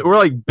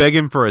like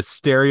begging for a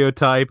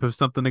stereotype of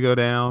something to go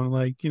down,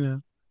 like, you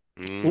know.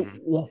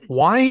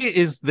 Why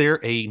is there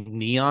a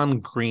neon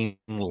green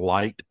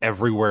light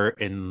everywhere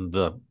in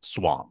the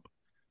swamp?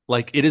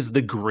 Like, it is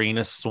the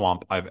greenest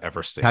swamp I've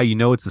ever seen. How you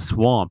know it's a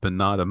swamp and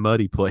not a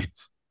muddy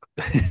place?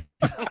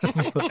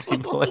 Muddy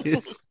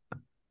place.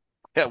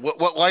 Yeah,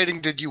 what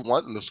lighting did you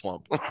want in the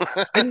swamp?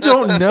 I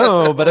don't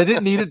know, but I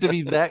didn't need it to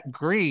be that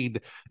green.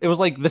 It was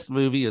like, this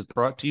movie is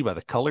brought to you by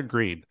the color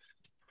green.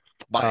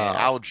 By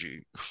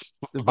algae.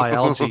 By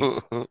algae.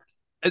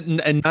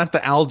 and not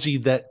the algae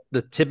that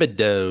the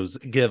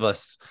Thibodeaux give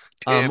us,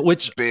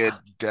 which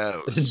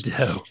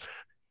Thibodeaux.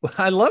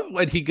 I love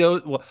when he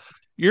goes, well,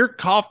 your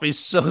coffee's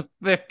so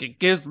thick it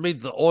gives me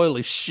the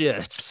oily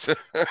shits.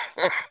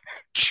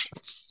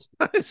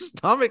 His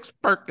stomach's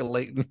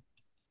percolating.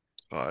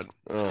 God.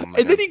 Oh, man.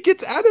 And then he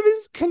gets out of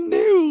his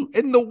canoe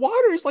and the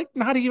water is like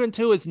not even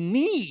to his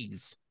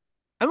knees.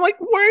 I'm like,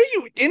 where are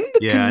you in the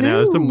canoe? Yeah, I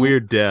know. Some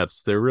weird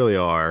depths. There really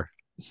are.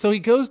 So he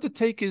goes to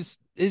take his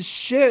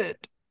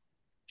shit.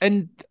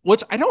 And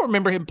which I don't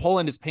remember him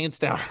pulling his pants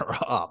down or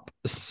up.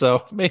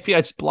 So maybe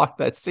I just blocked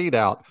that scene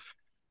out.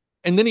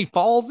 And then he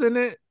falls in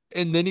it.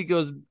 And then he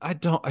goes, I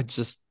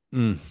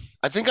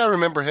think I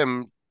remember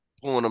him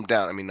pulling them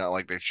down. I mean, not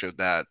like they showed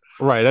that.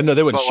 Right. I know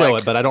they wouldn't show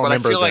it, but I don't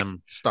remember them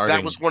starting.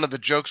 That was one of the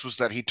jokes, was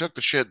that he took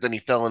the shit, then he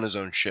fell in his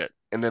own shit.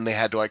 And then they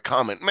had to like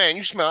comment, man,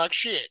 you smell like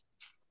shit.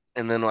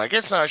 And then like,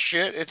 it's not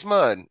shit, it's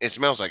mud. It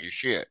smells like your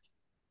shit.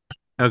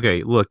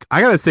 Okay, look,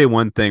 I gotta say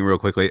one thing real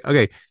quickly.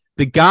 Okay,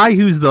 the guy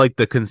who's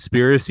the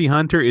conspiracy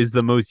hunter is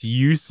the most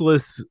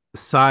useless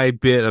side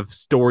bit of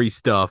story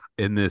stuff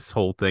in this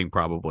whole thing,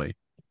 probably.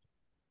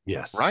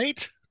 Yes.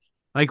 Right?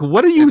 Like,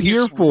 what are you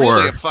here for?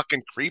 Really a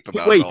fucking creep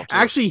about Wait, it all, too.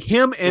 actually,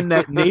 him and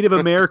that Native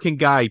American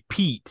guy,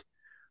 Pete,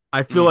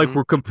 I feel like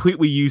were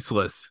completely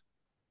useless.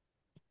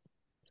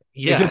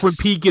 Yes. Except when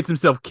Pete gets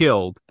himself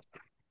killed.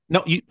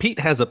 No, Pete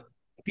has a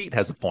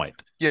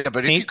point. Yeah,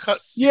 but if you cut,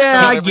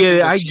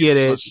 I get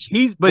it.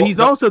 He's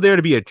also there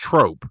to be a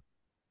trope.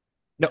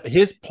 No,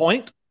 his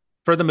point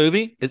for the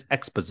movie is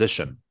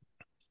exposition.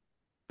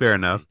 Fair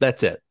enough.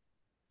 That's it.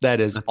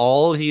 That is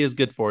all he is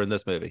good for in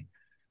this movie.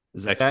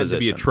 Is exposition. That to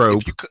be a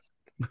trope.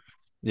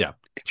 Yeah.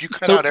 If you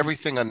cut out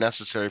everything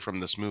unnecessary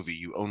from this movie,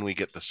 you only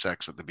get the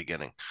sex at the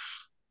beginning.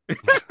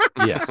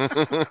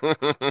 Yes.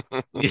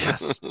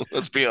 Yes.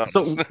 Let's be honest.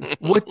 So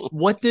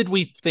what did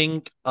we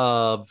think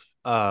of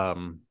what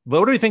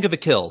do we think of the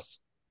kills?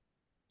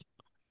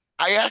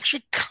 I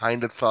actually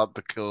kind of thought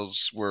the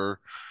kills were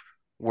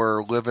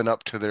living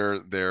up to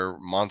their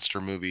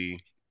monster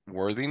movie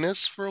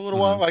worthiness for a little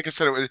while. Like I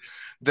said,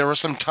 there were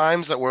some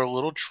times that were a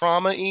little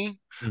trauma-y.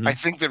 I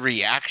think the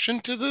reaction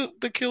to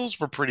the kills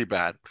were pretty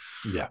bad.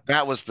 Yeah.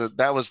 That was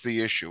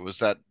the issue, was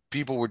that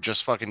people would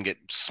just fucking get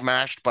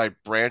smashed by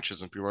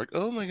branches and people were like,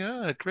 oh my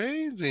God,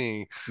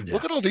 crazy. Yeah.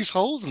 Look at all these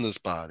holes in this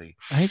body.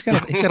 He's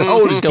got a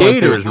oh,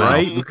 gators,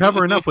 right? We're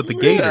covering up with the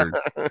gators.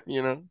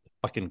 You know?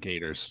 Fucking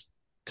gators.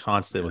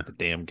 Constant with the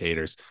damn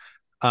gators.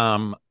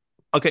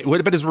 Okay, what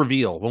about his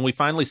reveal? When we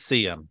finally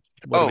see him,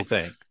 what do we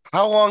think?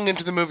 How long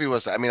into the movie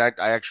was that? I mean, I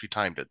actually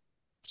timed it.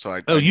 So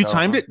you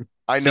timed it?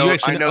 I know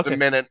the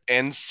minute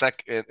and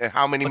second, and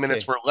how many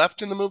minutes were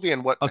left in the movie,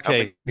 and how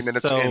many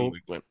minutes in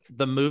we went.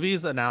 The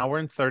movie's an hour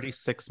and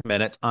 36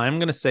 minutes. I'm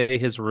going to say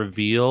his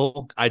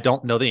reveal, I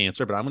don't know the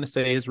answer, but I'm going to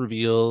say his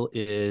reveal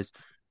is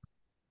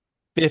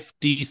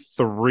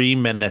 53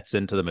 minutes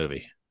into the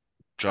movie.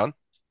 John?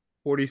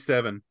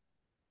 47.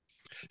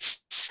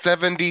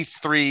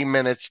 73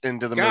 minutes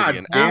into the movie.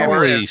 An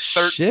hour and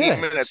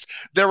 13 minutes.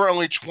 There were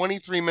only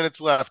 23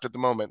 minutes left at the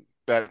moment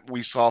that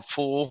we saw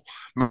full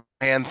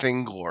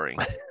Man-Thing glory.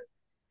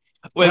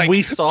 When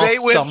we saw they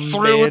went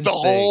through the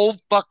whole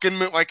fucking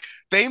movie. Like,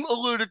 they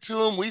alluded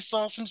to him. We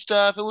saw some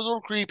stuff. It was a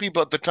little creepy,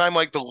 but the time,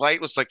 like, the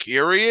light was like,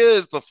 here he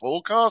is, the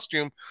full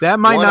costume. That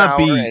might not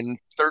be. And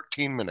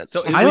 13 minutes.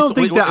 So I don't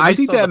think that. I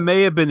think that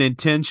may have been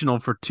intentional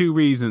for two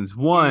reasons.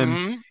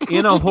 One,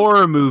 in a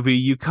horror movie,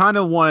 you kind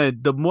of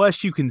wanted, the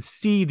less you can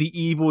see the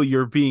evil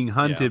you're being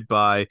hunted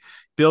by,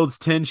 builds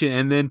tension,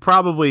 and then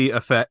probably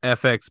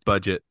FX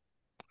budget.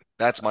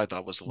 That's my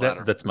thought, was the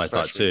latter. That's my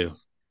thought too.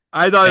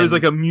 I thought it was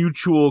like a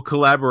mutual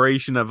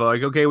collaboration of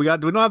like, okay, we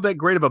don't have that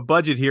great of a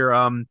budget here.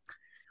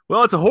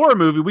 Well, it's a horror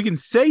movie. We can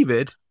save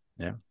it.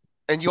 Yeah.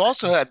 And you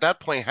also at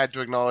that point had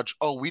to acknowledge,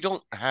 we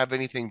don't have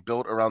anything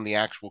built around the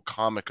actual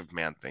comic of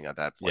Man-Thing at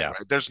that point. Yeah.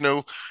 Right? There's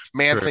no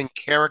Man-Thing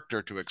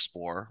character to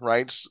explore,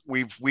 right?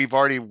 We've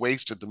already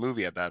wasted the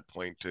movie at that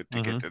point to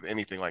get to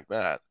anything like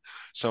that.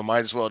 So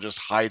might as well just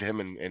hide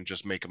him and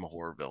just make him a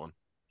horror villain.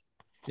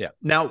 Yeah.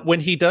 Now, when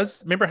he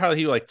does, remember how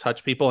he like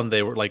touch people and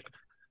they were like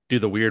do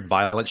the weird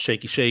violent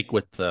shaky shake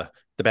with the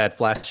bad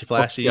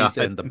flashies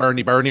and the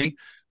burny.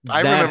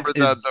 I remember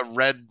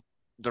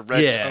the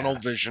red tunnel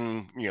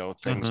vision,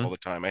 things all the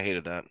time. I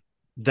hated that.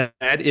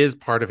 That is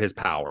part of his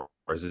power.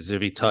 Is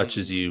if he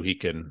touches you, he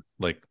can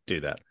like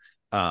do that.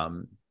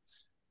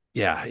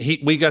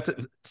 We got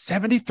to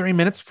 73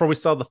 minutes before we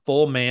saw the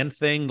full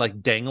Man-Thing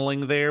like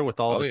dangling there with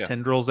all his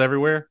tendrils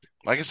everywhere.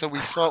 Like I said, we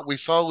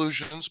saw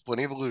illusions,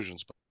 plenty of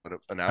illusions, but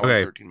an hour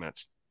and 13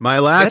 minutes.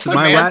 That's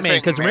like Batman,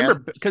 because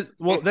remember,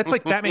 that's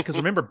like Batman, because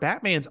remember,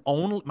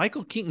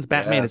 Michael Keaton's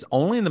Batman is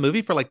only in the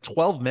movie for like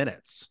 12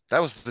 minutes.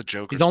 That was the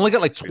Joker. He's only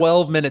got like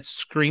 12 minutes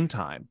screen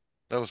time.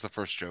 That was the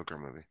first Joker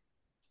movie.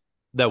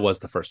 That was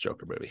the first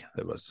Joker movie.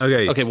 That was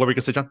okay. Okay, what were we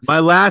gonna say, John? My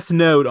last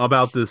note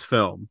about this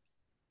film: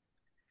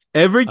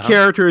 every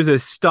character is a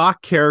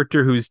stock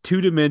character who's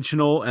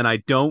two-dimensional, and I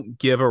don't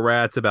give a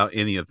rat's about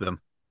any of them.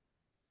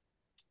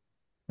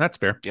 That's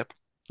fair. Yep.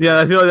 Yeah,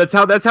 I feel like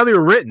that's how they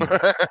were written.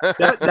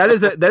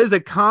 That is a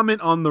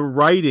comment on the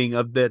writing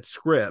of that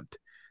script,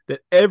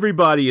 that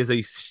everybody is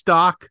a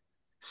stock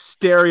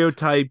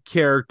stereotype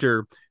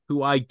character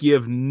who I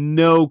give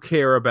no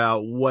care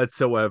about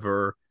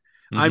whatsoever.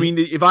 I mean,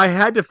 if I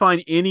had to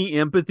find any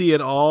empathy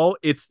at all,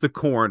 it's the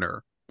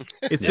coroner.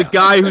 It's the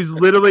guy who's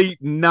literally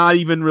not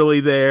even really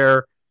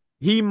there.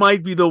 He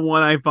might be the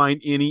one I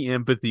find any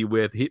empathy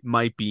with. It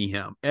might be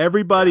him.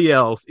 Everybody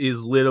else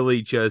is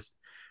literally just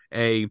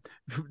a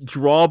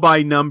draw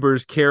by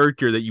numbers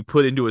character that you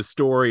put into a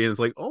story, and it's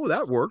like, oh,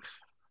 that works.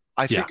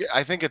 I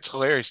think it's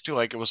hilarious too.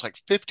 Like, it was like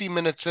 50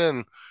 minutes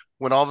in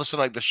when all of a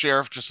sudden, like, the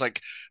sheriff just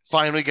like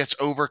finally gets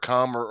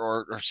overcome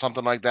or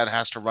something like that,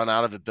 has to run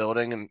out of the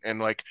building, and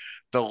like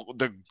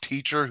the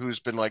teacher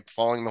who's been like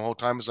following the whole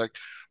time is like,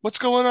 what's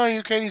going on? You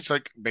okay? And he's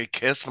like, they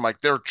kiss. I'm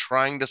like, they're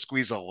trying to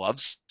squeeze a love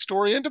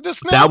story into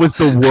this now? That was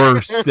the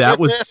worst. That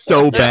was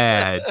so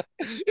bad.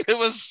 It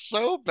was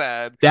so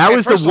bad. That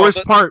was the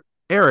worst part,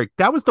 Eric.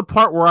 That was the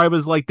part where I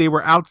was like, they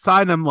were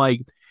outside and I'm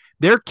like,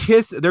 they're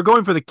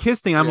going for the kiss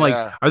thing. I'm like,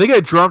 are they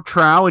gonna drop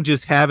trowel and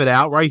just have it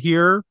out right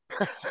here?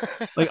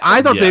 Like,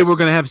 I thought they were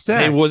gonna have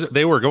sex.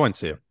 They were going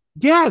to.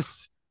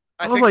 Yes.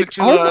 I was like,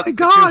 oh my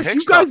gosh,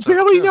 you guys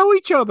barely know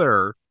each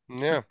other.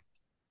 Yeah.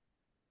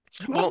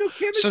 Well,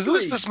 so who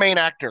is this main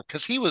actor?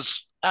 Because he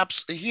was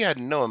he had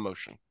no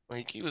emotion.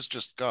 Like, he was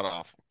just god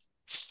awful.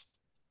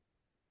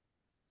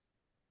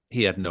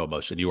 He had no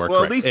emotion. You are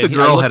correct. At least the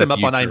girl had him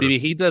up on IMDb.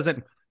 He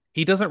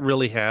doesn't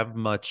really have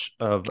much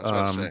of.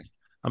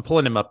 I'm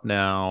pulling him up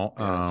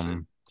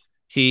now.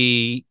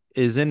 He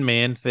is in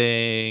Man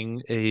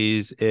Thing.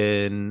 He's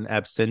in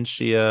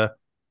Absentia.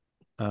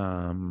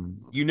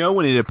 You know,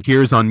 when it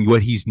appears on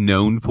what he's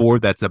known for,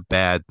 that's a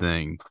bad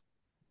thing.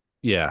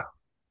 Yeah.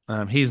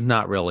 He's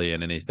not really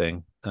in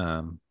anything.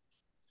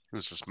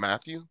 Who's this,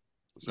 Matthew?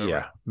 Yeah,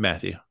 right?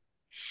 Matthew.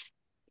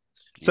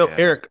 So,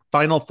 Eric,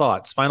 final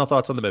thoughts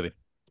on the movie.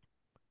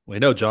 We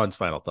know John's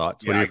final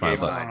thoughts. What are your final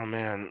thoughts? Oh,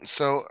 man.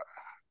 So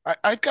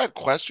I've got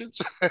questions,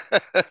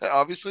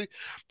 obviously,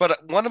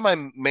 but one of my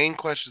main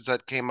questions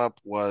that came up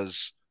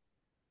was,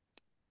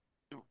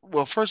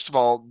 well, first of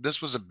all,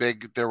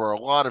 there were a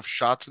lot of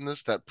shots in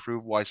this that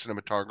prove why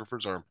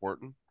cinematographers are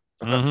important.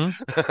 The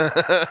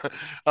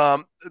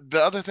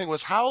other thing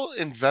was how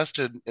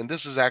invested, and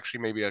this is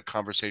actually maybe a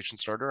conversation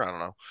starter, I don't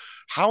know,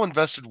 how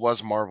invested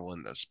was Marvel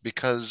in this?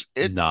 Because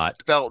it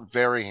felt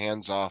very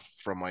hands-off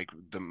from like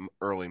the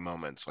early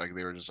moments. Like,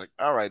 they were just like,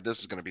 all right, this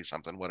is going to be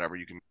something, whatever,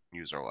 you can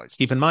use our license.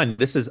 Keep in mind,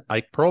 this is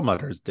Ike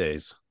Perlmutter's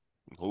days.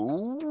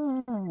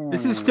 Ooh.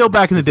 This is still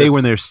back in the day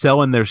when they're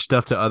selling their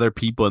stuff to other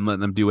people and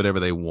letting them do whatever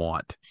they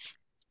want.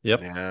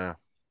 Yep. Yeah.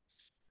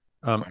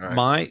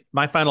 Right.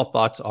 My final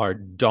thoughts are,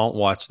 don't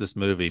watch this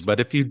movie,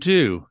 but if you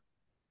do,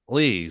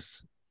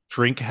 please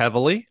drink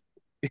heavily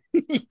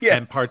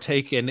and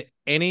partake in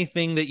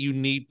anything that you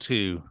need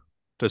to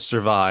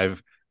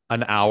survive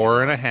an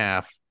hour and a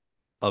half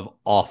of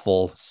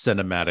awful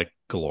cinematic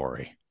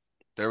glory.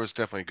 There was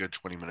definitely a good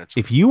 20 minutes.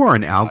 If you are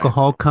an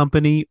alcohol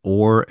company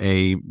or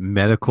a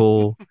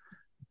medicinal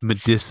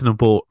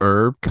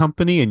herb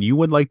company and you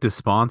would like to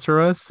sponsor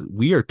us,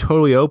 we are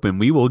totally open.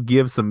 We will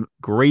give some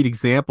great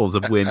examples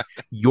of when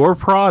your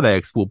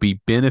products will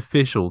be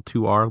beneficial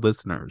to our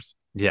listeners.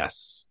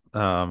 Yes.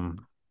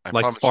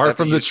 Like Far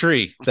From the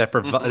Tree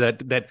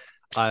that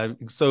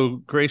so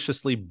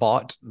graciously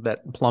bought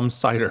that plum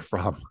cider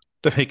from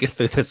to make it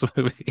through this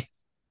movie.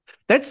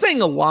 That's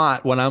saying a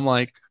lot when I'm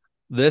like,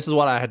 this is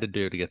what I had to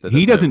do to get this.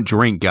 He doesn't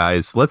drink,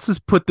 guys. Let's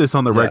just put this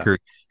on the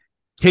record.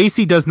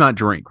 Casey does not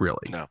drink,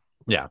 really. No.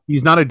 Yeah.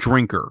 He's not a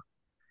drinker.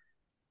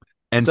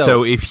 And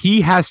so if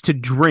he has to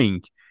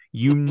drink,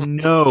 you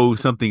know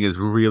something is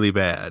really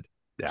bad.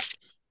 Yeah.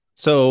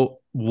 So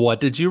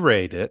what did you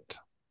rate it?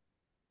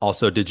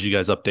 Also, did you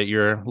guys update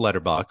your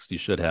letterbox? You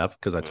should have,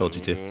 because I told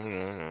you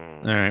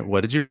to. All right.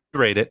 What did you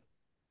rate it?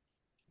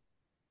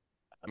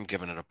 I'm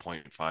giving it a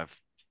 0.5.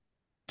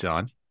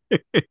 John?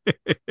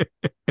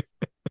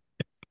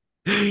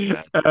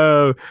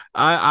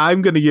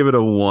 I'm going to give it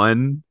a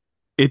 1.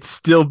 It's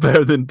still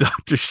better than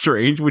Doctor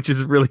Strange, which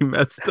is really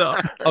messed up.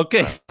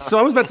 Okay, so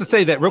I was about to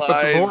say that real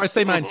quick before I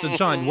say mine. So,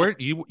 John, where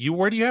do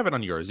you have it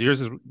on yours?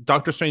 Yours is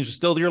Doctor Strange is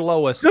still your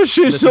lowest. No,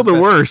 she's still the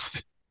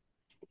worst.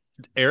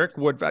 Eric,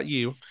 what about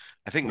you?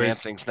 I think Man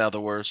Thing's now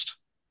the worst.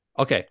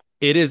 Okay,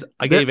 it is.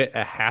 I gave it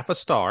a half a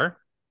star,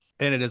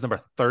 and it is number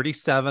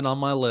 37 on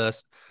my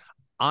list.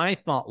 I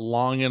thought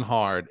long and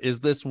hard, is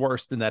this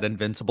worse than that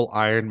Invincible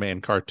Iron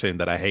Man cartoon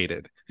that I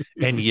hated?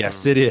 And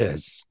yes, it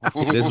is.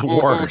 It is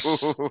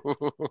worse.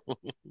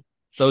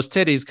 Those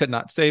titties could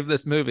not save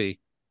this movie.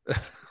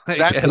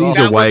 That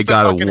was why it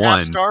got a 1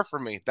 half star for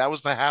me. That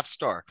was the half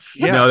star.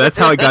 Yeah. No, that's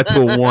how I got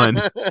to a 1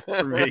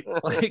 for me.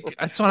 Like,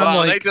 that's what I'm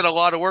like. They did a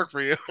lot of work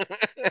for you.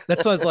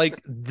 That's why I was like,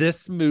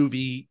 this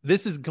movie,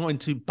 this is going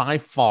to by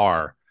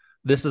far.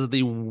 This is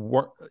the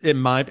worst.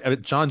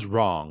 John's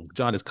wrong.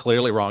 John is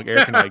clearly wrong.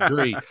 Eric and I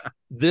agree.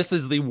 This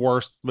is the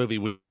worst movie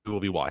we will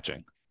be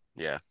watching.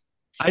 Yeah.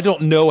 I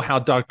don't know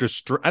how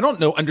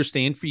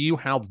understand for you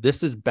how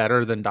this is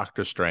better than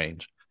Doctor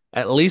Strange.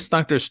 At least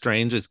Doctor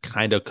Strange is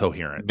kind of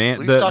coherent.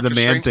 The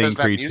man thing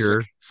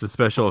creature, the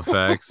special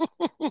effects.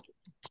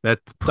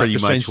 That's pretty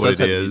much what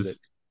it is.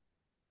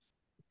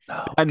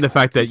 And the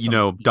fact that,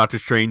 Doctor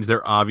Strange,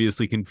 they're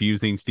obviously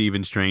confusing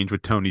Stephen Strange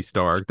with Tony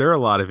Stark. There are a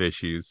lot of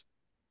issues.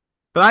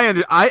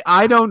 But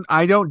I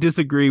don't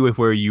disagree with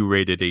where you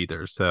rated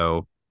either,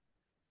 so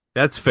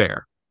that's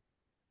fair.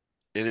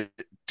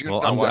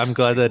 I'm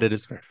glad that it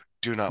is fair.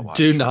 Do not watch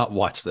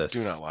this.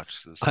 Do not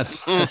watch this.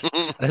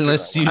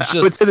 Unless you just...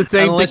 I would say the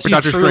same thing for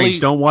Doctor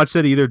Strange. Don't watch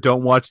that either.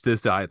 Don't watch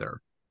this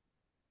either.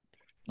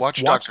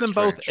 Watch them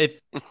both.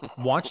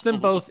 Watch them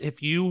both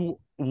if you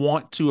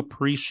want to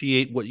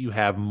appreciate what you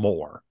have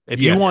more.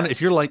 If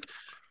you're like,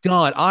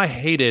 God, I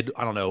hated,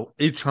 I don't know,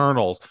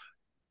 Eternals.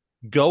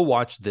 Go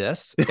watch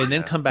this and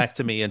then come back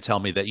to me and tell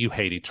me that you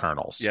hate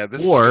Eternals. Yeah,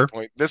 this is a good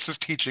point. This is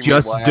teaching me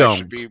why I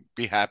should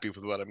be happy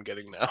with what I'm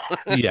getting now.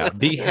 Yeah,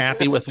 be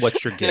happy with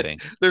what you're getting.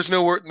 There's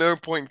no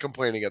point in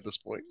complaining at this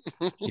point.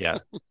 Yeah.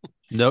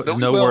 No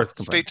worth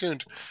complaining. Stay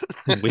tuned.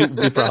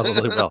 We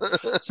probably will.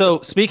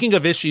 So, speaking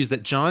of issues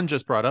that John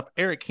just brought up,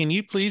 Eric, can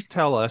you please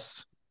tell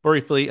us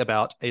briefly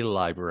about a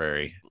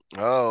library?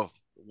 Oh,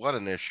 what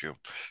an issue.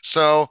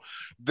 So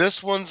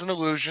this one's an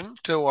allusion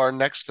to our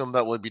next film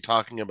that we'll be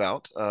talking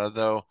about,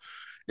 though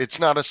it's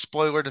not a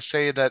spoiler to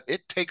say that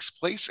it takes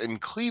place in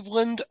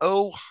Cleveland,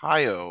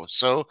 Ohio.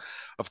 So,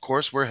 of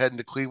course, we're heading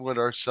to Cleveland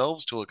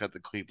ourselves to look at the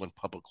Cleveland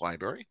Public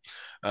Library,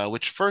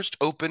 which first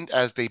opened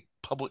as the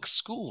public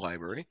school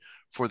library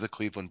for the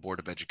Cleveland Board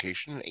of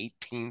Education in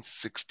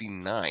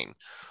 1869.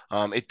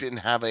 It didn't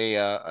have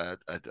a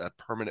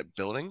permanent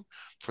building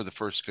for the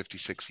first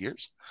 56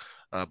 years.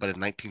 But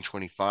in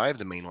 1925,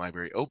 the main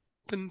library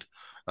opened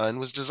and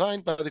was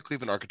designed by the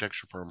Cleveland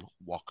architecture firm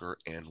Walker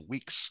and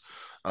Weeks.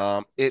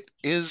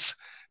 This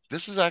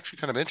is actually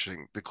kind of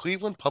interesting. The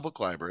Cleveland Public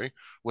Library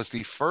was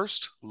the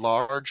first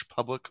large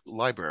public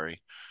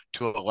library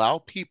to allow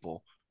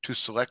people to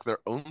select their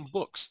own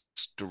books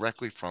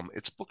directly from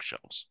its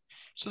bookshelves.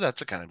 So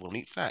that's a kind of little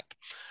neat fact.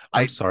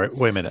 I'm sorry.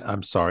 Wait a minute.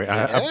 I'm sorry.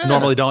 I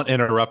normally don't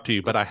interrupt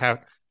you, but I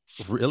have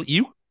really.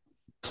 You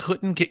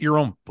couldn't get your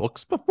own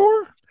books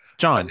before?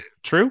 John,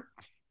 true?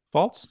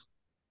 False?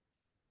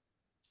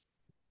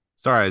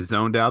 Sorry, I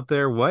zoned out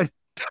there. What?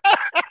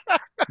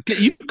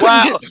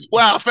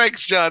 Wow,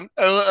 thanks, John.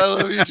 I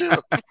love you too.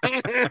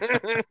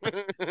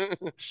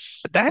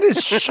 That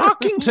is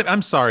shocking to me.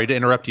 I'm sorry to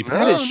interrupt you, but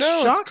that is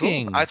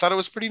shocking. Cool. I thought it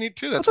was pretty neat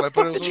too. That's why I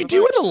put it. What did you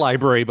do in a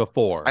library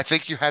before? I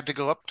think you had to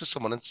go up to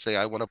someone and say,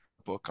 I want a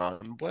book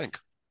on blank.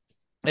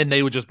 And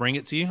they would just bring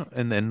it to you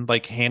and then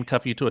like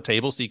handcuff you to a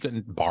table so you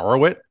couldn't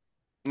borrow it?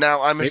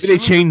 Now maybe they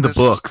chained the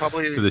books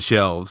to the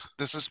shelves.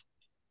 This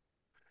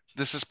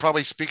is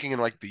probably speaking in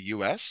like the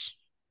U.S.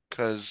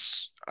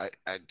 because I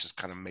just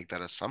kind of make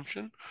that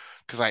assumption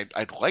because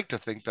I'd like to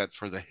think that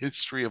for the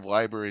history of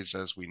libraries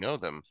as we know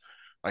them,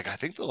 like I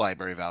think the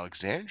Library of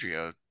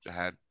Alexandria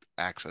had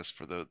access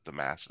for the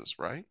masses,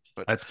 right?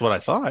 But that's what I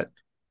thought.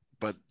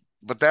 But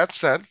that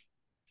said,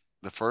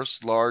 the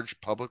first large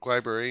public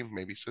library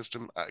maybe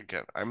system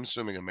again, I'm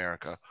assuming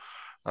America.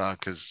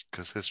 Because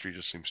history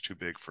just seems too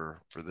big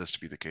for this to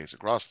be the case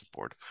across the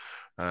board.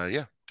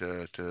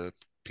 To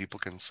people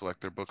can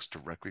select their books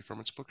directly from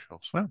its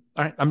bookshelves. Well,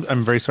 all right.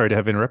 I'm very sorry to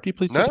have interrupted you.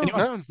 Please continue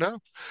on. No.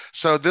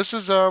 So this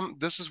is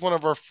one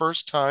of our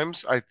first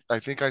times. I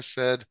think I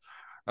said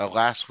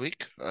last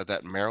week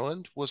that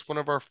Maryland was one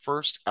of our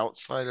first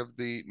outside of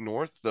the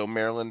North, though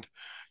Maryland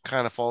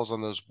kind of falls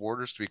on those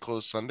borders to be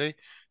closed Sunday.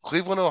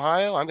 Cleveland,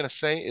 Ohio, I'm going to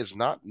say is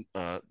not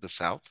the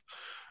South.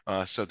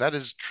 So that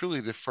is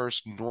truly the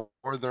first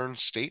northern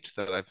state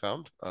that I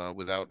found,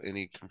 without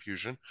any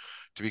confusion,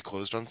 to be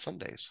closed on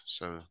Sundays.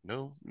 So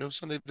no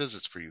Sunday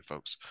visits for you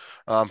folks.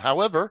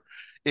 However,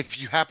 if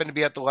you happen to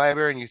be at the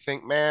library and you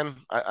think, man,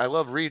 I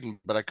love reading,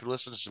 but I could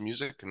listen to some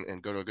music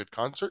and go to a good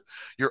concert,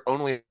 you're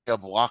only a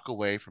block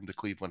away from the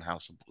Cleveland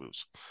House of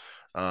Blues.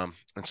 And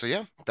so,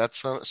 yeah,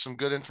 that's some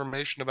good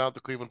information about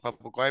the Cleveland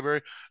Public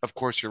Library. Of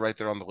course, you're right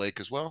there on the lake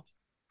as well.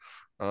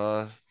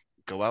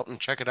 Go out and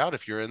check it out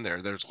if you're in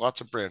there. There's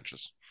lots of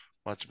branches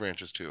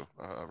too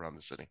around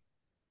the city.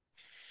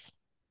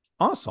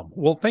 Awesome.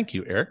 Well, thank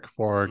you, Eric,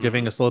 for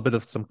giving us a little bit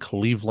of some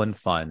Cleveland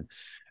fun.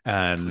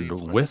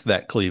 And with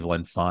that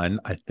Cleveland fun,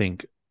 I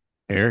think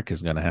Eric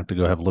is going to have to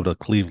go have a little bit of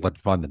Cleveland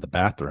fun in the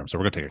bathroom. So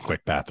we're going to take a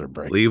quick bathroom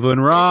break.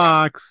 Cleveland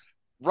rocks.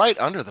 Right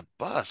under the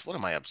bus. What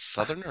am I, a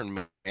Southerner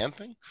and man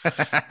thing?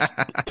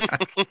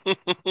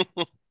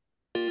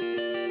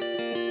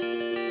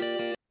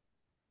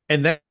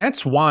 And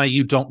that's why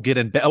you don't get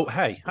in bed. Oh,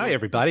 hey. Hi,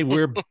 everybody.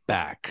 We're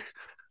back.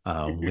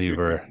 We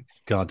were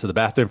gone to the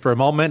bathroom for a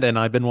moment, and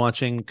I've been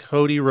watching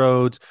Cody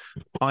Rhodes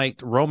fight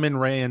Roman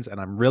Reigns, and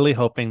I'm really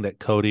hoping that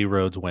Cody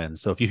Rhodes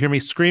wins. So if you hear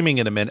me screaming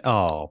in a minute,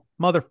 oh,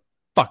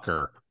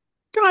 motherfucker.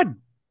 God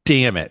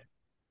damn it.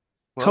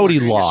 Well, Cody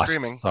lost.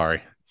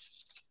 Sorry.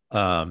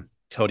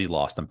 Cody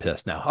lost. I'm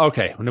pissed now.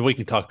 Okay, we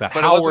can talk about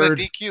Howard.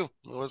 It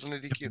wasn't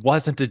a DQ. It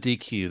wasn't a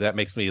DQ. That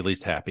makes me at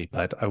least happy,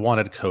 but I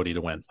wanted Cody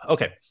to win.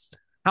 Okay.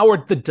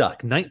 Howard the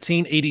Duck,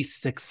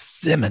 1986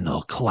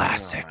 seminal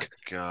classic.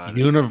 Oh God.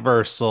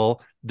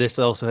 Universal. This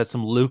also has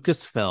some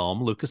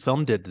Lucasfilm.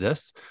 Lucasfilm did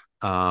this.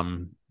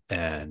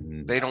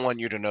 And they don't want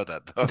you to know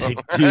that, though. They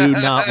do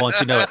not want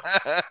you to know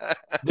it.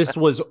 This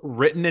was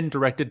written and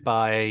directed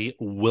by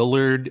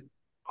Willard.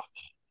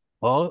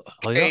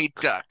 Hey,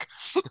 Duck.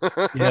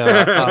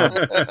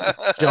 Yeah.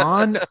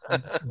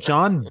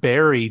 John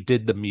Barry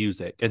did the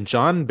music, and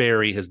John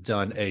Barry has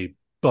done a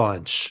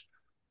bunch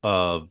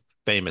of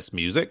famous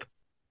music.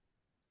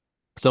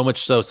 So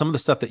much so, some of the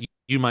stuff that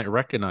you might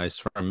recognize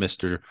from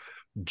Mr.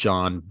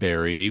 John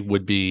Barry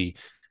would be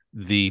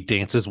the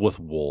Dances with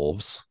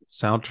Wolves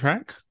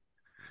soundtrack.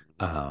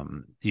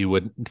 You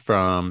would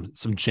from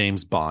some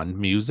James Bond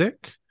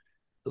music,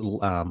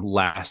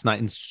 Last Night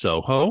in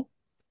Soho,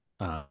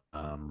 nice.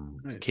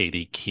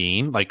 Katie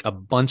Keene, like a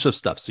bunch of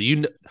stuff. So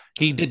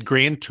he did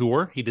Grand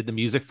Tour. He did the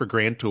music for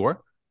Grand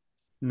Tour.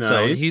 Nice.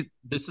 So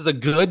this is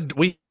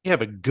we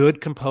have a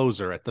good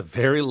composer at the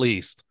very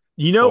least.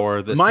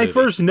 My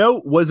first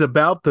note was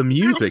about the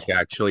music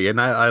actually,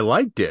 and I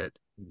liked it.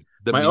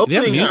 My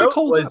opening note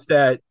was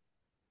that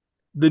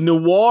the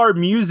noir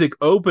music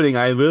opening,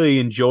 I really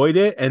enjoyed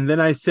it, and then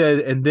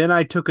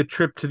I took a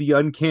trip to the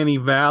Uncanny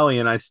Valley,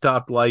 and I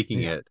stopped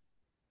liking it.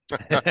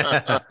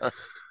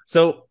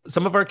 So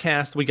some of our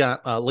cast, we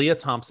got Leah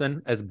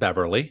Thompson as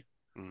Beverly,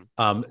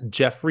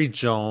 Jeffrey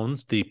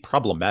Jones, the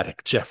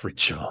problematic Jeffrey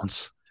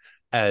Jones,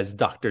 as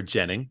Dr.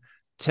 Jennings,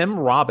 Tim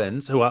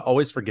Robbins, who I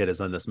always forget is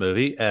in this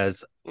movie,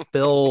 as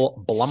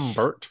Phil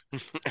Blumbert,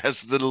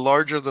 as the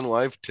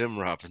larger-than-life Tim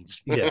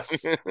Robbins.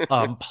 Yes,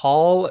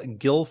 Paul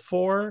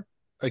Guilfoyle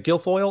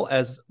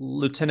as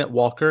Lieutenant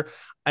Walker,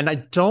 and I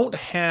don't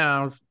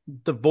have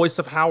the voice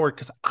of Howard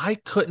because I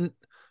couldn't.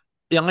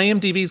 The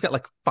IMDb's got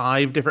like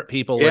 5 different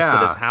people listed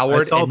as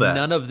Howard, and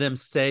none of them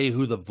say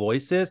who the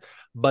voice is.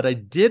 But I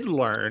did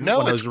learn.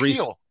 No, it's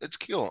Keel. It's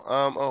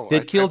Keel.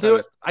 Did Keel do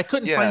it? I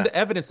couldn't find the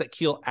evidence that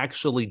Keel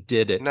actually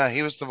did it. No,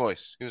 he was the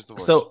voice.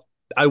 So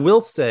I will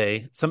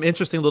say some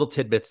interesting little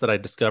tidbits that I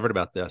discovered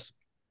about this.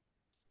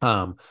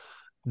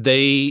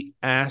 They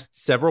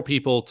asked several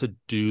people to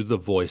do the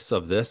voice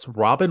of this.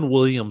 Robin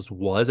Williams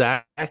was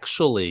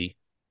actually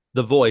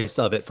the voice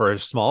of it for a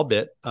small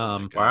bit.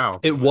 Wow.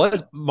 It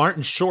was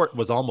Martin Short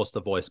was almost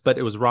the voice, but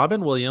it was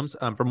Robin Williams.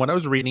 From what I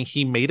was reading,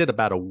 he made it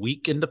about a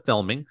week into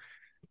filming.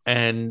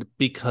 And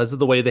because of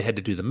the way they had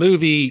to do the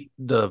movie,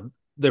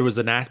 there was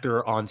an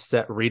actor on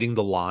set reading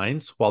the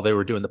lines while they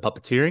were doing the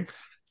puppeteering.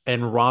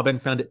 And Robin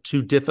found it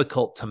too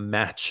difficult to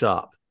match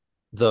up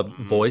the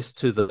voice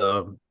to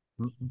the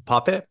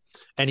puppet,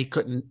 and he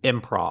couldn't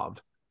improv.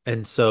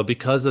 And so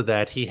because of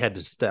that, he had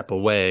to step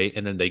away,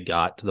 and then they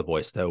got to the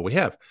voice that we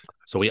have.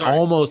 So we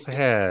almost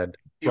had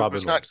Robin Williams. It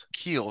was not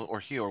Keel or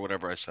he or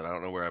whatever I said. I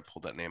don't know where I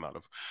pulled that name out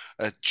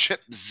of.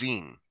 Chip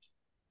Zien.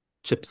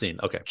 Chip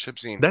Zien. Okay. Chip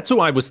Zien. That's who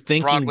I was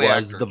thinking Broadway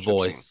was actor, the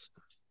voice.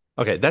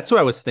 Okay, that's who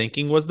I was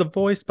thinking was the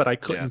voice, but I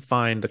couldn't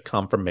find a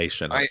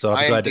confirmation. So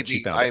I'm glad that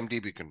she found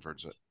it. IMDb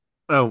confirms it.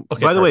 Oh,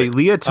 okay, by the way,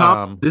 Leah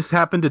Thompson, this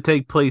happened to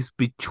take place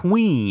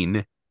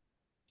between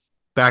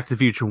Back to the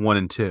Future 1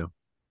 and 2.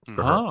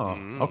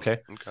 Okay.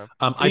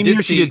 I did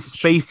see she did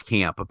Space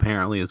Camp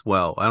apparently as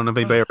well. I don't know if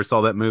anybody ever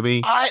saw that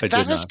movie.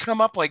 That has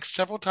come up like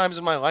several times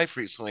in my life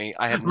recently.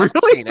 I have not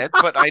seen it,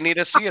 but I need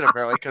to see it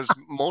apparently because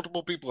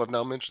multiple people have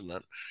now mentioned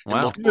that.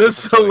 Wow,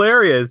 that's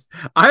hilarious!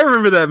 I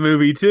remember that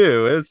movie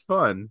too. It's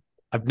fun.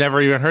 I've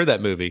never even heard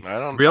that movie. I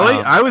don't really.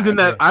 I was in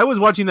that. I was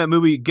watching that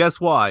movie.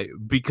 Guess why?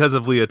 Because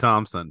of Leah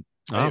Thompson.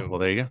 Oh, well,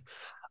 there you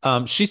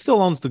go. She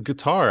still owns the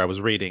guitar. I was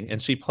reading, and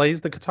she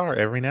plays the guitar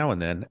every now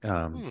and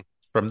then.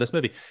 From this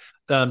movie.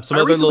 I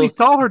recently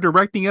saw her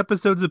directing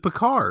episodes of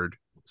Picard,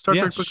 Star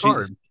Trek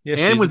Picard,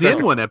 and was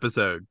in one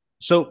episode.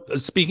 So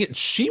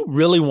she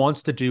really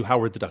wants to do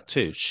Howard the Duck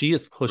too. She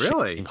is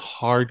pushing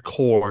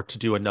hardcore to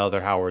do another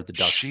Howard the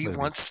Duck. She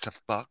wants to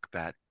fuck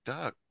that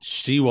duck.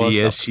 She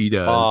wants she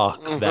does.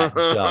 Fuck that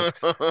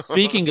duck.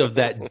 Speaking of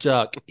that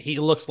duck, he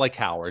looks like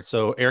Howard.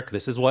 So Eric,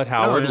 this is what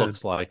Howard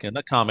looks like in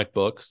the comic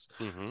books.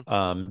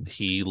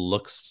 He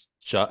looks.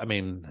 I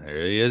mean,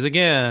 there he is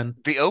again.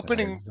 The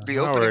opening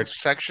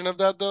section of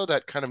that, though,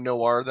 that kind of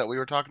noir that we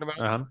were talking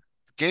about,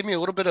 gave me a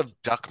little bit of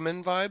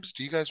Duckman vibes.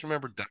 Do you guys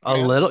remember Duckman? A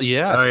little,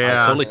 yeah. Oh,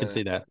 yeah. I totally can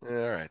see that.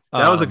 Yeah, all right.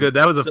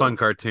 That was a fun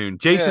cartoon.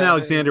 Jason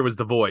Alexander was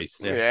the voice.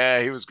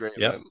 Yeah, he was great.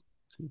 Yep.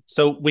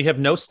 So we have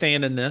no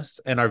Stan in this,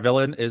 and our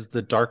villain is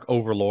the Dark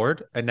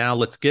Overlord. And now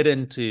let's get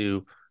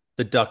into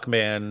the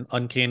Duckman,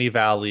 Uncanny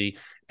Valley,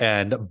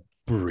 and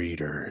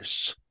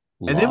Breeders.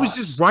 And it was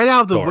just right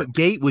out of the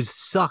gate was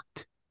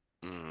sucked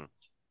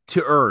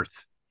to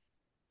Earth.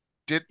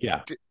 Did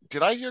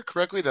I hear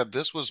correctly that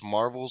this was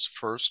Marvel's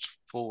first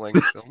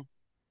full-length film?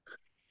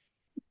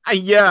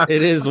 Yeah,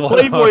 it is.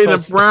 Playboy in a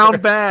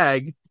brown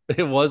bag.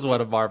 It was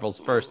one of Marvel's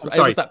first. It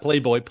was that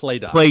Playboy Play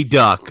Duck. Play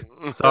Duck.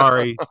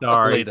 Sorry.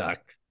 Play Duck.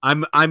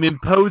 I'm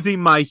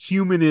imposing my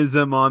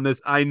humanism on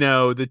this. I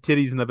know the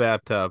titties in the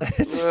bathtub.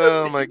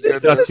 Oh my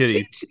goodness.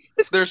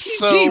 They're PG,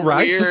 so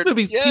right? weird. This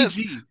movie's yes,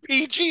 PG.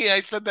 PG. I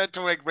said that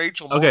to like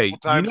Rachel Okay,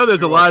 multiple times.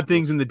 there's a lot of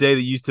things in the day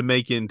that used to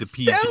make it into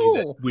PG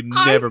that would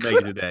never make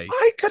it today.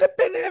 I could have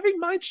been having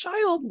my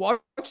child watch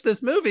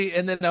this movie,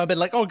 and then I've been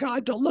like, "Oh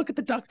God, don't look at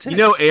the duck tits."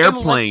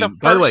 Airplane. Like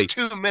by the way,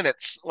 2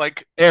 minutes,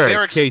 like Eric,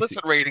 their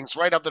explicit Casey. ratings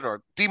right out the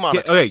door.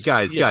 Demonetized. Okay,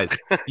 guys,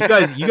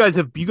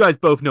 you guys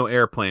both know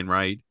Airplane,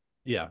 right?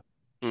 Yeah.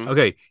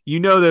 Okay,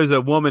 there's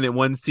a woman in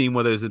one scene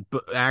where there's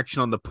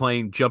action on the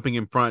plane, jumping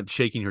in front,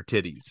 shaking her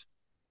titties.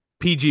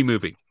 PG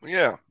movie.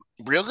 Yeah.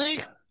 Really?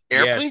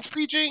 Airplane's yes.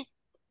 PG?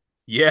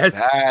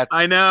 Yes.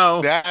 I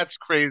know. That's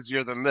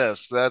crazier than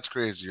this.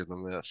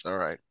 All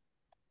right.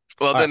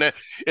 Well, then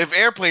if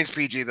Airplane's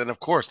PG, then of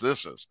course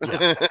this is.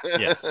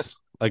 Yes.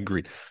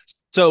 Agreed.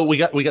 So we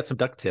got some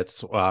duck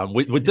tits.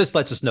 With this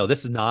lets us know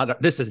this is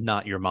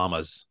not your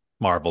mama's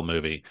Marvel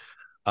movie.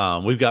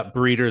 We've got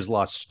Breeders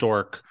Lost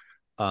Stork.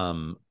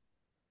 Did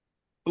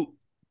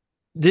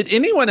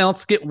anyone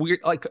else get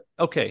weird? Like,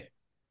 okay,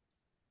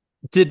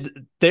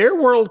 did their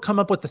world come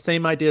up with the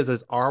same ideas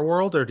as our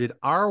world, or did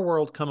our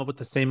world come up with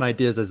the same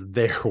ideas as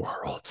their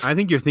world? I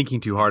think you're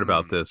thinking too hard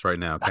about this right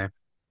now. Okay,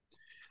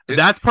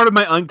 that's part of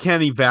my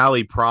Uncanny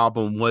Valley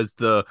problem. Was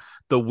the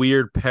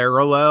weird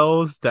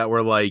parallels that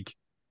were like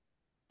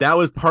that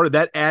was part of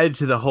that added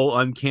to the whole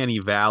Uncanny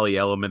Valley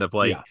element of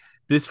like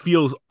this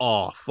feels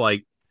off.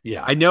 Like.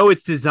 Yeah, I know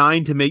it's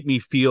designed to make me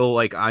feel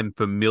like I'm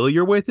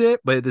familiar with it,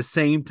 but at the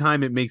same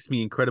time, it makes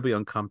me incredibly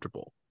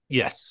uncomfortable.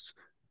 Yes.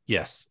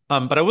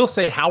 But I will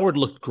say Howard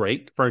looked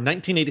great for a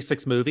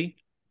 1986 movie.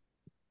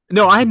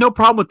 No, I had no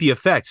problem with the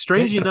effects.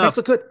 Strangely enough,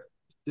 good.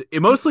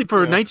 Mostly for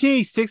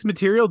 1986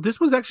 material, this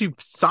was actually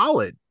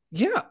solid.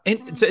 Yeah,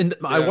 and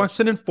I watched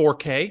it in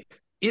 4K.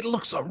 It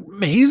looks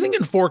amazing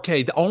in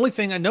 4K. The only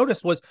thing I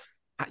noticed was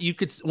you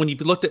could, when you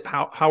looked at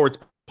Howard's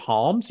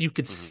palms, you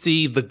could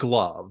see the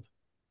glove.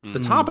 The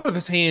top of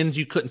his hands,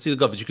 you couldn't see the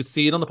glove, but you could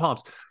see it on the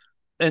palms.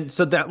 And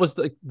so that was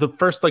the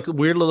first like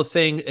weird little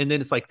thing. And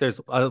then it's like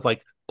I was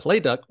like, play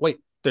duck. Wait,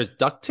 there's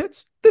duck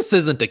tits? This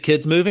isn't a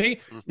kid's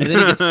movie. And then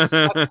he gets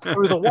sucked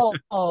through the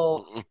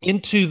wall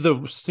into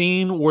the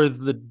scene where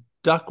the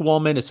duck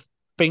woman is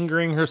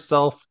fingering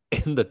herself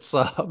in the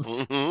tub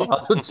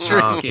while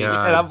drinking. And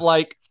I'm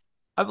like,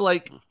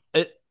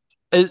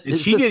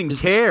 she didn't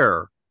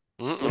care.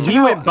 When he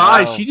went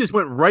by, she just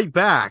went right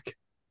back.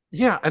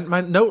 Yeah, and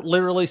my note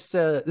literally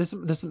said this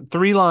is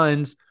 3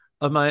 lines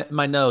of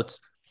my notes.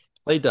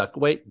 Play duck.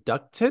 Wait,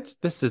 duck tits?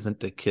 This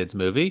isn't a kid's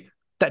movie.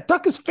 That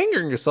duck is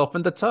fingering herself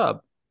in the tub.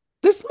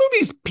 This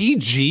movie's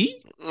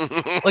PG?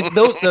 Like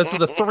those are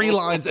the 3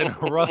 lines in a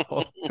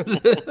row.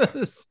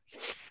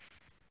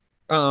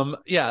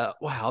 Yeah,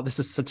 wow, this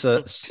is such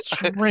a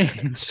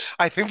strange.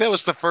 I think that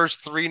was the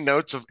first 3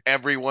 notes of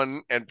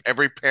everyone and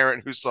every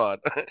parent who saw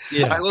it.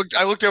 Yeah. I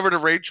looked over to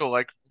Rachel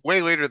like way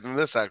later than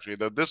this, actually,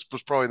 though this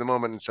was probably the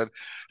moment, and said,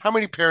 how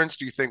many parents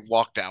do you think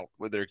walked out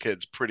with their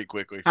kids pretty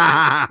quickly?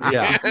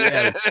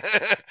 Yeah.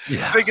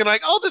 Thinking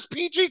like, oh, this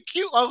PG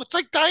cute. Oh, it's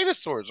like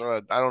dinosaurs. Or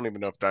I don't even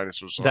know if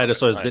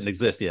dinosaurs didn't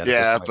exist yet.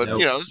 Yeah, but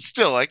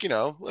still, like,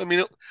 I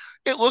mean,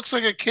 it looks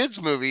like a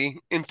kid's movie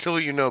until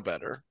you know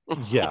better.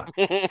 Yeah.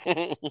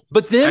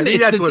 But then I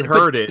think that's what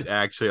hurt it,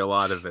 actually, a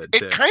lot of it.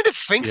 It kind of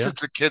thinks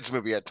it's a kid's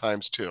movie at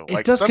times too.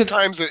 Like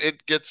sometimes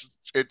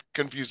it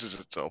confuses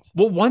itself.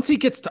 Well, once he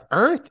gets to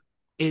Earth,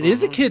 it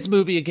is a kid's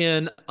movie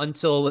again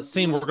until the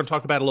scene we're going to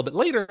talk about a little bit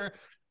later,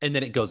 and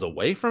then it goes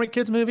away from a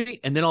kid's movie,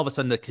 and then all of a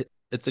sudden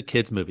it's a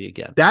kid's movie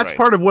again. That's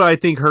part of what I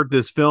think hurt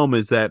this film,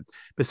 is that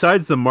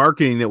besides the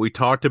marketing that we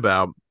talked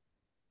about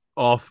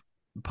off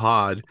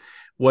pod,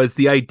 was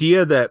the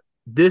idea that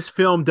this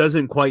film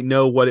doesn't quite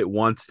know what it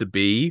wants to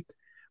be.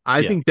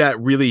 I think that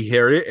really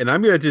hurt it. And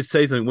I'm going to just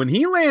say something. When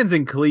he lands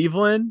in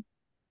Cleveland,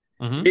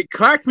 it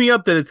cracked me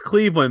up that it's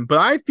Cleveland, but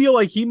I feel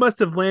like he must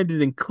have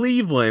landed in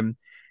Cleveland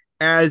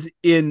as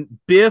in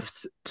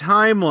Biff's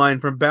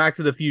timeline from Back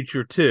to the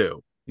Future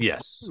 2.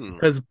 Yes.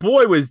 Because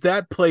boy, was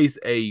that place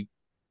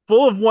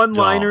full of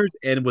one-liners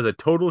and was a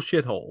total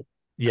shithole.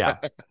 Yeah.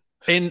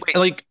 And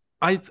like,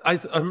 I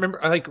remember,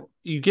 like,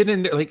 you get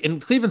in there, like,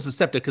 and Cleveland's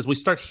deceptive because we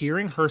start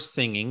hearing her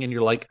singing, and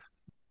you're like,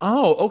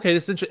 oh, okay,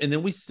 this is interesting. And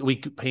then we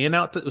pan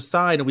out to the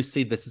side, and we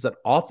see this is an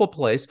awful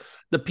place.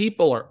 The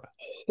people are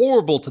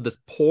horrible to this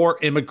poor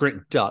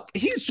immigrant duck.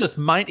 He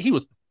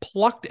was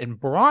plucked and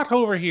brought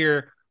over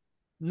here,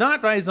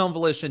 not by his own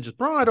volition, just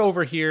brought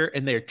over here,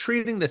 and they're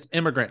treating this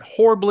immigrant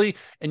horribly.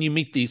 And you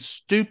meet these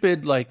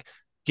stupid, like,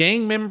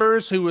 gang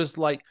members who was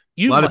like,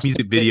 a lot of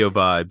music video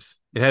vibes.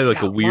 It had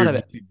like a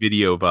weird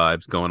video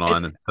vibes going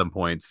on at some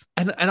points.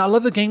 And I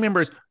love the gang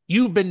members.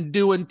 You've been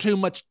doing too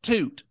much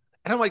toot.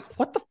 And I'm like,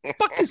 what the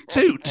fuck is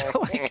toot?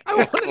 Like, I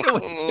want to know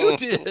what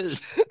toot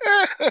is.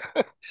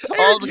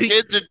 All the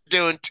kids are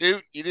doing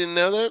toot. You didn't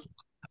know that?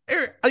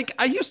 Like,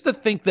 I used to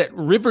think that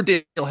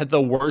Riverdale had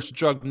the worst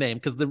drug name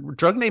because the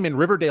drug name in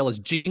Riverdale is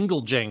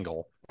Jingle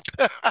Jangle.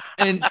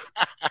 And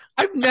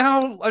I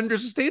now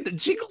understand that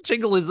Jingle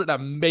Jingle is an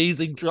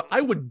amazing drug.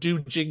 I would do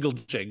Jingle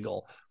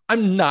Jingle.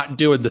 I'm not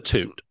doing the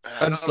toot.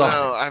 I'm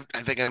sorry.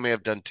 I think I may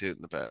have done toot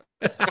in the past.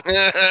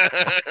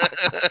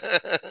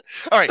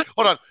 All right,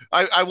 hold on.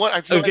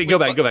 I feel okay,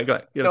 like go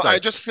back. No, I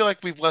just feel like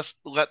we've let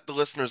the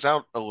listeners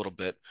out a little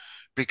bit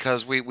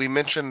because we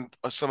mentioned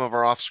some of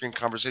our off-screen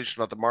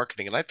conversation about the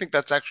marketing, and I think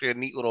that's actually a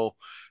neat little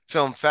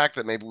film fact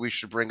that maybe we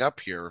should bring up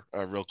here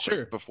real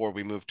quick before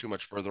we move too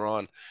much further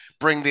on.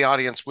 Bring the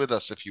audience with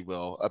us, if you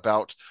will,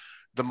 about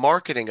the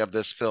marketing of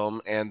this film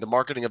and the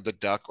marketing of the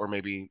duck, or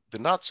maybe the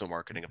not so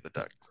marketing of the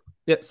duck.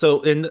 Yeah, so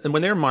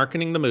when they're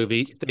marketing the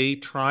movie, they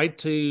tried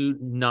to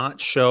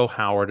not show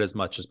Howard as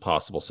much as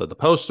possible. So the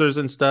posters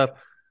and stuff,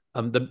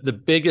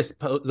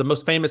 the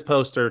most famous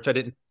poster, which I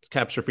didn't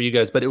capture for you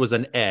guys, but it was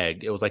an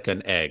egg. It was like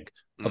an egg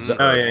of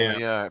the Earth.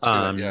 Yeah.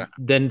 I've seen that, yeah.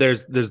 Then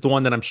there's the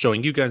one that I'm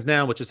showing you guys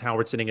now, which is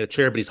Howard sitting in a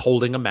chair, but he's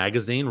holding a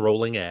magazine,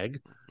 rolling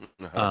egg.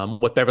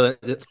 With Beverly,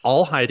 it's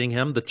all hiding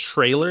him. The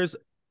trailers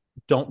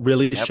don't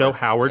really show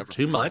Howard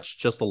too much,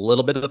 just a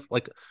little bit of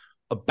like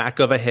a back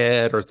of a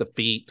head or the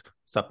feet,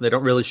 something. They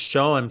don't really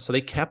show him, so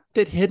they kept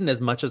it hidden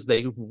as much as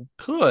they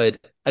could.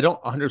 I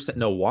don't 100%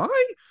 know why,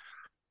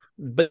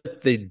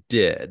 but they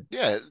did.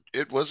 Yeah,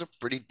 it was a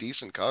pretty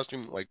decent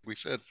costume, like we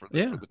said, for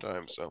the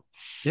time. So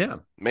yeah,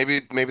 maybe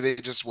they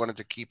just wanted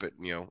to keep it,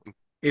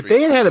 If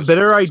they had a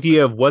better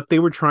idea of what they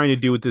were trying to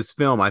do with this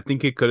film, I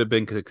think it could have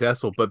been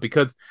successful. But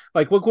because,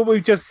 like, look what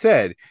we've just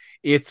said,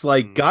 it's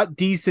like got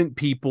decent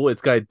people,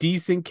 it's got a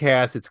decent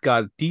cast, it's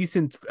got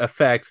decent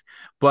effects,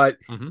 but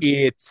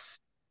it's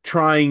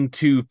trying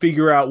to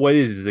figure out what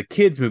is it a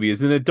kids movie,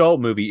 is it an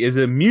adult movie, is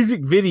it a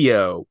music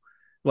video,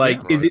 like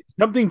is it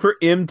something for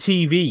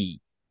MTV,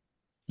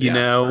 you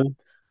know?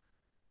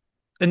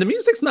 And the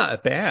music's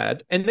not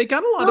bad, and they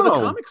got a lot of the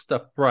comic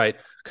stuff right,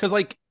 because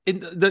like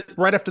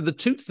right after the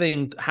toot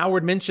thing,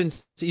 Howard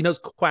mentions he knows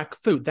quack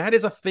fu. That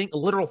is a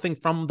literal thing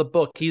from the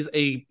book. He's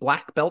a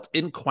black belt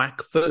in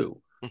quack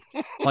fu.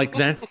 Like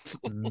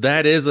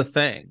that is a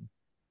thing.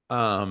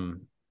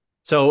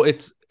 So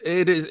it's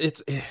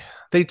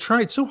they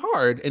tried so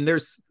hard, and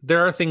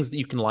there are things that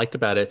you can like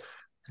about it,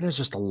 and there's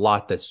just a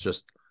lot that's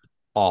just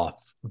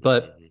off.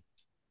 But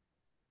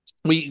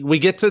we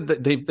get to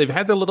they've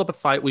had their little bit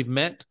of fight. We've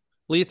met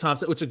Leah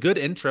Thompson, which is a good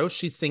intro.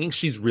 She's singing.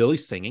 She's really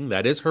singing.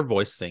 That is her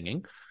voice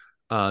singing.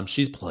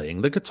 She's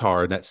playing the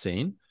guitar in that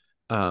scene.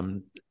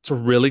 It's a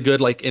really good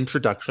like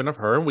introduction of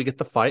her. And we get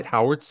the fight.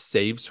 Howard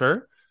saves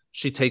her.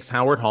 She takes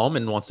Howard home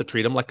and wants to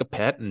treat him like a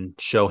pet and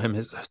show him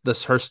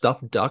her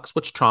stuffed ducks,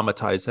 which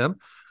traumatize him.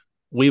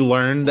 We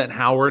learn that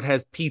Howard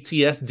has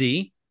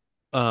PTSD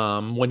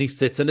when he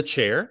sits in a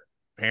chair.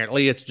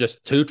 Apparently, it's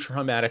just too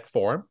traumatic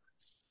for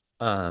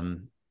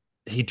him.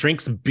 He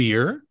drinks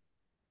beer.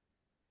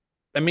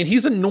 I mean,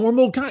 he's a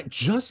normal guy,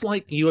 just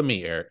like you and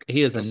me, Eric.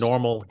 He is a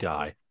normal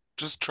guy.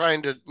 Just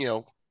trying to,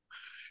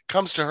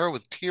 comes to her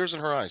with tears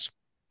in her eyes.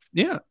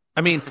 Yeah. I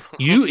mean,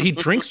 he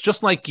drinks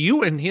just like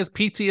you, and he has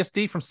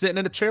PTSD from sitting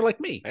in a chair like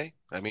me. Hey,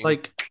 I mean,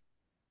 like,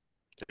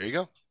 there you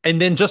go.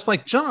 And then just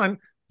like John,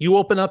 you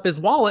open up his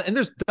wallet and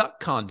there's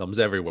duck condoms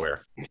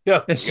everywhere.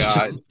 Yeah, it's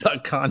just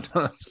duck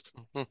condoms.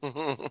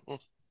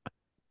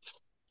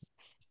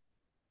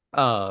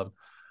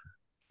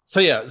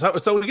 So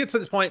we get to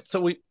this point.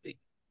 So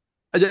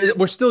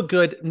we're still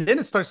good, and then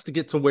it starts to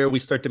get to where we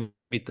start to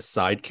meet the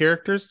side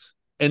characters,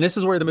 and this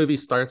is where the movie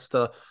starts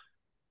to,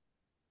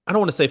 I don't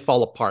want to say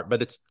fall apart,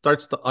 but it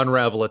starts to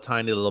unravel a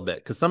tiny little bit,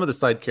 because some of the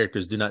side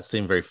characters do not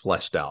seem very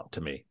fleshed out to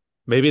me.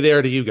 Maybe they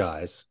are to you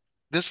guys.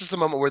 This is the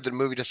moment where the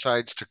movie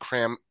decides to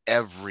cram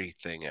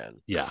everything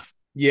in. Yeah.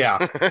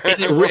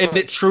 and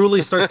it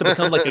truly starts to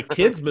become like a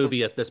kid's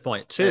movie at this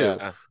point too.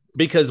 Yeah.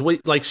 Because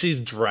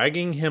she's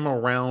dragging him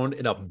around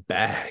in a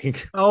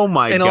bag. Oh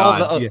my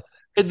God.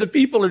 And the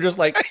people are just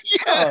like,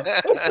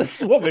 what's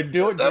this woman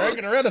doing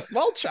dragging around a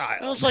small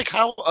child? I was like,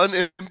 how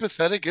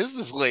unempathetic is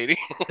this lady?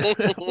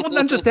 Well,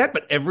 not just that,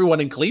 but everyone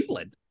in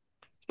Cleveland.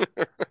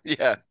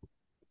 Yeah.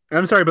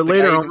 I'm sorry, but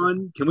later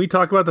on, can we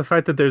talk about the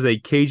fact that there's a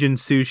Cajun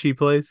sushi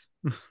place?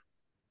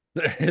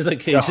 There's a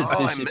Cajun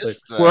sushi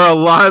place. Where a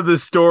lot of the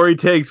story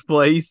takes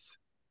place.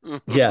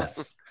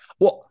 Yes.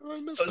 Well,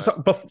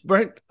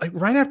 right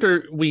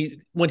after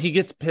when he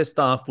gets pissed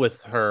off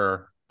with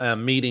her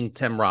meeting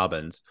Tim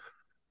Robbins,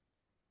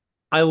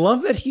 I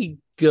love that he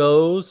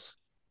goes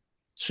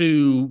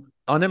to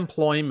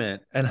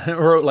unemployment and I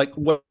wrote like,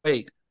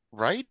 wait,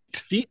 right?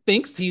 She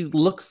thinks he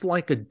looks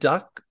like a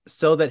duck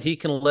so that he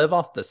can live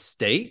off the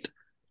state,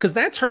 because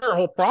that's her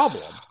whole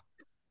problem.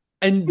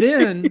 And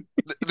then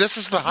this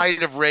is the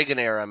height of Reagan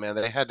era, man.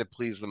 They had to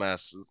please the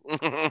masses.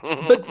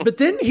 but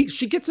then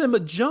she gets him a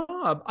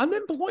job.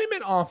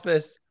 Unemployment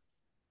office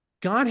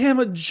got him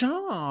a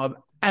job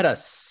at a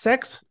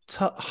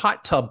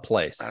hot tub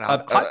place, a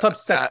hot tub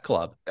sex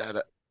club.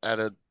 At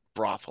a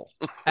brothel.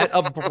 At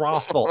a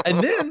brothel. And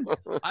then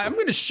I'm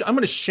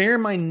gonna share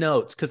my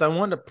notes because I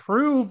want to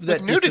prove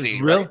that nudity, this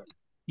is real. Right?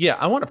 Yeah,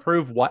 I want to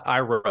prove what I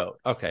wrote.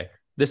 Okay,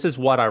 this is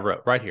what I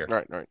wrote right here.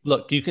 Right.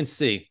 Look, you can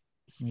see.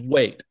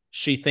 Wait,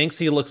 she thinks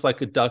he looks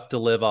like a duck to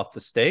live off the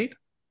state.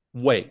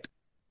 Wait,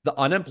 the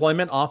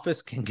unemployment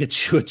office can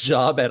get you a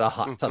job at a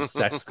hot tub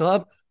sex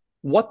club.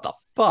 What the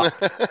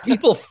fuck?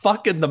 People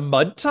fuck in the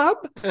mud tub?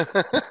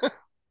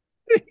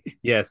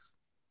 Yes.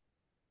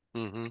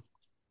 Mm-hmm.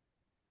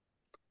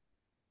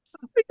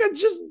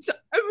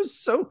 I was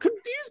so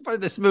confused by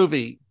this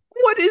movie.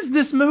 What is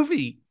this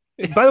movie?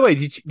 By the way,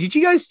 did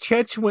you guys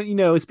catch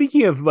when,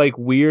 speaking of like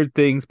weird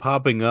things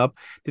popping up,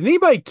 did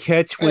anybody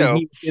catch when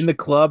he's in the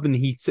club and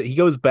he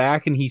goes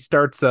back and he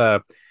starts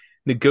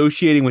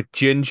negotiating with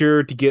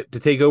Ginger to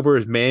take over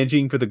as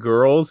managing for the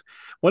girls?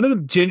 One of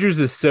the Ginger's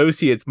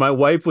associates, my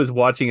wife was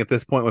watching at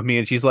this point with me,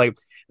 and she's like,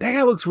 that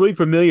guy looks really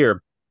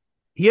familiar.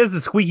 He has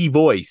the squeaky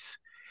voice.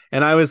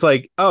 And I was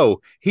like,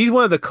 oh, he's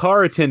one of the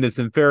car attendants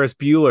in Ferris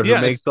Bueller who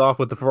makes off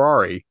with the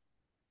Ferrari.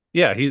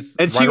 Yeah, he's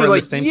and she was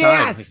like,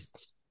 yes.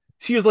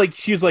 She was like,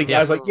 yeah.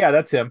 I was like, yeah,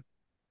 that's him.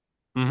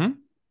 Mm-hmm.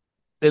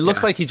 It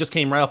looks like he just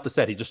came right off the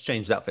set. He just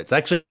changed outfits.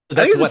 Actually, I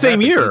think it's the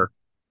same year.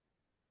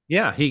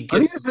 He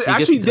gets. It is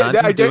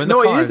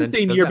the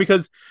same year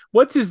because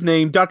what's his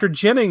name? Dr.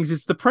 Jennings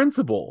is the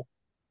principal.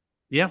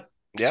 Yeah.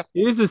 It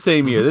is the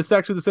same year. That's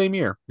actually the same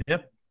year.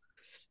 Yep.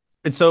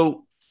 And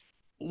so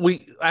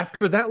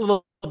after that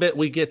little bit,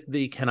 we get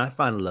the "Can I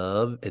Find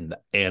Love in the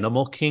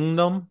Animal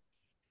Kingdom?"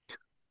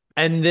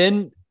 And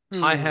then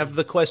I have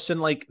the question: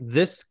 like,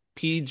 this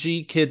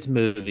PG kids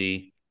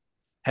movie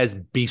has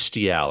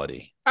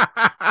bestiality.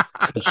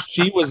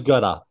 She was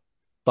gonna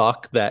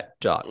fuck that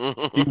duck.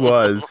 He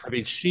was. I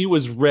mean, she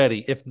was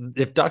ready.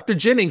 If Dr.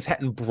 Jennings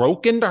hadn't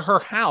broken into her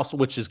house,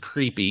 which is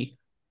creepy.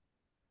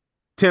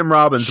 Tim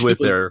Robbins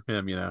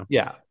him,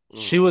 Yeah.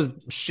 She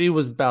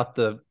was about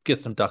to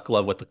get some duck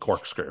love with the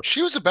corkscrew.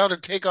 She was about to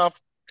take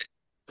off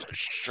a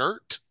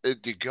shirt. Do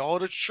you call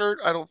it a shirt?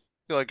 I don't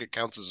feel like it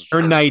counts as a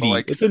shirt. Her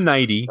nightie. It's a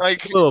nightie.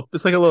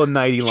 It's like a little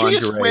nightie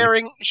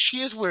lingerie.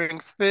 She is wearing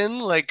thin,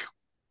 like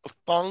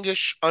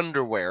thongish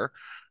underwear.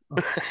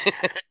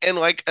 And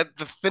like at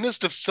the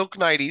thinnest of silk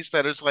nighties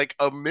that is like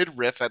a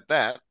midriff at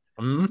that.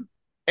 Mm-hmm.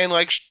 And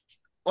like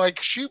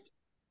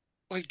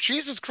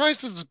Jesus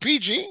Christ, this is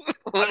PG.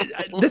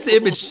 This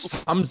image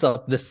sums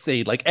up the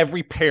scene. Like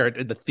every parent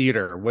in the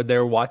theater when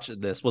they're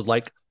watching this was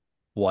like,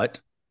 what?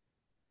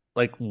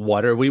 Like,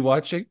 what are we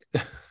watching?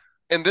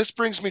 And this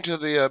brings me to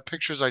the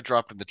pictures I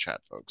dropped in the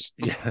chat, folks.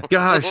 Yeah.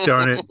 Gosh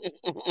darn it.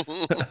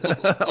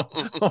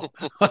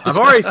 I've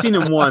already seen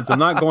him once. I'm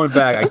not going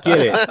back. I get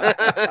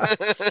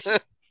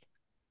it.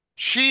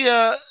 She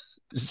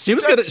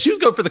was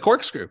going for the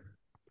corkscrew.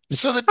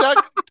 So the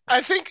duck,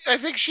 I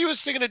think she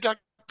was thinking a duck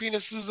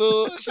penis is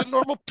a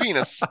normal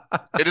penis.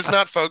 It is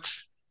not,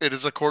 folks. It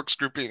is a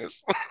corkscrew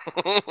penis.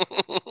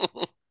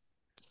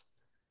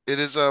 It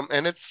is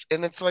and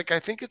it's like, I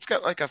think it's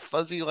got like a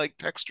fuzzy like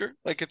texture,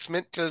 like it's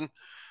meant to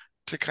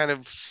kind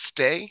of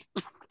stay,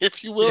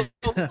 if you will.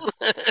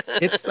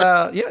 It's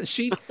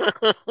she,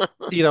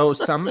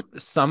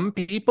 some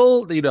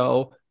people, they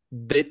like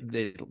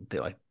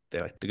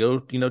to go,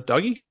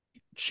 doggy.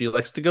 She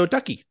likes to go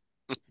ducky.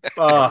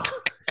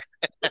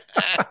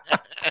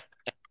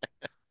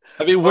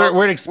 I mean,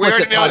 we're an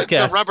explicit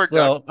podcast, rubber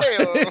so duck.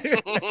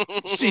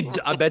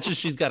 I bet you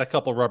she's got a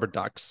couple rubber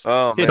ducks.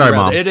 Oh, man. Sorry,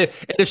 Mom. And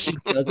if she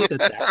doesn't at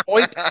that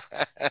point,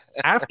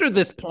 after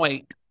this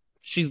point,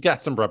 she's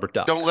got some rubber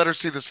ducks. Don't let her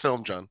see this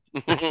film, John.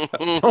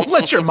 Don't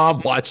let your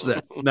mom watch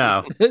this.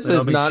 No, this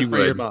is not for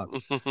your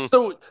mom.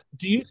 So,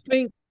 do you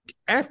think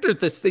after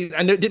this scene?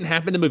 I know it didn't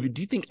happen in the movie.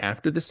 Do you think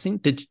after this scene,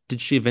 did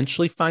she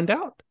eventually find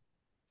out?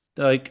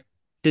 Like,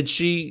 did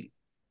she?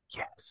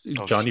 Yes.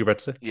 John, you about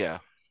to say? Yeah.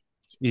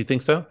 You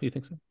think so?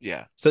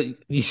 Yeah. So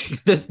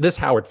this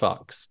Howard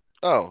Fox.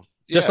 Oh,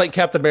 yeah. Just like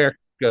Captain America,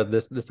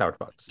 this Howard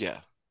Fox. Yeah.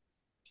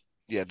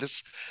 Yeah.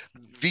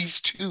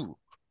 These two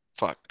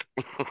fuck.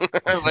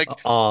 Like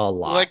a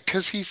lot. Like,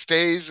 because he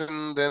stays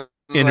and then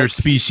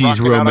interspecies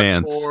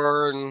romance.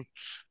 And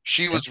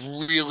she was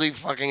really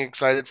fucking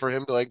excited for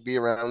him to like be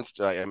around.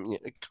 I mean,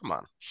 come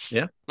on.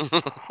 Yeah.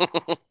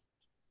 All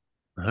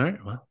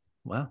right. Well,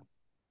 wow.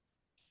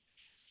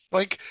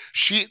 Like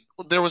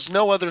there was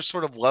no other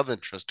sort of love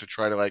interest to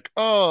try to like,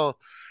 for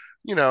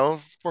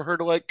her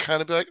to like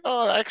kind of be like,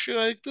 oh, actually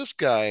I like this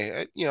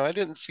guy. I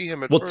didn't see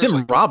him at first.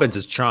 Tim Robbins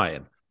is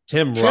trying.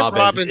 Tim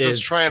Robbins is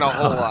trying a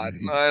whole lot.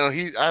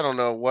 I don't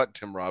know what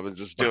Tim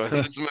Robbins is doing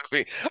in this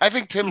movie. I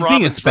think Tim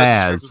Robbins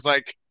is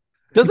like,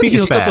 doesn't he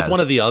hook up with one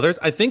of the others?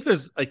 I think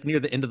there's like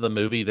near the end of the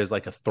movie, there's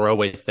like a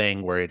throwaway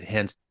thing where it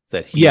hints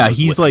that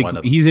he's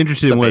like he's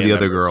interested in one of the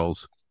other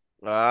girls.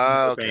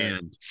 Okay.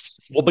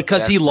 Well,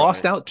 because he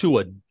lost out to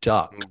a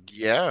duck.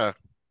 Yeah.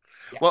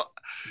 Well,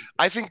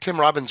 I think Tim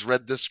Robbins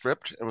read this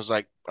script and was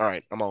like, all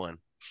right, I'm all in.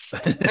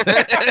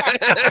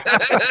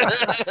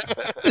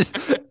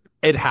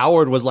 And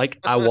Howard was like,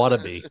 I want to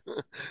be.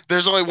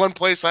 There's only one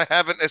place I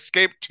haven't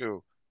escaped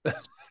to.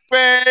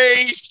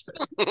 Space.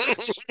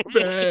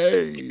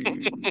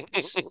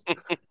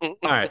 All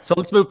right, so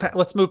let's move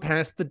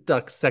past the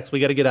duck sex.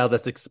 We got to get out of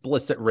this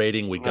explicit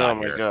rating we got. Oh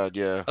my god,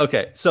 yeah.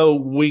 Okay, so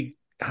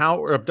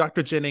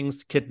Dr.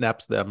 Jennings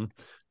kidnaps them.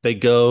 They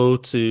go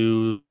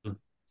to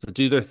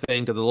do their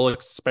thing, to the little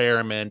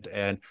experiment,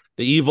 and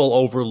the evil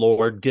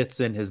overlord gets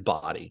in his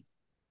body.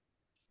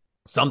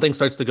 Something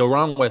starts to go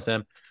wrong with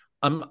him.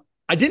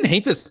 I didn't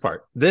hate this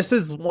part. This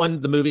is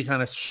when the movie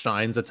kind of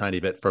shines a tiny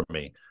bit for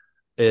me,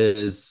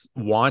 is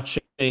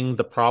watching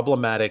the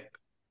problematic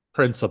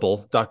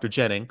principal, Dr.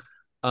 Jennings,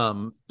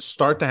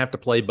 start to have to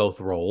play both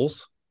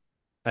roles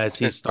as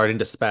he's starting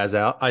to spaz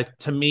out.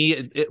 To me,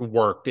 it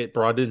worked. It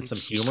brought in some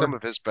humor. Some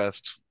of his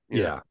best.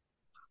 Yeah.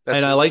 That's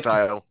and his I like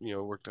style,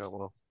 worked out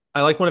well.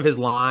 I like one of his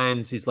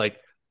lines. He's like,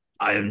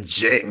 I'm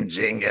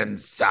changing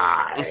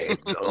inside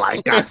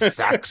like a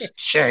sex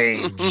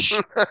change.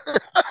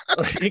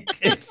 Like,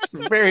 it's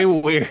very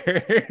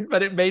weird,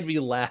 but it made me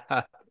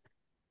laugh.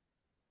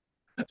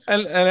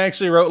 And I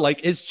actually wrote, like,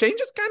 his change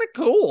is kind of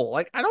cool.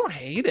 Like, I don't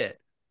hate it.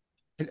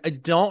 I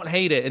don't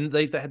hate it. And the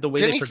way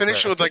Didn't they he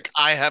finish it with like,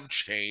 I have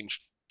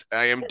changed.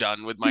 I am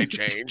done with my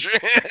change.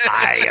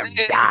 I am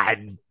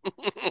done.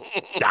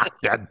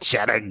 Dr.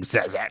 Jennings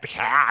isn't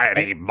here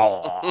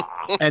anymore.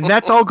 And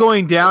that's all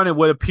going down at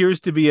what appears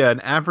to be an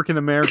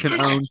African-American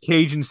owned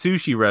Cajun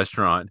sushi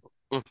restaurant.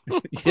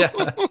 Yes.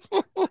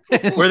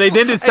 Where they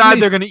then decide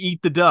they're going to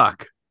eat the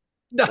duck.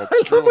 No,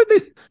 I love when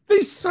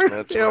they serve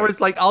it. Right. It's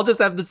like, I'll just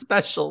have the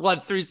special,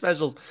 3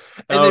 specials.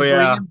 And they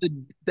bring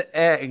in the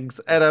eggs.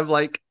 And I'm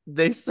like,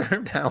 they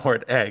served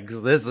Howard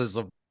eggs. This is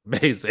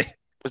amazing.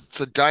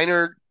 It's a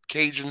diner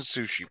Cajun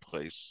sushi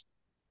place.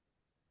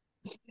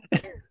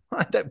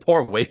 That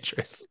poor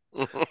waitress.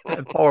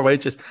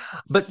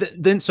 But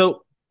then,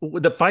 so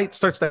the fight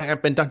starts to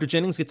happen. Dr.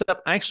 Jennings gets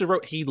up. I actually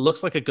wrote, he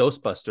looks like a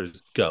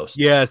Ghostbusters ghost.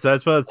 Yes,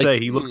 that's what I'd say.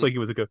 He looks like he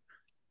was a ghost.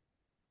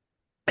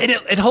 And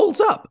it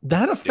holds up.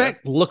 That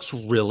effect looks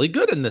really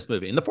good in this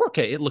movie. In the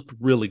 4K, it looked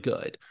really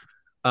good.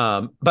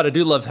 But I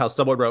do love how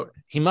someone wrote,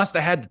 he must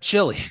have had the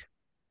chili.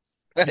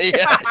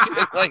 Yeah, I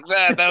did like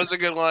that. That was a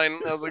good line.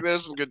 I was like,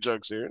 there's some good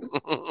jokes here.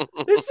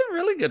 There's some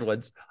really good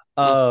ones.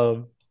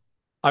 I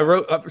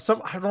wrote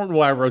I don't know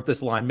why I wrote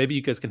this line. Maybe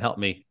you guys can help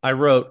me. I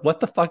wrote, what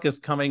the fuck is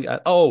coming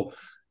at? Oh,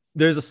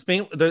 there's a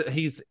Spain. I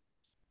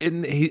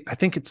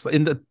think it's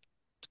in the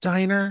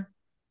diner.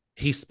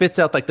 He spits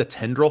out like the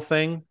tendril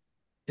thing.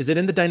 Is it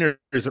in the diner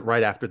or is it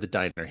right after the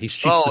diner? He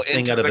shoots this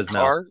thing out of his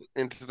mouth.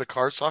 Into the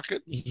car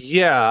socket?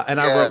 Yeah.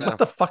 And I wrote, what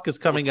the fuck is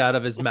coming out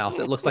of his mouth?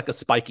 It looks like a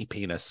spiky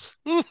penis.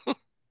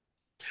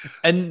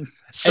 And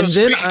so and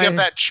speaking then of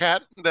that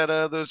chat,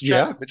 those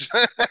chat images.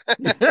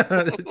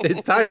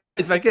 It ties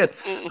back in.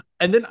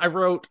 And then I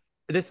wrote,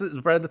 this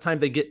is right at the time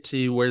they get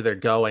to where they're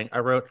going. I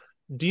wrote,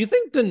 do you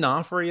think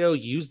D'Onofrio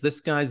used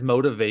this guy's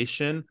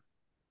motivation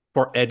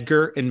for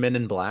Edgar in Men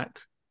in Black?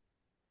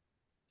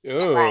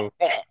 Oh,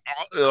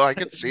 I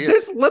can see it.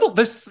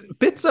 There's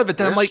bits of it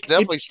that I'm like,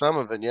 definitely some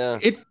of it, yeah.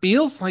 It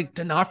feels like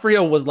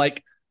D'Onofrio was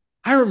like,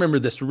 I remember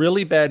this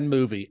really bad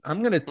movie.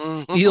 I'm gonna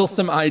steal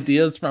some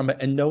ideas from it,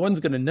 and no one's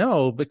gonna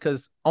know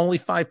because only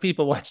 5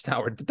 people watched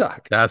Howard the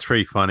Duck. That's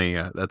pretty funny.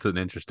 That's an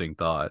interesting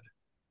thought.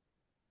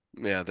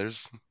 Yeah,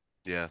 there's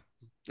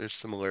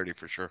similarity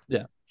for sure.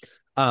 Yeah.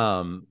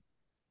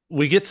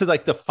 We get to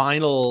like the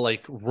final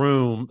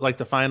room, like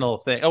the final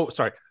thing. Oh,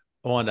 sorry.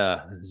 I want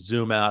to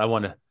zoom out. I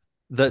want to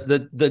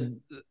the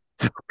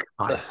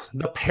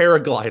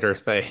paraglider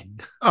thing.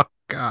 Oh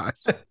gosh.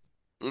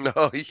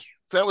 No,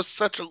 that was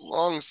such a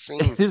long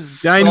scene.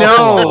 I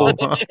know.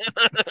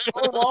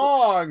 So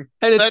long.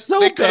 And it's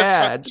so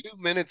bad.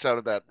 2 minutes out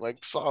of that,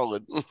 like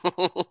solid.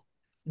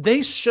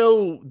 They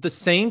show the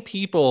same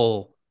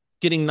people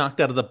getting knocked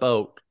out of the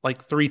boat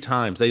like 3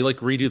 times. They like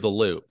redo the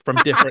loop from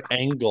different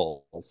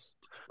angles.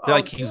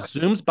 He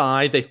zooms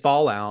by, they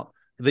fall out.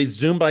 They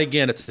zoom by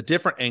again, it's a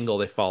different angle,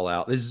 they fall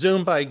out. They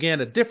zoom by again,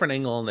 a different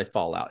angle, and they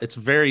fall out. It's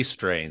very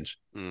strange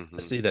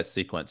to see that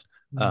sequence.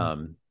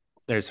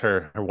 There's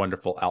her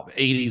wonderful outfit.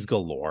 80s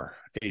galore.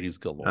 Oh,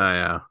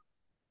 yeah.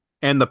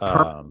 And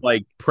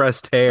the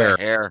pressed hair.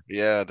 The hair,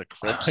 yeah, the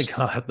clips. Oh my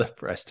God, the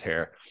pressed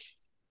hair.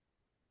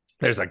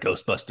 There's a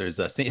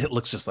Ghostbusters scene. It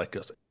looks just like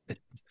Ghostbusters.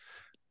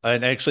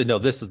 And actually, no,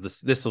 this was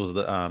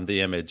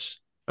the image.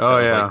 Oh,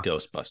 yeah. Like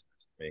Ghostbusters.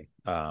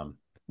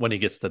 When he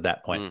gets to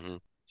that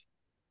point.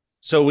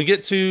 So we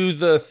get to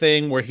the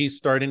thing where he's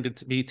starting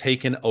to be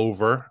taken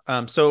over.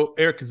 So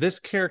Eric, this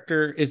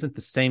character isn't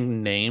the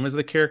same name as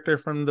the character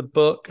from the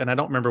book, and I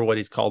don't remember what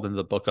he's called in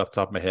the book off the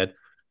top of my head.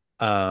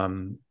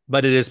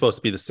 But it is supposed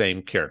to be the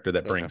same character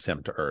that brings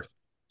him to Earth.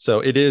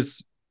 So it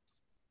is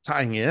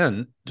tying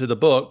in to the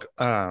book.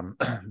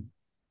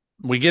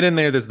 We get in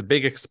there. There's the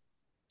big,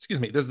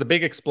 there's the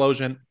big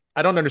explosion.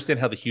 I don't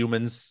understand how the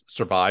humans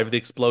survive the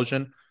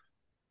explosion,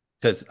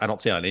 because I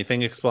don't see how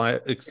anything it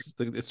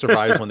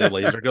survives when the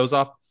laser goes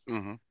off.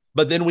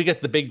 But then we get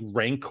the big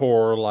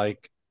Rancor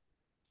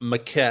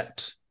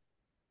maquette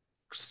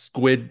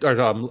squid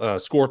or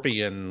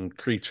scorpion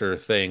creature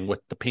thing with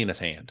the penis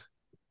hand.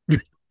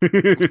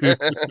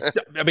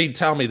 I mean,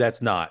 tell me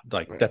that's not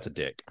that's a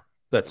dick.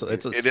 It's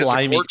a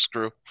slimy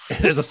corkscrew.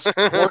 It is a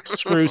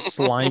corkscrew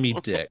slimy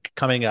dick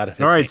coming out of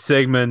his All right,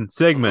 Sigmund,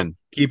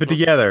 keep it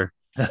together.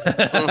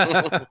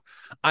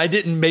 I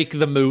didn't make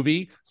the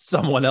movie.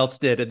 Someone else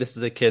did, and this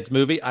is a kid's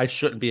movie. I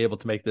shouldn't be able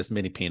to make this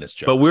many penis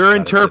jokes. But we're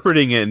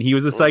interpreting it, and he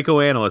was a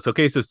psychoanalyst.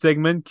 Okay, so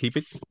Sigmund, keep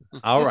it.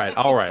 All right.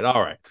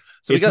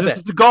 So we got a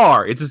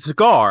cigar. It's a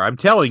cigar. I'm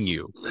telling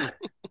you.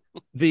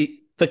 the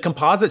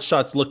composite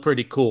shots look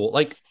pretty cool.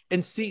 Like,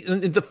 and see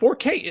in the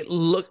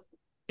 4K,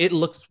 it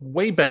looks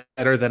way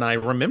better than I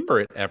remember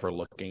it ever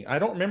looking. I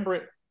don't remember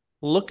it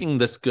looking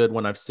this good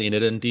when I've seen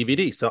it in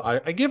DVD. So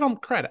I give them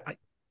credit.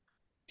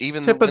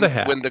 Even tip of the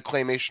hat. When the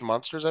claymation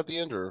monster's at the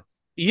end, or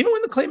even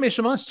when the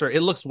claymation monster,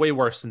 it looks way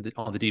worse on the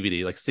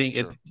DVD. Like seeing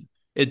it,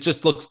 it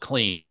just looks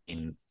clean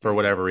for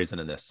whatever reason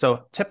in this.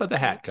 So tip of the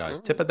hat,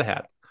 guys. Tip of the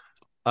hat.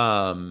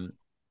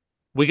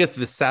 We get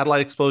the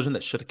satellite explosion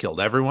that should have killed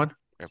everyone.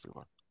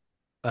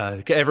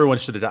 Everyone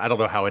should have died. I don't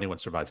know how anyone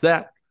survives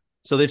that.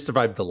 So they've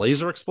survived the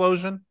laser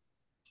explosion,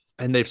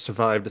 and they've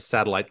survived a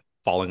satellite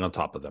falling on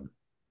top of them.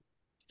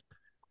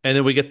 And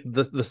then we get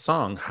the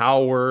song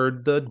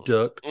Howard the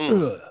Duck.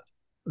 So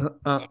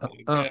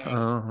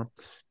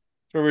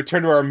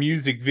return to our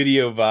music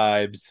video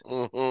vibes.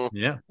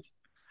 Yeah.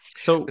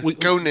 So we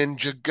go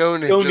ninja.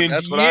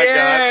 That's what I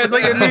got. It's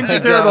like a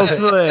Ninja Turtles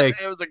flick.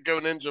 It was a go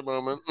ninja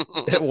moment.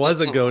 It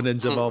was a go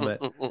ninja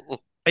moment.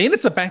 And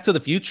it's a Back to the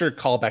Future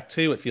callback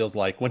too. It feels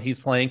like when he's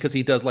playing, because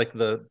he does like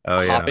the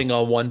hopping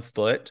on one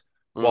foot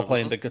while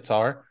playing the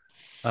guitar.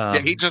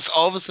 He just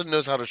all of a sudden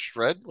knows how to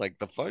shred. Like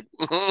the fuck.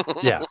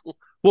 Yeah.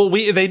 Well,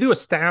 they do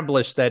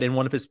establish that in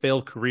one of his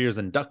failed careers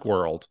in Duck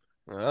World.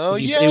 Oh,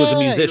 he was a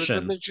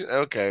musician.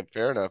 Okay,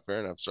 fair enough.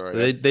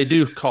 Sorry, they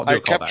do call. I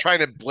kept trying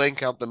to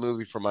blank out the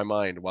movie from my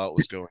mind while it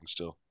was going.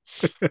 Still.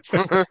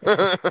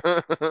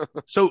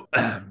 So,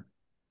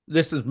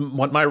 this is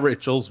my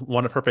Rachel's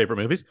one of her favorite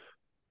movies.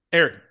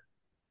 Eric,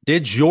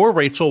 did your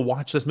Rachel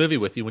watch this movie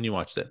with you when you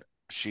watched it?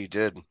 She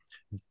did.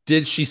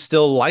 Did she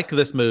still like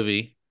this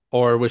movie,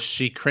 or was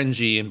she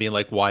cringy and being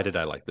like, "Why did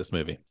I like this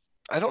movie?"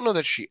 I don't know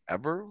that she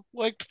ever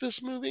liked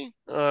this movie.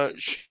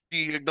 She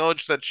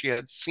acknowledged that she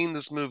had seen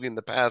this movie in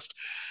the past.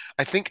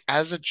 I think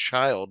as a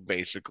child,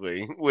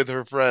 basically, with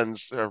her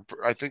friends.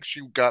 I think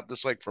she got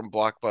this like from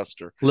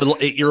Blockbuster. Little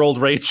 8-year-old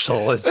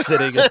Rachel is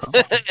sitting,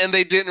 and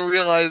they didn't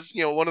realize,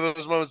 one of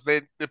those moments.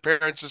 The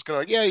parents just kind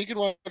of like, yeah, you can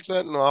watch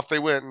that, and off they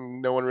went,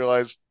 and no one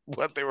realized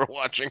what they were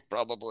watching,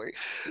 probably.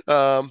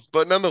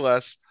 But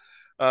nonetheless,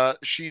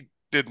 she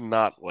did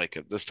not like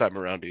it this time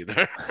around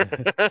either.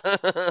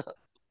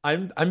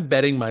 I'm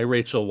betting my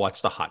Rachel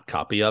watched a hot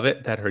copy of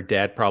it that her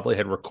dad probably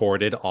had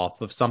recorded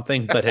off of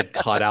something, but had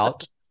cut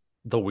out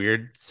the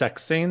weird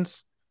sex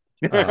scenes.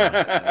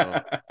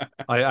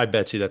 I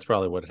bet you that's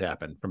probably what had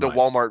happened. From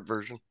Walmart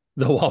version.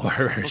 The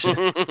Walmart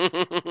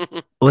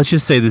version. Let's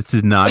just say this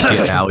did not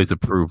get Allie's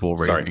approval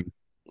rating.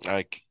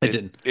 Sorry. It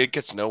didn't. It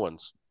gets no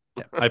one's.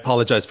 Yeah, I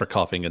apologize for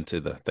coughing into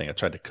the thing. I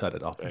tried to cut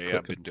it off. Yeah,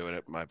 I've been doing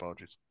it. My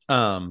apologies.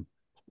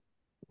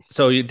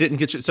 So you didn't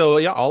get you. So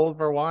yeah, all of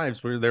our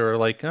wives they were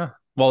like,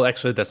 well,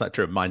 actually, that's not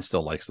true. Mine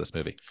still likes this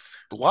movie.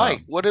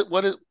 Why? What is?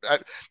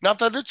 Not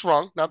that it's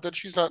wrong. Not that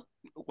she's not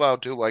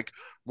allowed to. Like,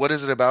 what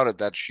is it about it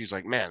that she's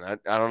like, man? I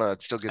don't know.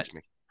 It still gets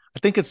me. I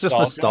think it's just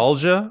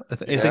nostalgia. I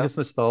think it's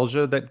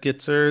nostalgia that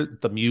gets her.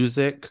 The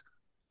music.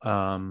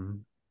 That's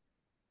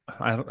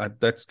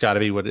got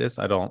to be what it is.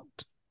 I don't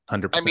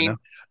 100%. I mean,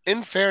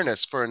 in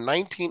fairness, for a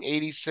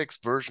 1986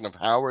 version of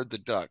Howard the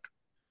Duck,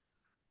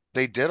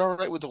 they did all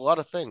right with a lot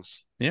of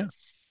things. Yeah.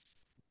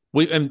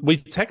 We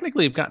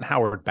technically have gotten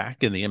Howard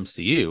back in the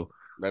MCU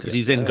because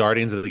he's in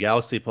Guardians of the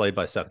Galaxy, played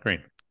by Seth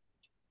Green.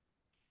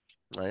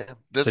 Oh, yeah.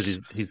 Because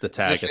he's the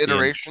tag. This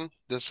iteration,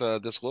 this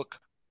look.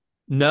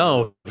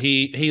 No,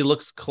 he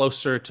looks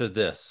closer to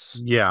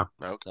this. Yeah.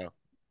 Okay.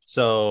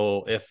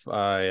 So if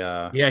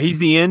I he's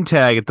the end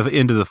tag at the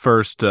end of the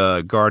first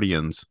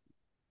Guardians.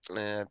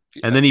 And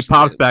then he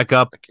pops back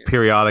up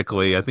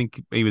periodically. I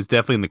think he was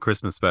definitely in the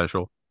Christmas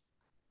special.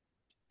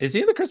 Is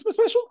he in the Christmas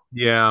special?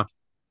 Yeah.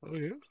 Oh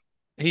yeah.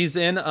 He's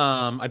in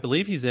I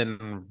believe he's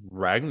in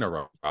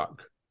Ragnarok. I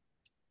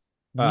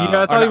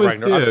thought he was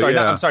too.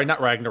 I'm sorry,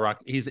 not Ragnarok.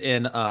 He's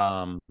in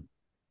I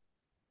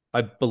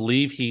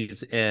believe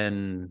he's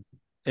in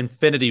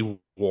Infinity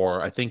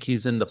War. I think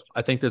he's in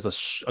I think there's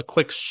a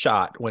quick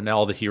shot when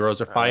all the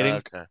heroes are fighting.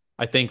 Okay.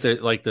 I think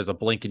that there's a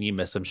blink and you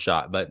miss him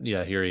shot, but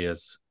yeah, here he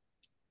is.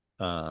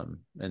 In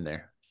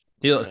there.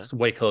 He looks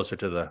way closer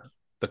to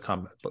the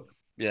comic book.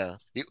 Yeah.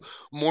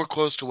 More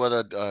close to what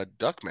a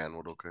Duckman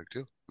would look like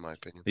too, in my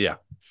opinion. Yeah.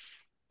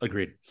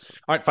 Agreed.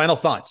 All right, final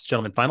thoughts,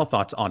 gentlemen. Final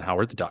thoughts on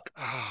Howard the Duck.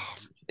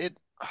 It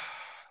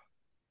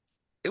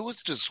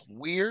was just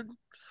weird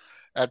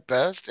at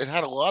best. It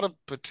had a lot of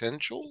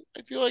potential,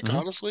 I feel like,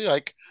 honestly.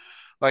 Like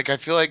I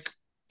feel like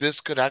this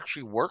could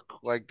actually work.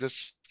 Like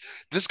this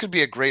could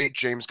be a great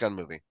James Gunn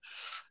movie.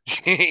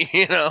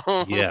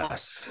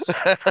 Yes.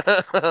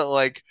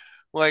 like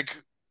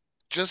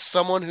just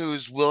someone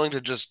who's willing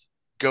to just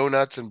go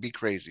nuts and be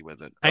crazy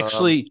with it.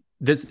 Actually,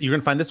 you're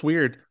gonna find this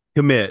weird.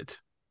 Commit.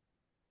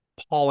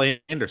 Paul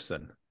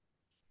Anderson.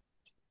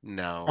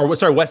 No. Or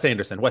sorry, Wes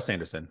Anderson.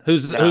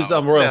 Who's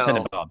Royal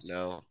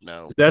Tenenbaums?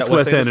 No. That's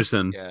Wes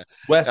Anderson. Yeah.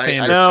 Wes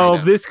Anderson. No,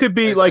 this could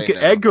be like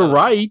Edgar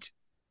Wright.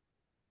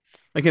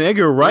 Like an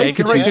Edgar Wright.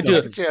 Edgar Wright could do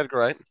it. Edgar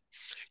Wright.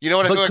 You know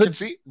what I feel like I could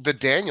see? The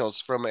Daniels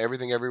from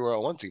Everything Everywhere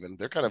at Once, even.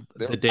 They're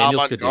the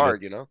Daniels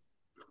avant-garde,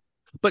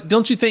 But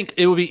don't you think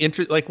it would be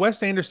interesting? Like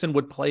Wes Anderson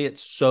would play it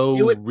so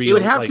real. It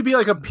would have to be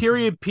like a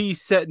period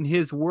piece set in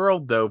his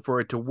world, though, for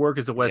it to work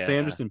as a Wes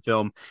Anderson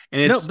film.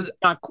 And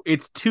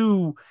it's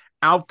too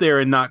out there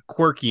and not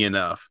quirky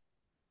enough.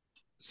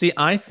 See,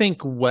 I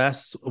think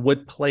Wes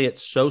would play it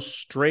so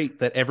straight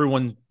that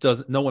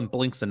no one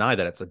blinks an eye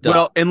that it's a duck.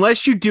 Well,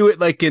 unless you do it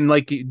like in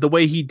like the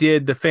way he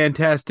did the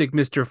Fantastic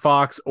Mr.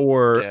 Fox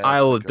or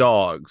Isle of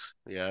Dogs.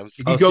 Yeah. If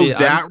you go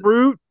that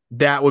route,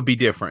 that would be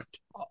different.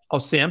 Oh,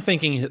 see, I'm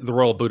thinking the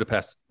Royal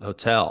Budapest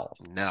Hotel.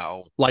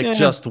 No.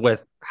 Just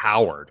with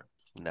Howard.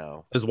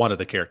 No. As one of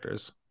the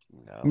characters.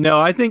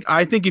 No, I think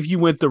if you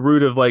went the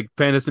route of like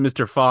Fantastic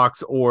Mr.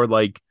 Fox or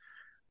like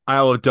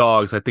Isle of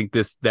Dogs, I think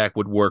that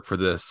would work for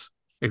this.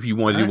 If you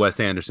want to do Wes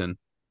Anderson.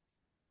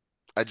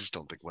 I just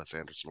don't think Wes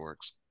Anderson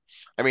works.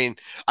 I mean,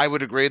 I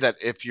would agree that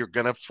if you're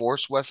going to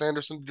force Wes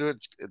Anderson to do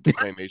it, the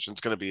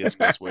claymation's going to be his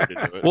best way to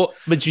do it. Well,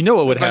 but you know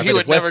what would happen? He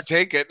would never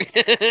take it.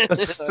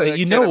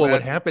 What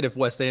would happen if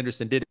Wes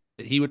Anderson did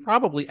it? He would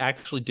probably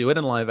actually do it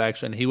in live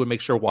action. He would make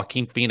sure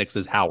Joaquin Phoenix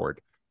is Howard.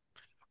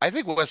 I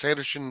think Wes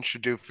Anderson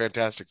should do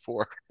Fantastic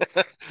Four,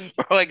 or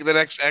like the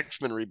next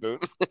X-Men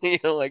reboot.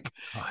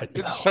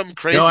 Some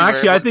crazy. No,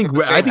 actually, I think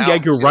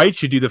Edgar Wright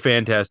should do the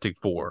Fantastic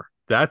Four.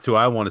 That's who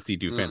I want to see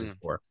do Fantastic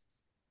Four.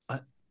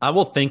 I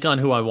will think on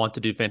who I want to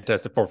do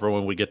Fantastic Four for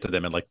when we get to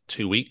them in like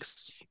 2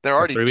 weeks. They're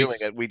already doing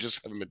it. We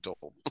just haven't been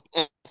told.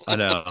 I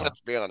know.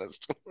 Let's be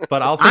honest.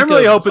 But I'm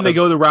really hoping they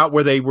go the route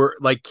where they were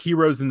like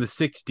heroes in the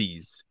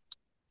 '60s.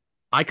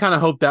 I kind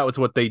of hope that was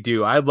what they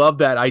do. I love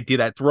that idea,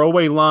 that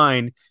throwaway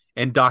line.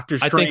 And Doctor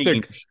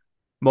Strange,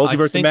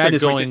 Multiverse of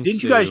Madness.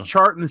 Didn't you guys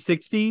chart in the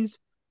 60s?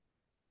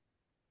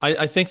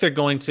 I think they're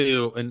going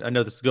to, and I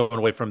know this is going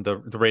away from the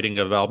rating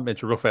of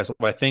Elementary real fast.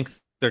 What I think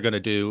they're going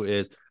to do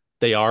is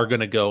they are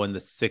going to go in the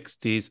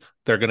 60s.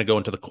 They're going to go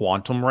into the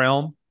quantum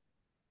realm,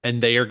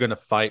 and they are going to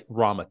fight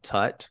Rama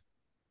Tut.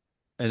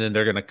 And then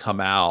they're going to come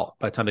out.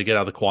 By the time they get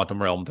out of the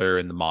quantum realm, they're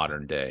in the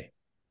modern day.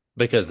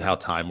 Because of how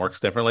time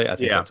works differently, I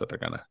think that's what they're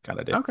gonna kind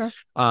of do. Okay.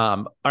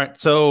 All right.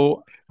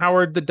 So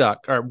Howard the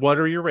Duck. All right. What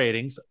are your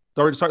ratings?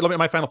 Or sorry, let me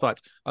my final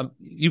thoughts.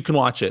 You can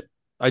watch it.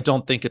 I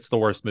don't think it's the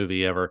worst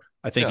movie ever.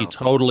 I think you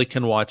totally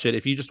can watch it.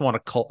 If you just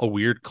want a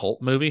weird cult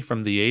movie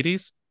from the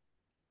 80s,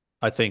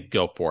 I think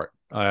go for it.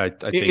 I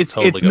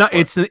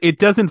think it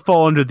doesn't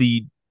fall under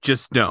the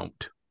just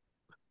don't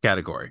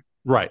category.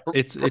 Right.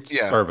 It's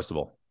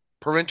serviceable.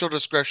 Parental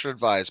discretion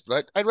advised,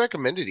 but I'd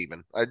recommend it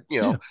even.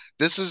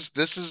 This is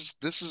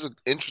an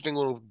interesting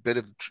little bit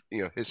of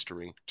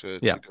history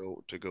to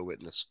go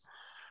witness.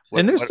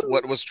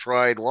 What was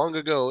tried long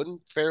ago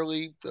and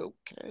fairly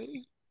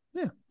okay.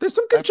 Yeah, there's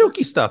some good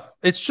jokey stuff.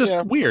 It's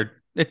just weird.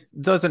 It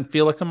doesn't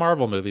feel like a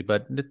Marvel movie,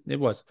 but it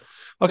was.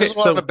 Okay, there's a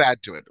lot of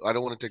bad to it. I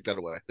don't want to take that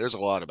away. There's a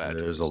lot of bad.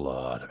 There's a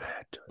lot of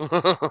bad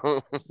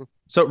to it.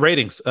 So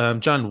ratings,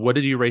 John, what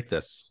did you rate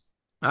this?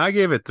 I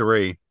gave it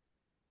 3.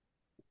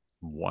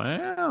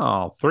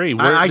 Wow, 3.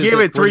 I gave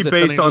it 3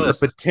 based on the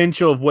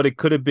potential of what it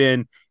could have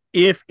been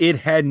if it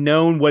had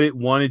known what it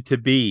wanted to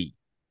be.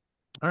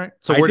 All right.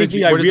 So I think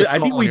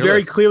we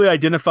very clearly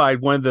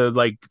identified one of the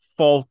like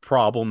fault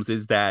problems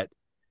is that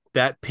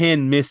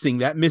pin missing.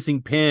 That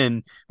missing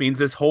pin means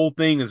this whole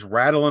thing is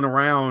rattling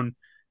around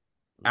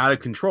out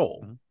of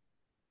control.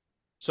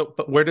 So,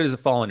 but where does it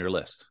fall on your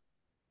list?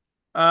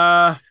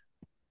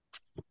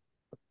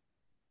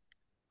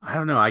 I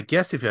don't know. I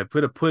guess if I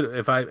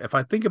if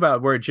I think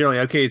about where it generally,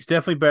 okay, it's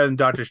definitely better than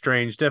Doctor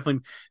Strange.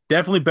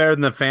 Definitely better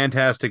than the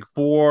Fantastic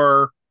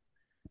Four.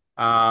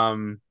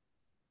 This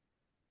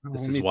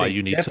is why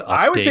you need to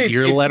update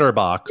your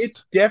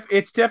Letterboxd.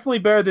 It's definitely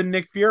better than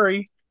Nick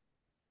Fury.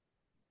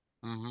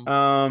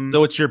 Mm-hmm.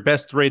 So it's your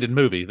best rated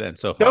movie then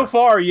so far. So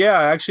far, yeah.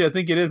 Actually, I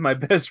think it is my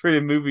best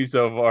rated movie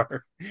so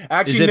far.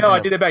 Actually, I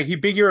did it back.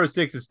 Big Hero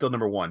 6 is still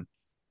number 1.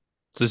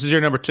 So this is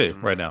your number 2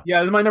 right now. Yeah,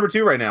 this is my number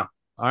 2 right now.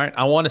 All right,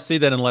 I want to see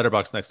that in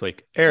Letterboxd next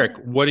week. Eric,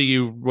 what do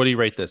you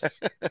rate this?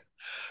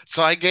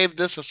 So I gave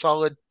this a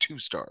solid 2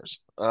 stars.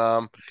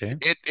 Okay.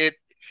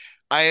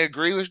 I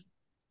agree with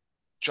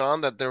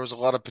John that there was a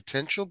lot of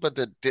potential, but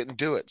that didn't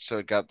do it, so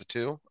it got the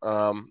 2.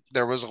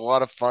 There was a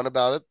lot of fun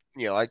about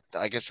it. Like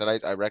I said,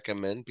 I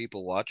recommend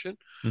people watch it.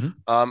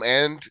 Mm-hmm.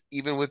 And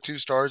even with 2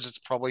 stars, it's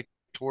probably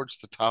towards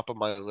the top of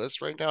my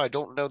list right now. I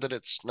don't know that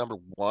it's number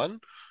 1,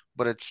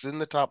 but it's in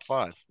the top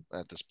 5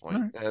 at this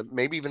point. Right.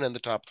 Maybe even in the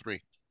top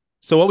 3.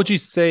 So what would you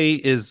say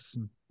is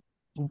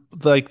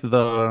like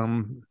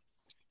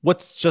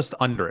what's just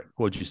under it?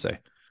 What would you say?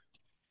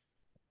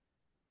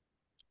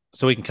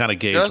 So we can kind of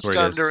gauge just where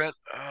under it is. It.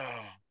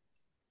 Oh.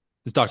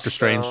 Is Doctor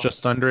Strange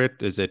just under it?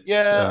 Is it?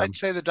 Yeah, I'd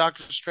say the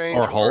Doctor Strange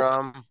or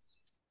Hulk.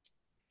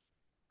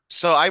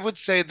 So I would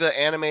say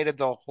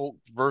the Hulk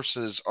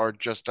verses are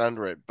just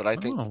under it, but I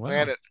think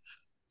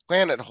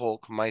Planet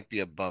Hulk might be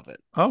above it.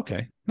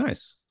 Okay,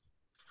 nice.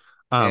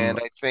 And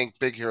I think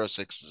Big Hero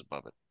 6 is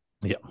above it.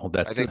 Yeah, well,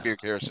 I think Big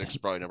Hero 6 is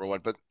probably number 1.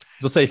 But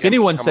so say if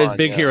anyone says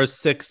Big Hero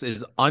 6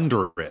 is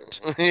under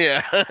it,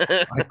 yeah,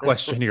 I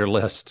question your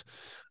list.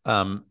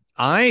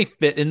 I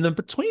fit in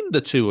between the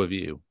two of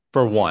you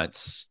for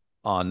once.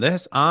 on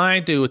this. I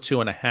do a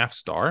 2.5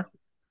 star.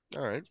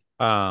 All right.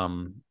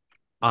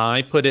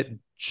 I put it.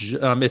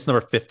 It's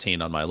number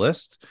 15 on my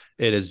list.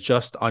 It is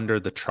just under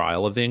the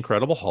Trial of the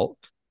Incredible Hulk,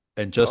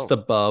 and just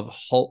above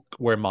Hulk,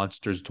 Where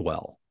Monsters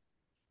Dwell.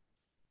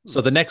 So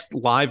the next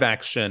live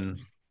action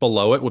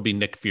below it would be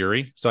Nick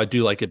Fury. So I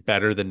do like it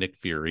better than Nick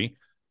Fury.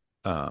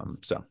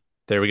 So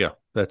there we go.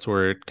 That's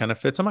where it kind of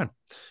fits on mine.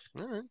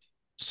 All right.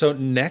 So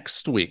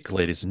next week,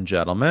 ladies and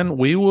gentlemen,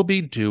 we will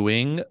be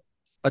doing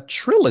a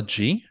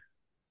trilogy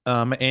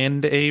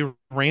and a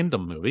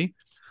random movie.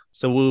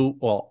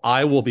 So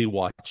I will be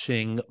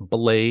watching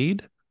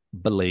Blade,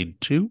 Blade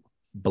 2,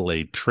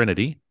 Blade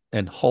Trinity,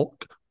 and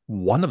Hulk.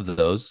 One of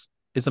those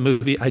is a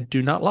movie I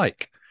do not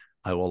like.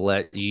 I will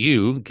let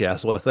you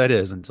guess what that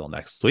is until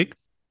next week.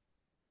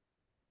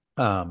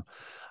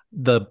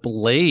 The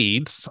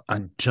Blades,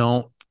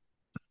 they're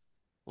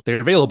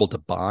available to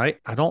buy.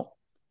 I don't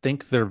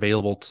think they're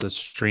available to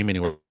stream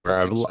anywhere.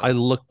 I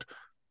looked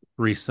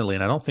recently,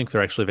 and I don't think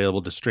they're actually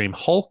available to stream.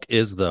 Hulk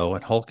is, though,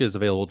 and Hulk is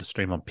available to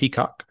stream on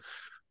Peacock.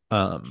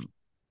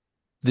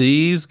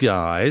 These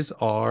guys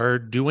are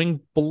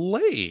doing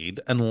Blade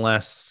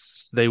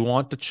unless they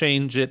want to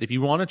change it. If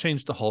you want to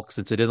change the Hulk,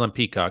 since it is on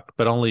Peacock,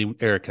 but only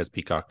Eric has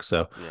Peacock,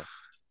 so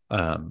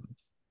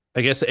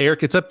I guess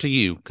Eric, it's up to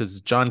you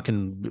because John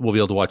will be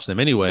able to watch them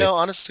anyway. No,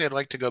 honestly, I'd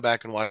like to go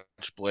back and watch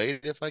Blade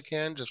if I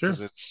can, just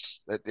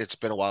because it's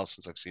been a while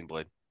since I've seen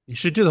Blade. You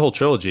should do the whole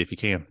trilogy if you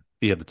can, if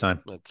you have the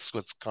time. Let's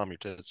calm your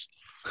tits.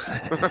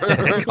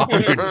 Calm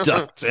your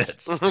duck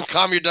tits.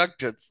 Calm your duck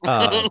tits.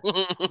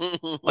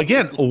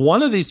 Again,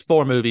 one of these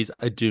 4 movies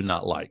I do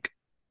not like,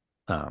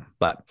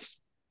 but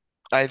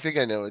I think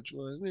I know which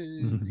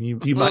one.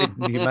 You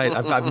might.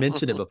 I've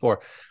mentioned it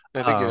before.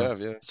 I think you have,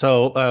 yeah.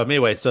 So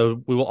anyway,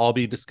 so we will all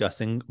be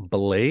discussing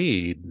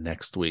Blade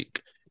next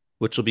week,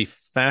 which will be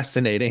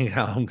fascinating.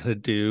 How I'm going to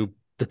do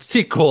the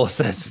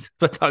sequels as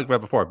I talked about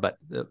before, but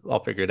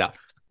I'll figure it out.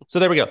 So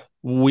there we go.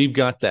 We've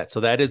got that. So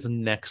that is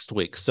next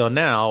week. So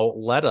now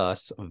let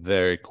us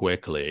very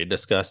quickly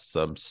discuss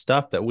some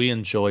stuff that we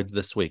enjoyed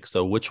this week.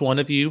 So which one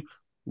of you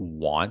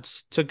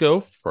wants to go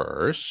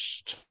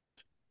first?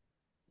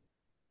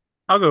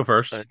 I'll go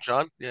first.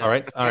 John. Yeah. All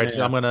right.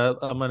 Yeah. I'm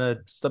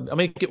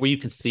gonna get where you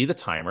can see the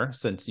timer,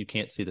 since you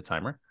can't see the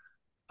timer.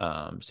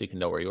 So you can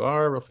know where you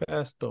are real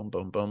fast. Boom,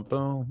 boom, boom,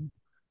 boom.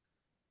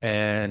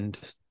 And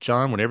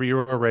John, whenever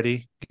you're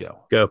ready,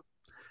 go.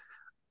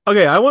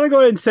 Okay, I want to go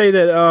ahead and say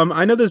that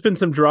I know there's been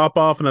some drop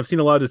off, and I've seen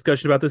a lot of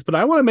discussion about this, but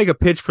I want to make a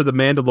pitch for The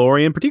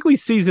Mandalorian, particularly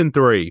season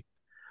 3.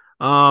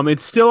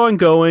 It's still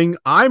ongoing.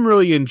 I'm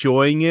really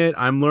enjoying it.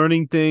 I'm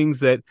learning things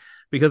that,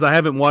 because I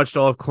haven't watched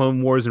all of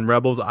Clone Wars and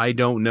Rebels, I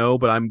don't know,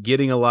 but I'm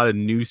getting a lot of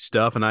new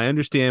stuff, and I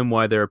understand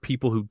why there are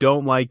people who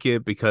don't like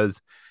it,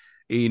 because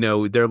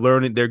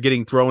they're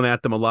getting thrown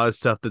at them a lot of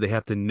stuff that they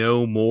have to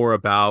know more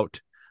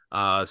about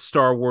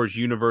Star Wars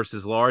universe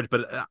large.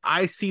 But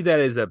I see that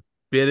as a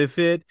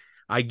benefit.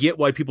 I get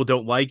why people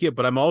don't like it,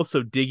 but I'm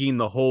also digging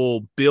the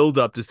whole build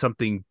up to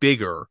something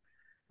bigger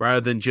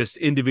rather than just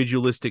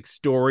individualistic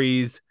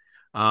stories.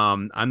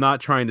 I'm not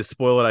trying to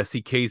spoil it. I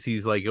see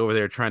Casey's like over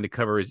there trying to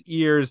cover his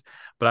ears,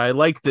 but I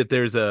like that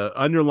there's a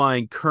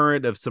underlying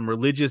current of some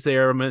religious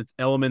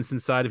elements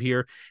inside of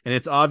here. And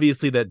it's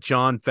obviously that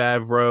Jon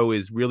Favreau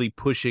is really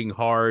pushing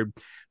hard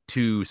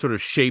to sort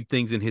of shape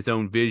things in his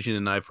own vision.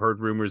 And I've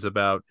heard rumors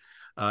about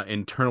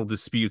internal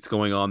disputes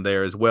going on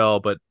there as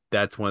well, but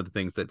that's one of the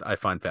things that I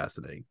find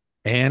fascinating.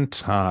 And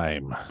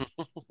time.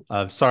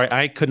 Sorry,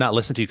 I could not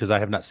listen to you because I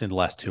have not seen the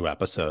last 2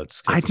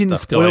 episodes. I didn't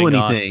spoil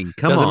anything.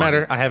 Doesn't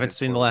matter. I haven't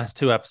seen the last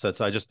 2 episodes.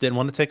 So I just didn't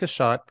want to take a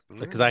shot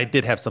because I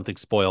did have something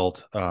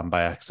spoiled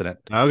by accident.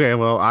 Okay,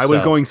 well, I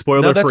was going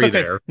spoiler free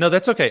there. No,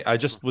 that's okay. I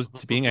just was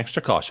being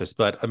extra cautious,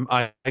 but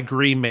I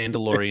agree.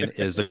 Mandalorian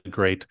is a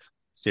great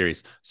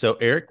series. So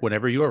Eric,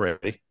 whenever you are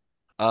ready.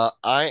 I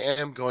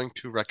am going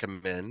to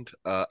recommend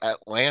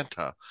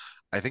Atlanta.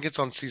 I think it's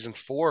on season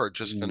 4,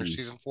 just finished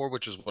season 4,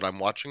 which is what I'm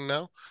watching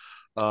now.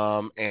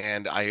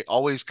 And I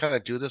always kind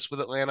of do this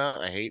with Atlanta.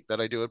 I hate that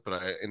I do it, but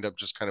I end up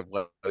just kind of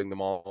letting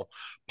them all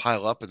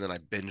pile up, and then I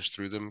binge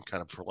through them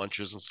kind of for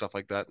lunches and stuff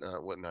like that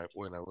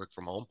when I work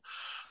from home.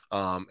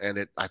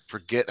 And I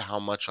forget how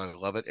much I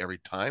love it every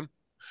time,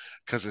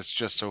 because it's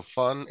just so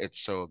fun.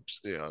 It's so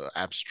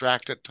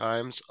abstract at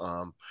times.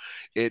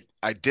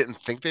 I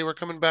didn't think they were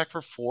coming back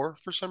for 4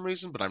 for some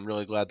reason, but I'm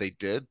really glad they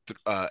did.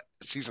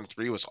 Season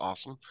 3 was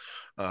awesome.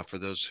 For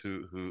those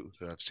who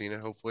have seen it,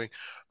 hopefully,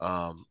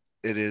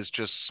 it is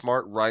just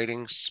smart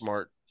writing,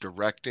 smart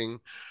directing,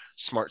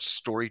 smart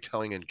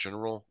storytelling in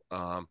general.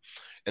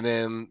 And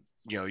then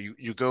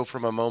you go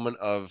from a moment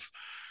of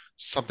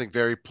something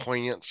very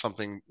poignant,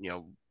 something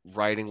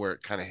writing where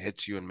it kind of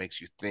hits you and makes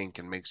you think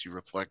and makes you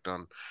reflect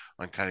on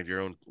kind of your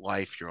own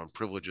life, your own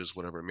privileges,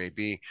 whatever it may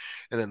be.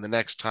 And then the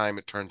next time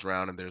it turns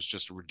around and there's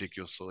just a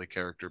ridiculous silly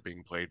character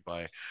being played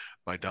by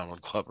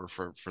Donald Glover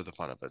for the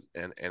fun of it,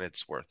 and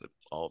it's worth it,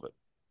 all of it.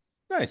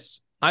 Nice.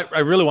 I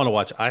really want to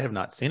watch it. I have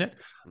not seen it,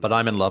 but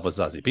I'm in love with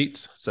Zazie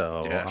Beetz,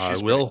 so I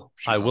will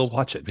awesome.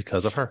 Watch it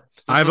because of her.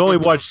 I've only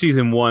watched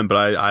season 1, but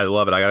I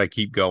love it. I gotta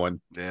keep going.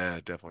 Yeah,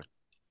 definitely.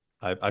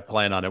 I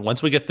plan on it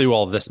once we get through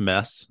all this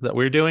mess that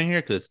we're doing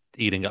here, because it's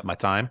eating up my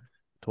time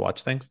to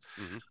watch things.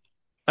 Mm-hmm.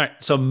 All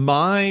right, so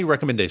my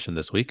recommendation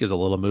this week is a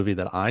little movie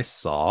that I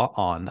saw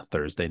on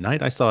Thursday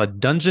night. I saw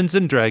Dungeons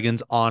and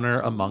Dragons: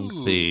 Honor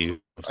Among Thieves.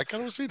 I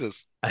kind of see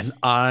this, and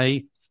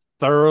I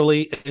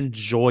thoroughly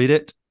enjoyed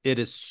it. It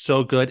is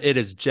so good. It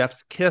is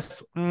Jeff's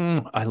kiss.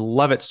 I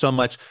love it so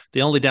much.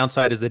 The only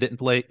downside is they didn't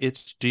play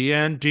It's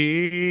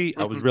D&D.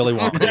 I was really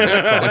wanting to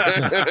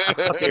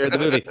hear the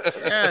movie.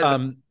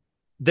 Yes.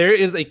 There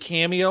is a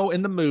cameo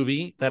in the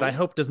movie that I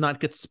hope does not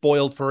get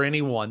spoiled for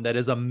anyone. That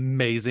is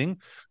amazing.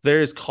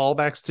 There's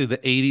callbacks to the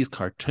 80s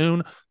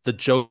cartoon. The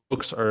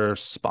jokes are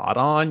spot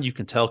on. You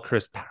can tell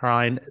Chris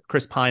Pine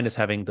is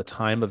having the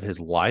time of his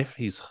life.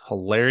 He's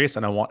hilarious,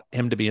 and I want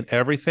him to be in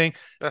everything.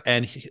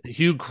 And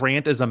Hugh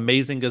Grant is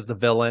amazing as the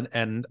villain,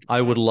 and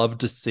I would love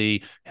to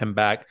see him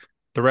back.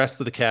 The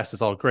rest of the cast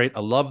is all great. I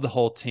love the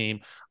whole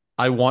team.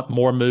 I want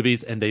more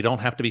movies, and they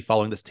don't have to be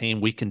following this team.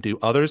 We can do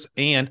others.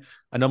 And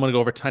I know I'm going to go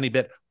over a tiny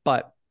bit,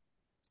 but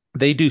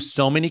they do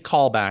so many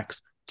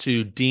callbacks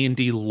to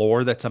D&D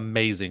lore that's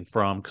amazing,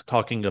 from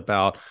talking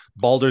about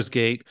Baldur's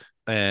Gate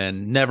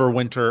and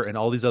Neverwinter and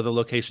all these other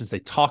locations. They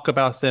talk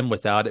about them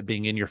without it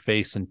being in your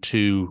face and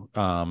too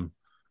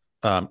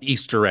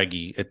Easter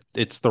eggy.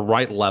 It's the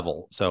right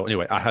level. So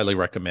anyway, I highly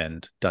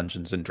recommend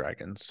Dungeons and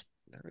Dragons.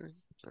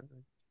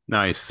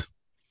 Nice.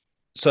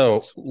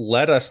 So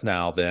let us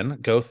now then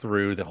go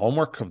through the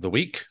homework of the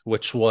week,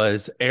 which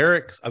was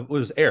Eric's. It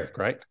was Eric,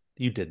 right?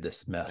 You did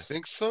this mess. I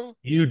think so.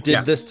 You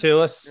did this to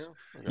us.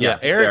 Yeah.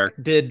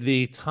 Eric did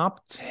the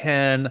top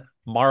 10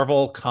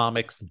 Marvel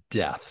Comics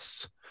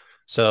deaths.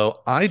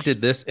 So I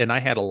did this, and I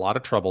had a lot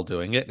of trouble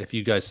doing it. If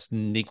you guys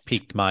sneak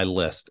peeked my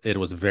list, it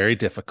was very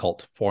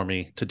difficult for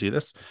me to do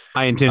this.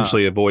 I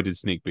intentionally avoided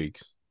sneak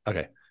peeks.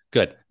 Okay,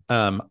 good.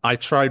 I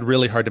tried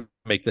really hard to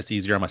make this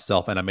easier on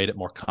myself, and I made it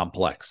more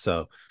complex.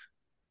 So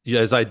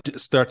as I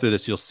start through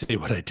this, you'll see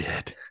what I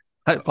did.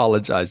 I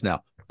apologize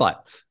now,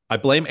 but I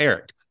blame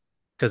Eric,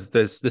 because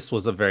this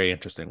was a very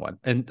interesting one.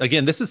 And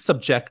again, this is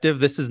subjective.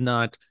 This is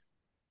not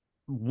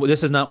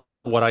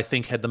what I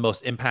think had the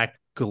most impact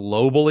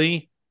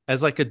globally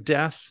as like a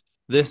death.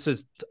 This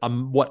is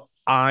what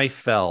I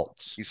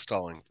felt. He's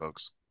stalling,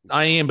 folks.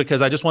 I am,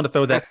 because I just want to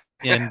throw that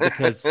in,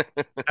 because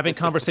having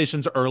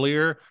conversations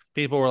earlier,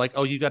 people were like,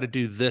 oh, you got to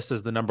do this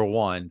as the number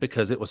one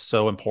because it was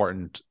so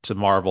important to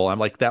Marvel. I'm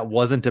like, that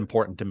wasn't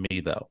important to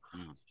me, though.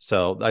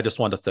 So I just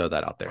wanted to throw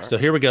that out there. Right. So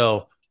here we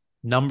go.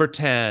 Number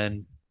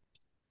 10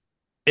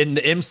 in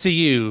the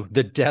MCU,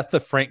 the death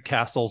of Frank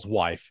Castle's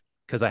wife,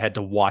 because I had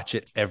to watch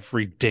it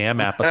every damn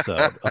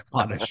episode of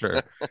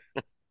Punisher.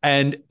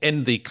 And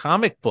in the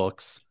comic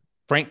books,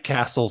 Frank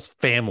Castle's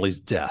family's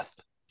death.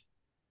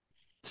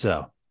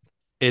 So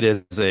it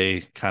is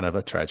a kind of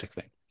a tragic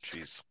thing.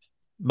 Jeez.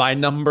 My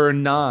number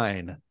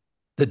 9,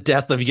 the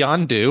death of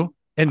Yondu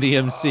in the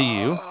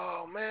MCU.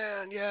 Oh,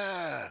 man,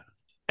 yeah.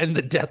 And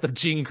the death of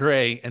Jean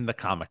Grey in the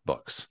comic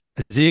books.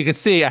 As you can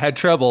see, I had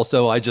trouble,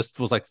 so I just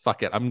was like,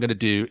 fuck it. I'm going to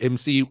do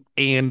MCU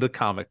and the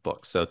comic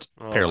books. So it's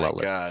parallel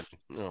list.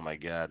 Oh, my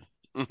God.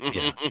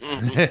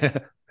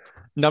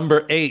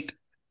 Number 8,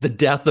 the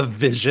death of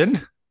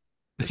Vision.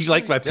 You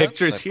like my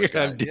pictures here?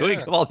 I'm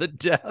doing all the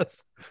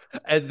deaths.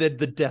 And then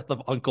the death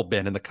of Uncle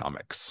Ben in the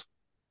comics.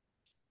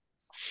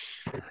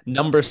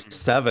 Number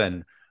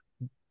 7,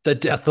 the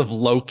death of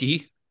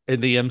Loki in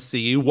the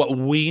MCU, what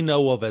we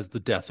know of as the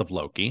death of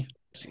Loki.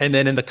 And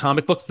then in the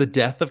comic books, the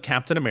death of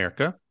Captain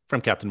America from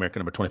Captain America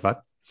number 25.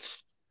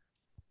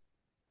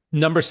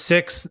 Number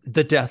 6,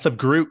 the death of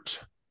Groot.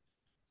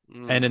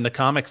 And in the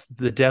comics,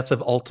 the death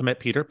of Ultimate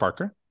Peter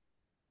Parker.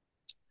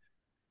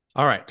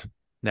 All right.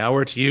 Now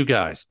we're to you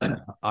guys.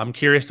 I'm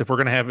curious if we're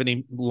going to have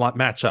any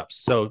matchups.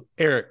 So,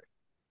 Eric,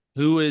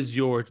 who is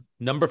your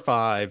number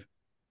 5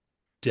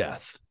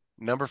 death?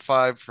 Number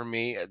 5 for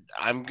me,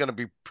 I'm going to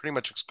be pretty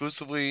much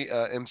exclusively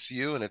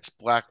MCU, and it's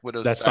Black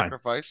Widow's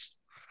Sacrifice.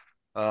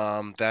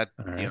 That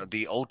right. You know,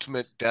 the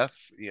ultimate death.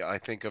 I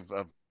think of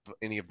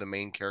any of the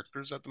main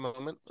characters at the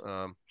moment.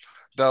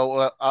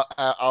 Though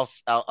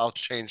I'll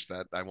change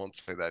that. I won't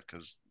say that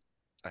because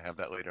I have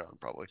that later on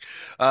probably.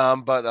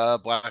 But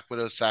Black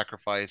Widow's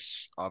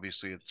Sacrifice,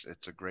 obviously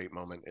it's a great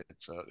moment.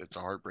 It's a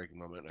heartbreaking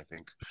moment. I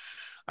think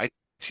I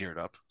teared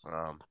up.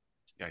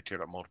 I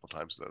teared up multiple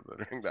times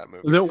during that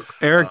movie. No,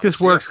 Eric, this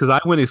works because I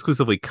went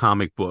exclusively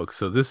comic books,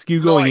 so this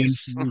going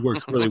in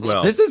works really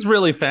well. This is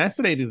really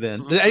fascinating.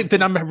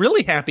 Then I'm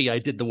really happy I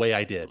did the way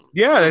I did.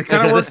 Yeah, it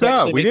kind of works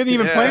out. We didn't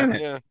even plan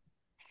it.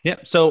 Yeah.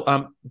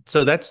 So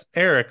that's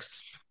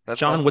Eric's.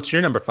 John, fun. What's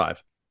your number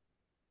 5?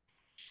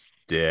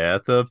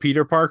 Death of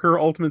Peter Parker,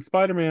 Ultimate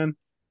Spider-Man.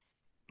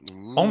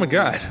 Oh my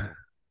God,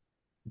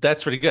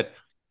 that's pretty good.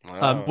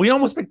 Wow. We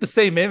almost picked the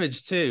same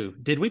image too.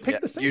 Did we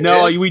pick the same?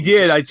 No, we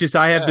did.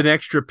 I have an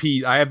extra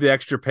piece. I have the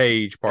extra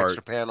page part.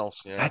 Extra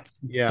panels. That's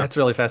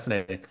really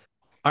fascinating.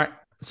 All right.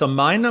 So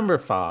my number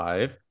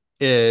 5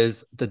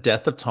 is the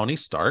death of Tony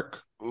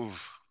Stark.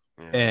 Oof.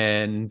 Yeah.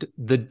 And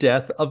the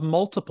death of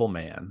Multiple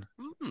Man.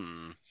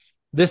 Hmm.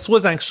 This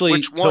was actually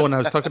Which one? so when I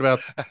was talking about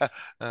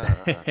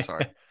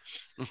sorry.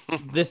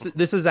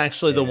 this is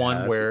actually the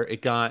one where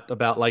it got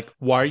about like,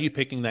 why are you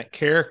picking that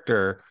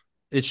character?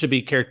 It should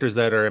be characters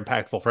that are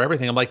impactful for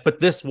everything. I'm like, but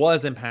this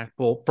was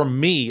impactful for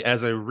me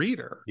as a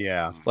reader.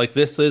 Yeah. Like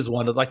this is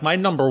one of like my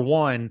number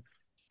one.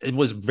 It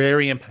was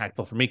very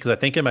impactful for me because I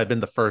think it might have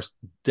been the first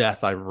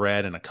death I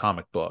read in a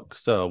comic book.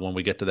 So when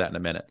we get to that in a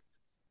minute.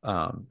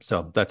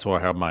 So that's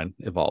how mine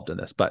evolved in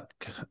this. But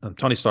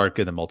Tony Stark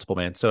and the Multiple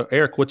Man. So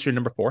Eric, what's your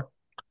number 4?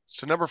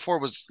 So number 4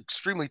 was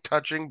extremely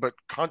touching, but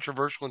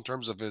controversial in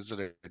terms of is it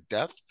a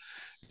death?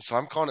 So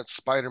I'm calling it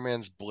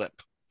Spider-Man's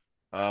blip.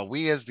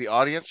 We as the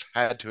audience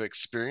had to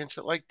experience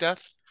it like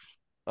death.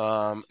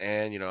 And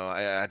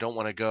I don't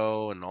want to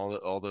go and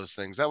all those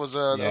things. That was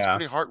that was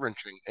pretty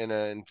heart-wrenching in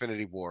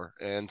Infinity War.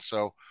 And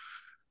so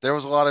there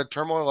was a lot of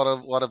turmoil, a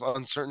lot of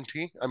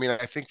uncertainty. I mean,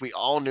 I think we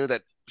all knew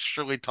that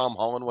surely Tom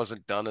Holland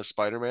wasn't done as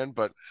Spider-Man,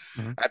 but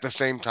at the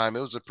same time, it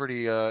was a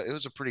pretty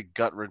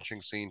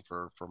gut-wrenching scene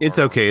for Marvel. It's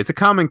okay. It's a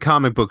common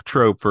comic book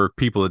trope for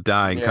people to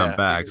die and come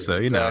back, so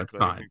it's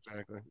fine.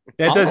 Exactly.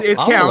 It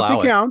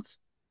counts.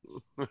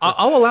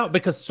 I'll allow it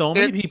because so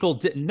many people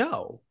didn't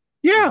know.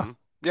 Yeah. Mm-hmm.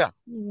 Yeah.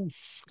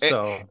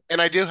 So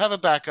and I do have a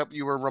backup.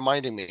 You were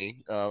reminding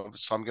me,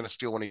 so I'm going to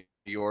steal one of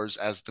yours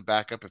as the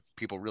backup if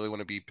people really want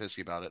to be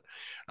pissy about it.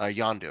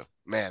 Yondu,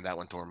 man, that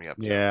one tore me up.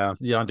 Yeah,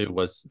 Yondu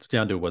was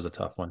a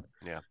tough one.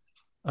 Yeah.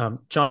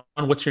 John,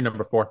 what's your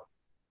number 4?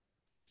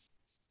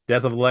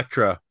 Death of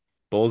Elektra,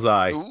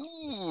 Bullseye.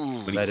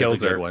 Ooh, when he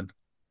kills her. One.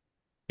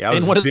 Yeah,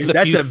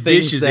 that's a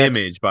vicious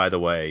image, by the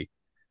way.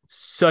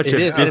 Such a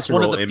visceral image. It's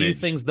one of the few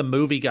things the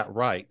movie got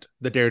right.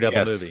 The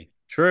Daredevil movie.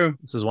 True.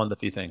 This is one of the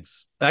few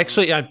things.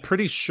 Actually, I'm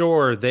pretty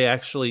sure they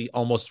actually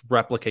almost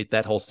replicate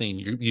that whole scene.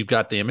 You've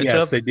got the image of.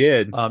 Yes, they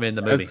did. In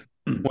the movie.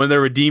 One of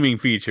their redeeming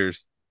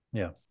features.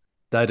 Yeah,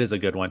 that is a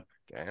good one.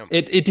 Damn.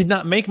 It did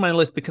not make my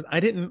list because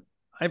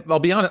I'll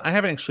be honest, I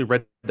haven't actually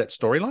read that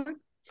storyline.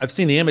 I've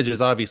seen the images,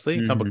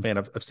 obviously. Comic book fan.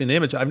 I've seen the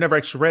image. I've never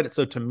actually read it.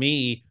 So to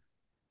me,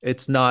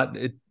 it's not.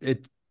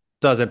 It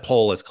doesn't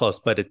pull as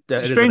close. But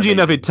strangely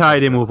enough, it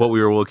tied in with what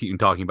we were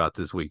talking about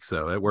this week.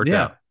 So it worked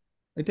out.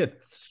 It did.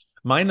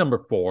 My number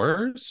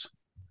 4s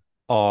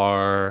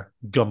are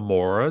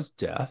Gamora's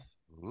death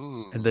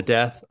and the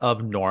death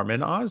of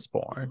Norman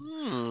Osborn.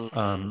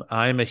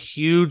 I'm a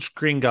huge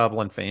Green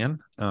Goblin fan.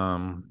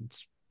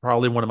 It's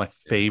probably one of my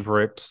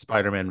favorite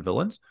Spider-Man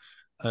villains.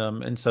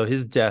 And so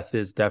his death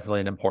is definitely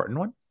an important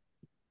one.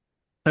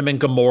 I mean,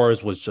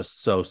 Gamora's was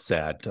just so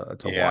sad to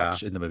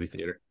watch in the movie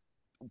theater.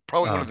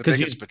 Probably one of the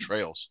biggest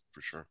betrayals, for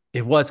sure.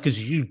 It was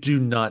because you do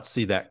not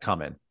see that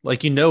coming.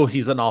 Like,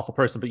 he's an awful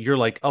person, but you're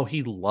like, oh,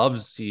 he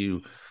loves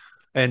you.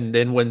 And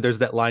then when there's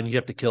that line, you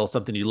have to kill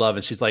something you love.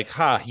 And she's like,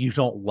 you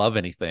don't love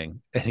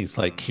anything. And he's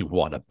like, you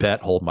want to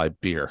bet? Hold my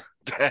beer.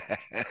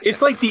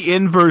 It's like the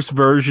inverse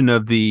version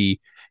of you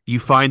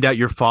find out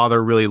your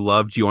father really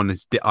loved you on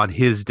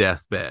his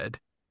deathbed.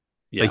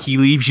 Yeah. Like he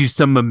leaves you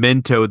some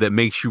memento that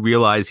makes you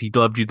realize he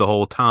loved you the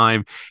whole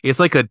time. It's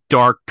like a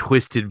dark,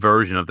 twisted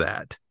version of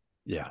that.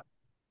 Yeah.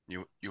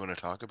 You want to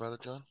talk about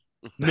it, John?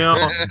 No,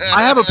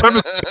 I have a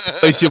perfect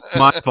relationship with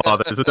my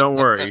father, so don't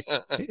worry.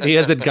 He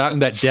hasn't gotten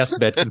that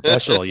deathbed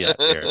confessional yet,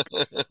 Eric.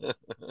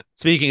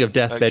 Speaking of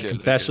deathbed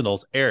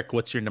confessionals, Eric,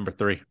 what's your number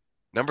 3?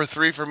 Number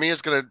 3 for me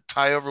is going to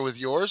tie over with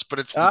yours, but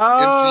it's the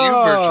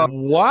MCU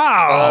version.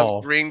 Wow.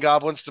 Of Green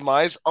Goblin's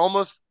demise.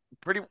 Almost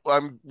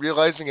I'm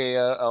realizing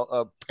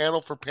a panel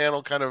for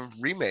panel kind of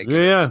remake.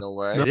 Yeah. In a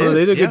way. No,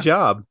 they did a good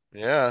job.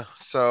 Yeah.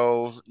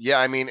 So,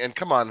 and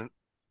come on.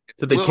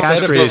 So they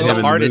castrated him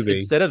in the movie.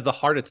 Instead of the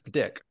heart, it's the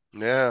dick.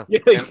 Yeah.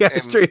 They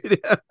castrated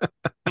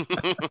him.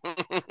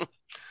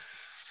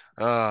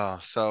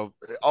 So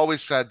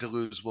always sad to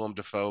lose Willem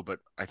Dafoe, but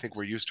I think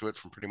we're used to it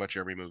from pretty much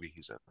every movie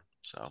he's in.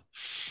 So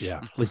yeah,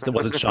 at least it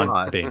wasn't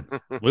Sean Bean.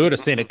 We would have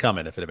seen it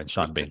coming if it had been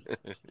Sean Bean.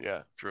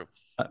 Yeah, true.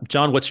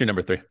 John, what's your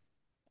number 3?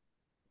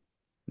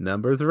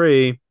 Number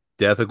 3,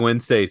 death of Gwen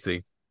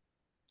Stacy.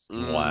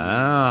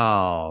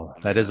 Wow,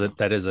 that is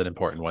an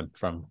important one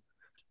from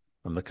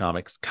the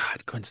comics.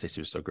 God, Gwen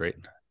Stacy was so great.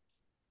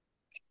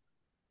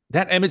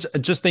 That image,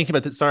 just thinking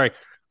about that. Sorry,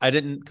 I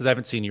didn't, because I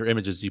haven't seen your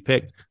images you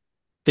picked.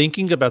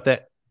 Thinking about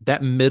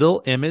that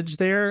middle image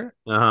there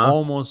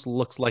almost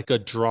looks like a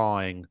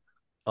drawing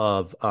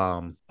of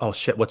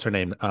what's her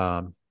name?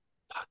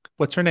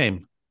 What's her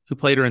name? Who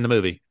played her in the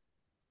movie?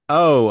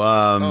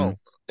 Emma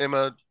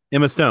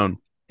Stone.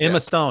 Emma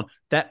Stone.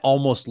 That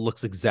almost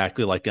looks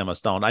exactly like Emma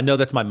Stone. I know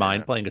that's my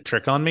mind playing a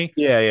trick on me.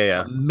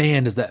 Yeah.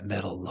 Man, does that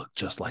metal look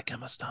just like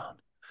Emma Stone?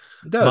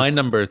 It does. My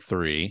number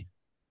 3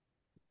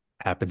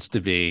 happens to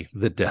be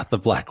the death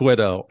of Black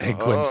Widow and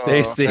Gwen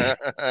Stacy.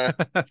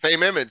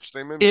 Same image.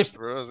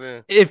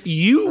 If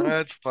you,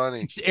 that's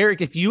funny,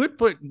 Eric. If you had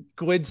put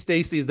Gwen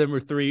Stacy as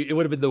number 3, it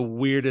would have been the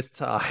weirdest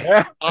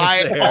tie.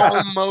 I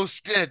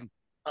almost did.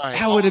 I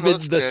That would have been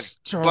almost the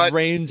did, but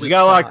strangest. We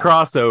got a lot of time.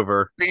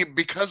 crossover.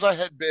 because I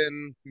had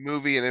been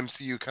movie and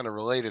MCU kind of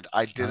related,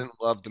 I didn't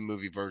love the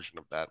movie version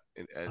of that,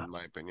 in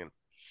my opinion,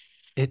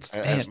 It's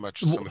as man.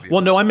 much as some of the Well,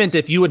 other no, I stuff. meant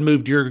if you had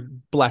moved your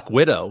Black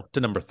Widow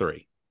to number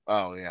 3,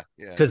 Oh yeah,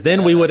 yeah, because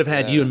then we yeah, would have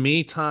had you yeah. and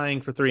me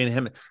tying for 3 and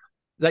him.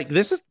 Like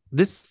this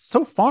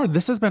so far.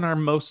 This has been our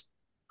most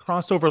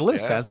crossover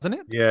list, Yeah, hasn't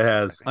it? Yeah, it I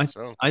has. think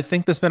so. I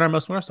think this has been our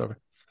most crossover.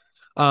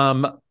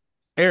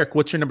 Eric,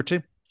 what's your number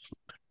 2?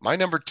 My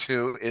number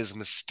 2 is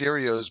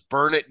Mysterio's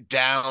 "Burn It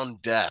Down"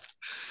 death.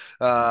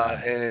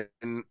 Nice.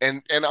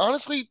 And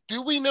honestly,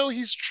 do we know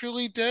he's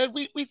truly dead?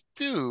 We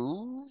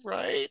do,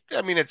 right?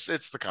 I mean, it's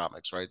the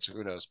comics, right? So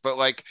who knows? But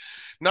like,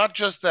 not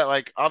just that.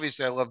 Like,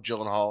 obviously, I love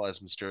Gyllenhaal as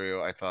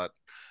Mysterio. I thought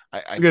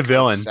I'm Good kind of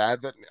villain.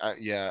 sad that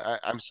yeah,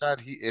 I'm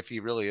sad if he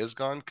really is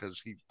gone,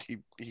 because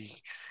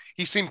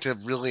he seemed to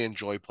really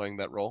enjoy playing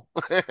that role.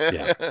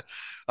 Yeah,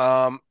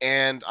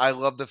 And I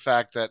love the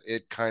fact that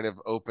it kind of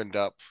opened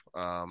up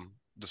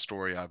the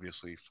story,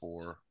 obviously,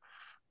 for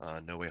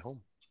No Way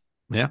Home.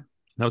 yeah,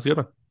 that was a good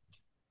one.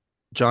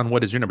 John,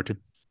 what is your number 2?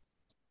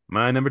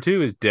 My number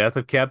 2 is Death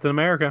of Captain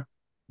America.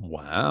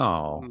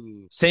 Wow,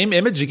 Hmm. same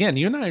image again.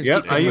 You and I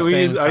Yep, keep getting the I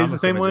same use the comic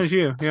same one images.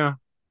 as you. Yeah.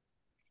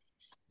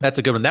 That's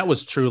a good one. That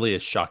was truly a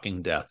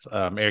shocking death.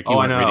 Eric, you Oh,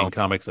 I weren't know. reading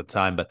comics at the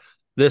time, but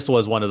this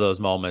was one of those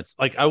moments.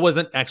 Like, I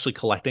wasn't actually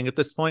collecting at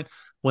this point.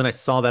 When I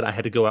saw that, I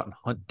had to go out and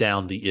hunt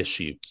down the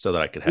issue so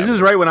that I could have This it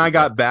is right when I as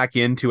well. got back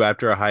into,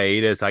 after a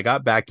hiatus. I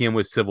got back in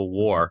with Civil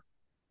War,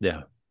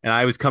 Yeah. and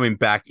I was coming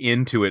back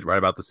into it right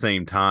about the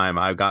same time.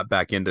 I got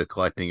back into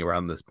collecting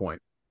around this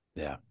point.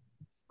 Yeah.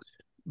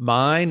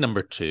 My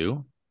number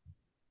 2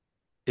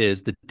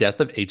 is the death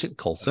of Agent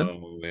Coulson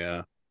Oh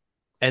yeah.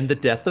 and the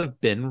death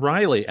of Ben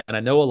Riley. And I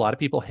know a lot of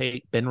people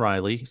hate Ben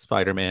Riley,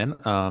 Spider-Man,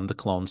 the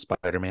clone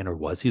Spider-Man, or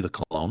was he the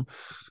clone?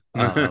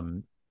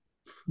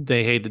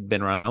 They hated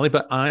Ben Riley,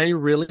 but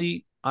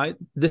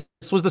this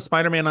was the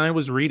Spider-Man I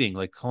was reading.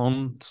 Like,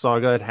 Clone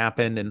Saga had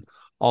happened and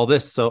all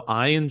this, so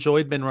I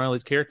enjoyed Ben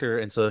Riley's character,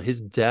 and so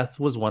his death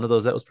was one of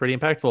those that was pretty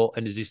impactful.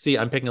 And as you see,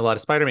 I'm picking a lot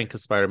of Spider-Man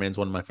because Spider-Man's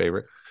one of my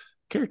favorite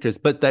characters.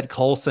 But that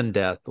Coulson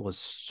death was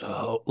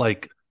so,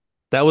 like,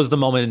 that was the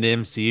moment in the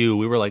MCU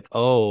we were like,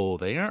 oh,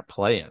 they aren't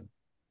playing.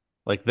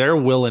 Like, they're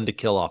willing to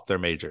kill off their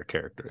major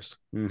characters.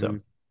 So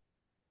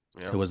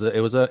Yeah. it was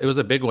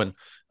a big one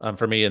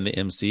for me in the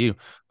MCU.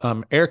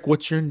 Eric,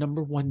 what's your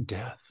number 1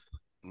 death?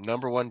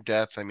 Number 1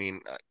 death. I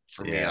mean,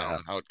 for me, I don't Yeah.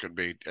 know how it could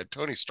be.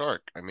 Tony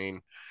Stark. I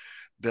mean,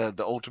 the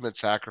ultimate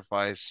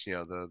sacrifice.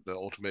 The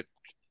ultimate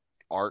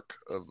arc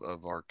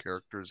of our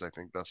characters, I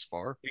think, thus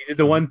far. He did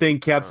the one thing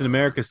Captain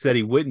America said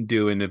he wouldn't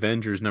do in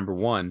Avengers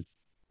 #1.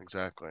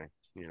 Exactly.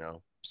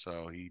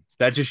 So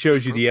That just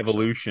shows you proved the himself.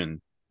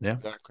 evolution. Yeah.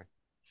 Exactly.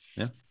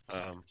 Yeah.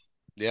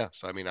 Yeah.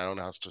 So I mean, I don't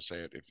know how else to say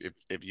it.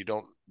 If you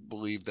don't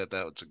believe that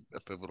was a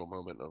pivotal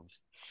moment of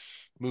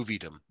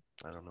moviedom,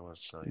 I don't know what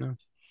to tell you.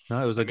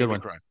 No, it was a good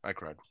one. I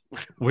cried.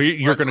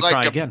 You're going to like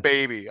cry a again.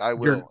 baby. I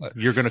will.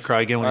 You're going to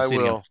cry again when you see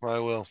it again. I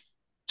will.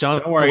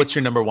 John, Don't worry. what's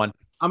your number 1?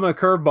 I'm gonna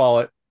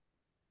curveball it.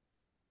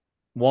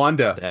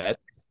 Wanda.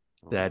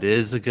 That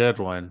is a good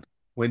one.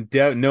 When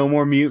no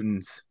more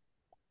mutants.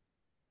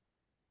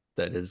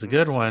 That is a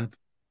good one.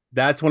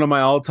 That's one of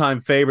my all-time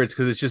favorites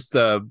because it's just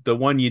the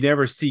one you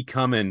never see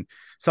coming.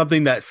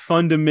 Something that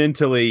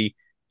fundamentally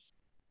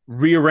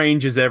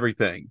rearranges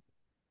everything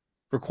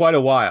for quite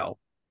a while.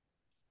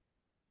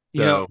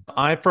 So,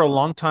 for a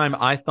long time,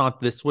 I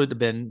thought this should have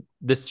been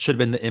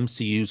the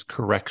MCU's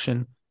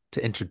correction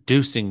to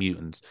introducing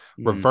mutants.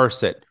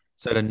 Reverse it.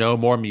 Instead of no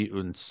more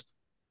mutants,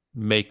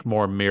 make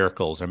more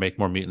miracles, or make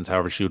more mutants,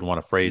 however she would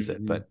want to phrase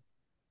it. But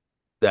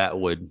that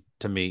would,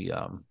 to me,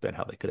 been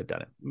how they could have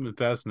done it.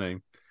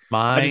 Fascinating.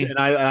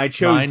 I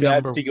chose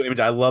that particular image.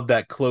 I love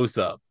that close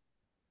up.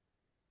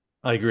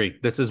 I agree.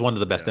 This is one of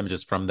the best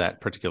images from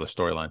that particular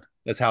storyline.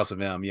 That's House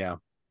of M. Yeah.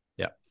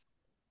 Yeah.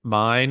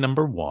 My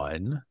number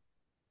 1,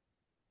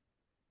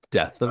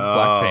 death of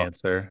Black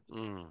Panther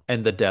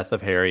and the death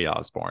of Harry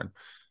Osborn.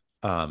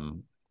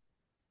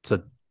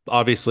 So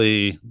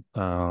obviously,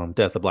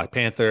 death of Black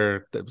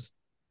Panther, that was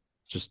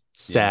just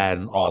sad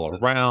and all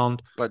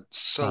around, but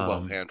so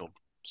well handled.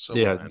 So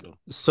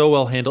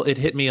well handled. It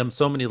hit me on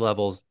so many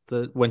levels.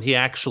 When he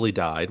actually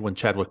died, when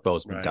Chadwick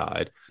Boseman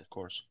died, of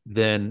course.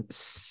 Then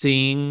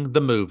seeing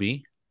the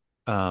movie,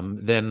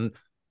 then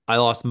I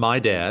lost my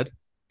dad,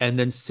 and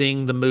then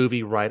seeing the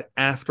movie right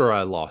after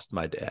I lost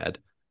my dad.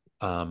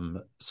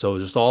 So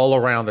just all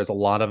around, there's a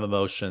lot of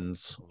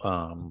emotions.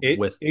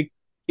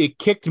 It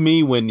kicked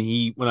me when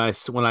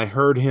I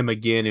heard him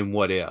again in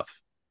What If.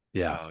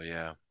 Yeah. Oh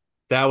yeah.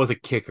 That was a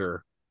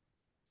kicker.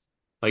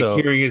 Like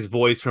hearing his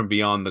voice from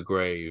beyond the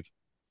grave.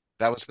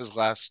 That was his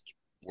last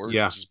word.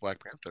 Yeah. This is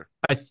Black Panther.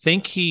 I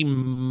think he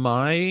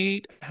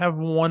might have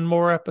one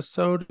more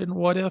episode in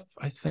What If.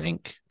 I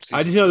think.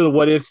 I just know the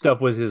What If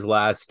stuff was his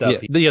last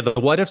stuff. Yeah, the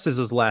What Ifs is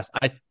his last.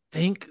 I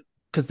think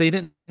because they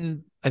didn't.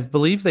 I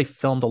believe they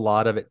filmed a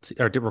lot of it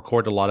or did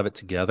record a lot of it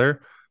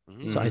together.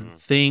 So I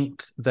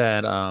think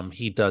that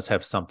he does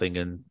have something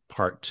in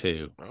part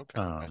 2.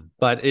 Okay.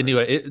 But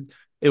anyway,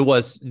 it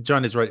was,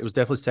 John is right. It was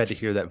definitely sad to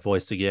hear that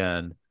voice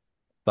again.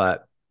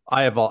 But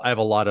I have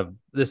a lot of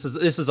this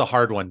is a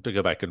hard one to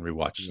go back and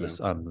rewatch this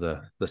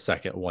the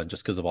second one,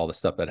 just because of all the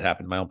stuff that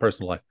happened in my own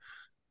personal life.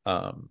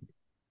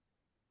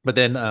 But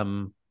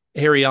then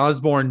Harry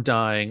Osborn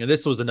dying, and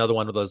this was another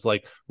one of those,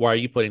 like, why are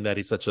you putting that?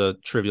 He's such a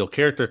trivial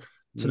character.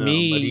 To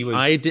me,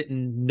 I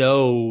didn't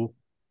know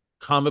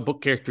comic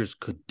book characters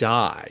could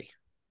die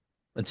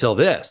until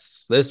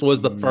this. This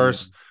was the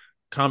first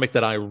comic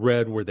that I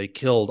read where they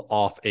killed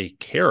off a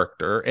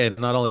character, and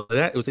not only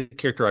that, it was a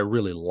character I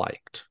really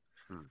liked.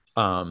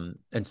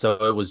 And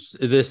so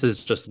this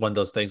is just one of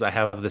those things. I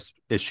have this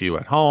issue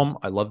at home.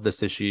 I love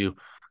this issue.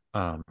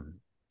 And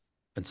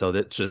so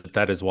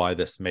that is why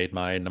this made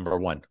my number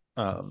 1.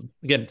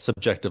 Again,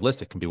 subjective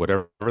list. It can be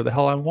whatever the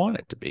hell I want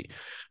it to be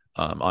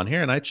on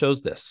here. And I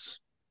chose this.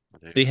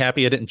 Be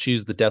happy I didn't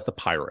choose the death of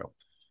Pyro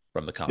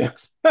from the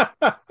comics.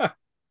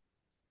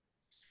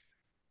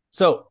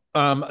 So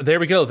there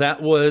we go.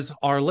 That was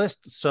our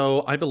list.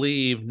 So I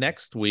believe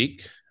next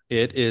week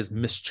it is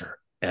Mr.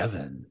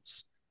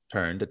 Evans'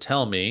 turn to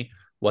tell me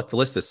what the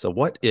list is. So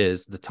what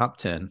is the top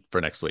 10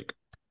 for next week?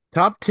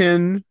 Top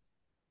 10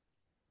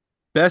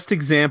 best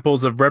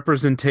examples of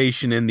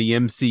representation in the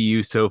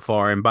MCU so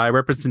far. And by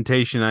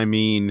representation, I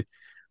mean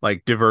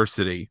like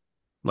diversity,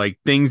 like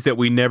things that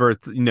we never,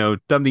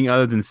 something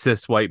other than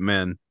cis white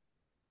men,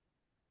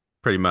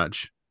 pretty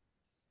much.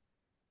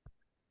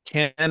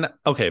 Because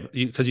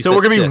you so said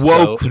we're gonna be cis,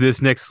 woke for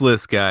this next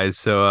list, guys.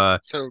 So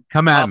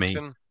come at me.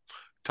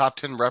 Top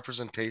 10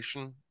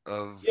 representation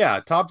of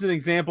top 10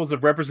 examples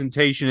of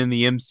representation in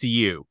the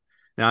MCU.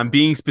 Now I'm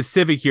being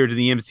specific here to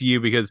the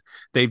MCU because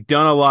they've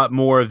done a lot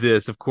more of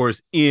this, of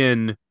course,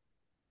 in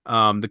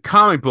the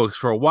comic books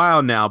for a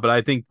while now. But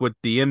I think with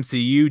the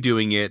MCU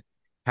doing it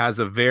has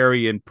a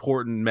very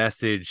important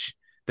message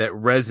that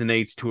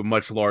resonates to a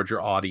much larger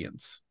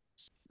audience.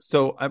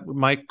 So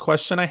my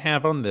question I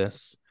have on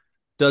this: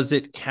 does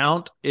it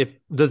count?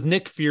 Does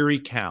Nick Fury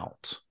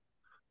count?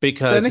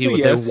 Because he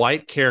was a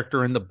white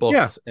character in the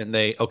books, and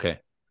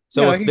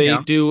So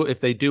if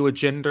they do a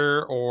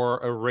gender or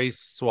a race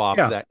swap,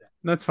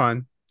 that's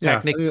fine.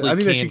 Technically, I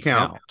think that should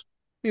count. I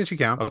think it should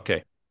count.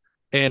 Okay.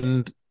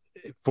 And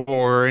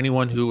for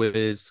anyone who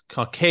is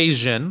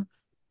Caucasian,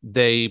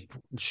 they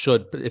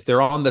should, if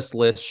they're on this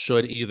list,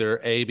 should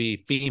either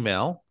be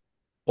female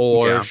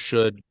or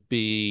should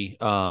be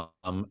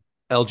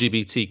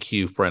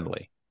LGBTQ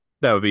friendly.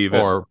 That would be a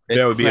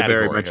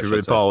very much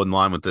would fall in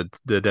line with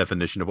the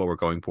definition of what we're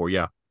going for.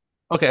 Yeah.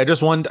 Okay. I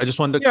just wanted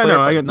to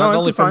clarify, not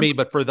only for me,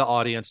 but for the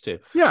audience too.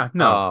 Yeah.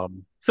 No.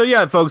 So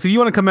yeah, folks, if you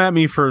want to come at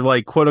me for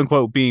like quote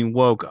unquote being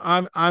woke,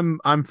 I'm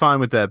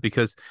fine with that,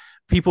 because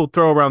people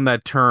throw around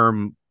that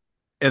term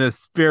in a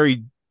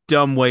very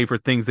dumb way for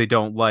things they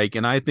don't like,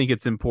 and I think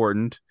it's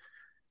important.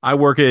 I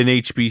work at an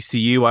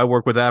HBCU. I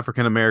work with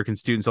African American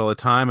students all the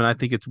time, and I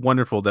think it's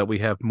wonderful that we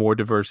have more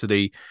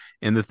diversity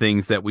in the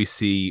things that we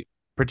see,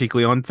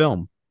 particularly on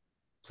film.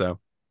 So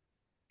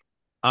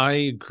I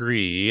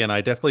agree, and I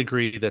definitely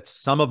agree that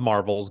some of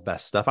Marvel's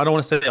best stuff, I don't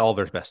want to say all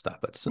their best stuff,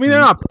 but they're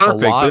not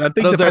perfect, but I think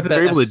the fact that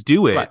they're able to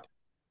do it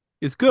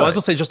is good. Well, I was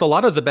going to say, just a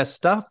lot of the best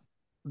stuff,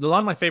 a lot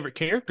of my favorite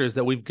characters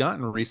that we've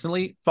gotten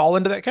recently fall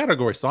into that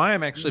category. So I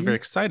am actually very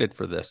excited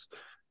for this.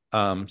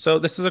 So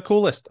this is a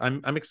cool list.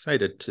 I'm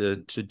excited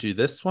to do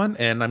this one,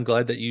 and I'm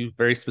glad that you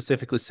very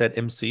specifically said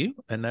MCU,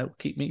 and that will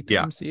keep me to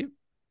MCU.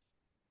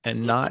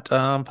 And not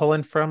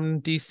pulling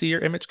from DC or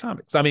Image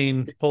Comics. I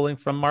mean, pulling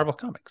from Marvel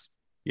Comics.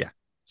 Yeah.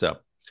 So,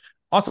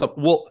 awesome.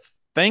 Well,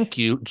 thank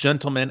you,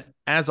 gentlemen,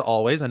 as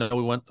always. I know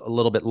we went a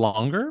little bit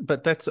longer,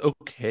 but that's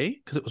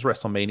okay because it was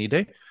WrestleMania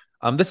Day.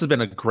 This has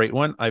been a great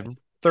one. I've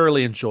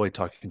thoroughly enjoyed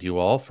talking to you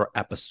all for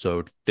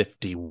episode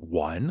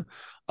 51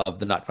 of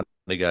the Not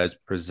Funny Guys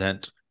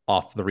present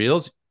Off the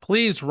Reels.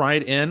 Please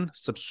write in,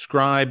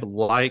 subscribe,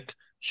 like,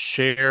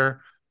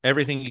 share,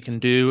 everything you can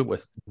do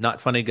with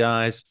Not Funny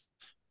Guys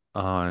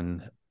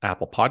on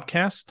Apple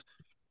Podcast.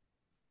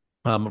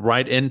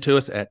 Write into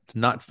us at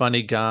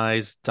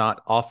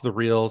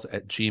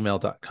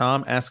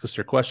notfunnyguys.offthereels@gmail.com. Ask us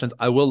your questions.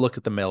 I will look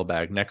at the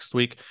mailbag next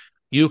week.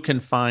 You can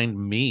find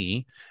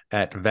me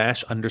at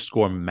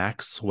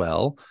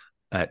Vash_Maxwell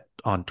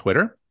on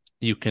Twitter.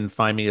 You can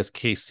find me as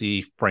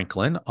Casey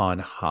Franklin on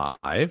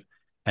Hive,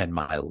 and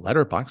my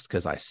letterbox,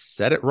 because I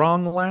said it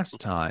wrong last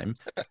time.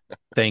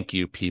 Thank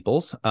you,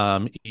 peoples.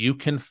 You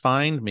can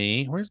find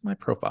me. Where's my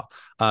profile?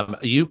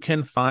 You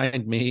can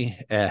find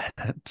me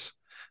at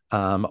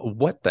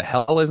what the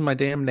hell is my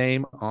damn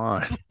name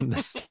on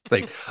this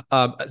thing?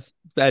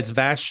 That's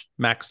Vash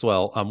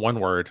Maxwell, one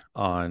word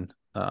on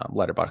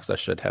Letterbox. I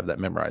should have that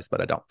memorized,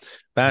 but I don't.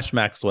 Vash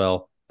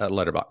Maxwell at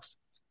Letterbox.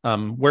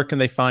 Where can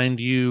they find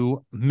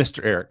you,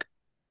 Mr. Eric?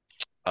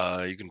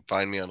 You can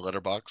find me on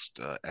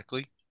Letterboxd,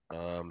 Eckley.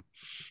 You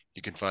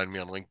can find me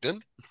on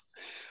LinkedIn,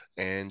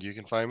 and you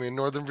can find me in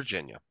Northern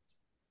Virginia.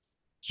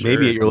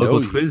 Maybe at your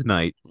local quiz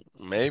night.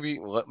 Maybe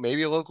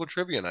a local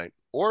trivia night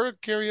or a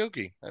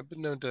karaoke. I've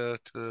been known to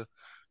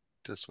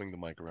swing the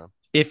mic around.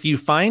 If you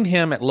find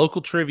him at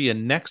local trivia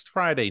next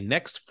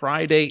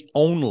Friday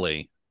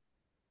only,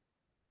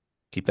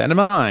 keep that in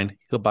mind.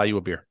 He'll buy you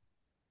a beer,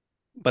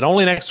 but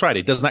only next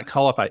Friday. Does not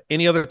qualify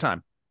any other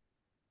time.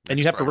 And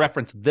you have to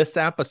reference this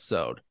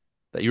episode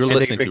that you're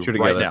listening to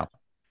right now.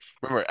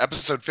 Remember,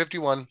 episode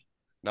 51,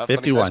 not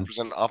 51.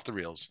 25% off the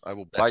reels. I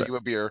will buy you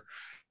a beer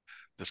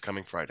this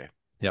coming Friday.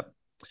 Yep.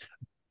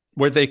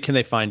 Where can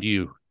they find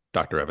you,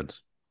 Dr.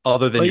 Evans,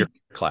 other than your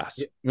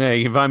class? Yeah,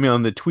 you can find me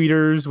on the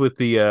tweeters with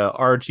the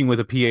Arching with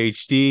a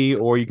PhD,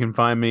 or you can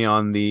find me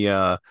on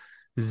the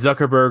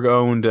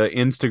Zuckerberg-owned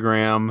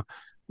Instagram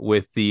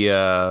with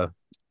the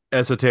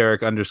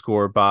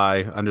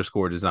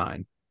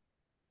esoteric_by_design.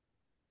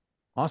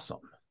 Awesome.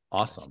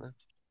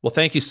 Well,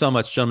 thank you so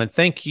much, gentlemen.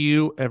 Thank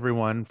you,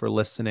 everyone, for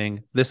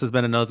listening. This has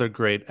been another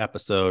great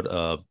episode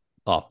of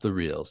Off the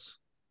Reels.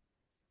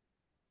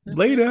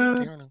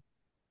 Later.